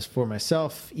as for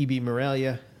myself,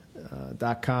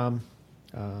 ebmorelia.com.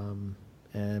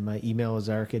 And my email is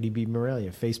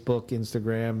eric@ebmorelia. Facebook,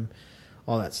 Instagram,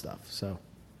 all that stuff. So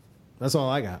that's all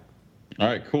I got. All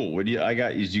right, cool. What I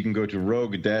got is you can go to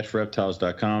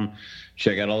rogue-reptiles.com.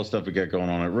 Check out all the stuff we got going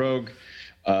on at Rogue.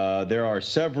 There are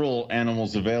several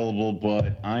animals available,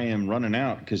 but I am running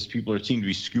out because people seem to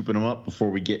be scooping them up before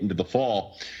we get into the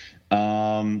fall.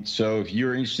 So if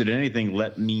you're interested in anything,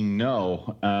 let me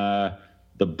know.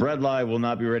 The breadlie will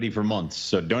not be ready for months,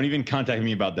 so don't even contact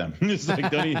me about them. It's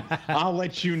like, I'll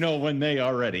let you know when they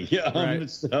are ready. Right.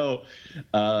 So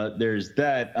there's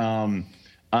that.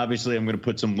 Obviously, I'm going to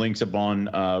put some links up on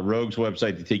Rogue's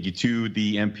website to take you to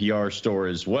the NPR store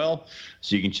as well,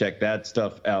 so you can check that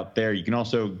stuff out there. You can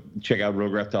also check out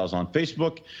Rogue Reptiles on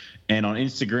Facebook and on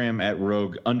Instagram at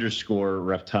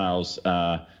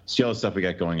Rogue_Reptiles. See all the stuff we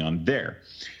got going on there.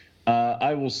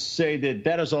 I will say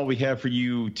that is all we have for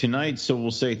you tonight, so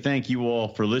we'll say thank you all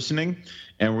for listening,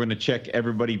 and we're going to check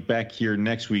everybody back here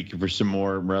next week for some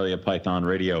more Morelia Python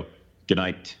Radio. Good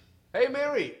night. Hey,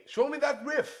 Mary, show me that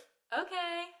riff.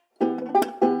 Okay.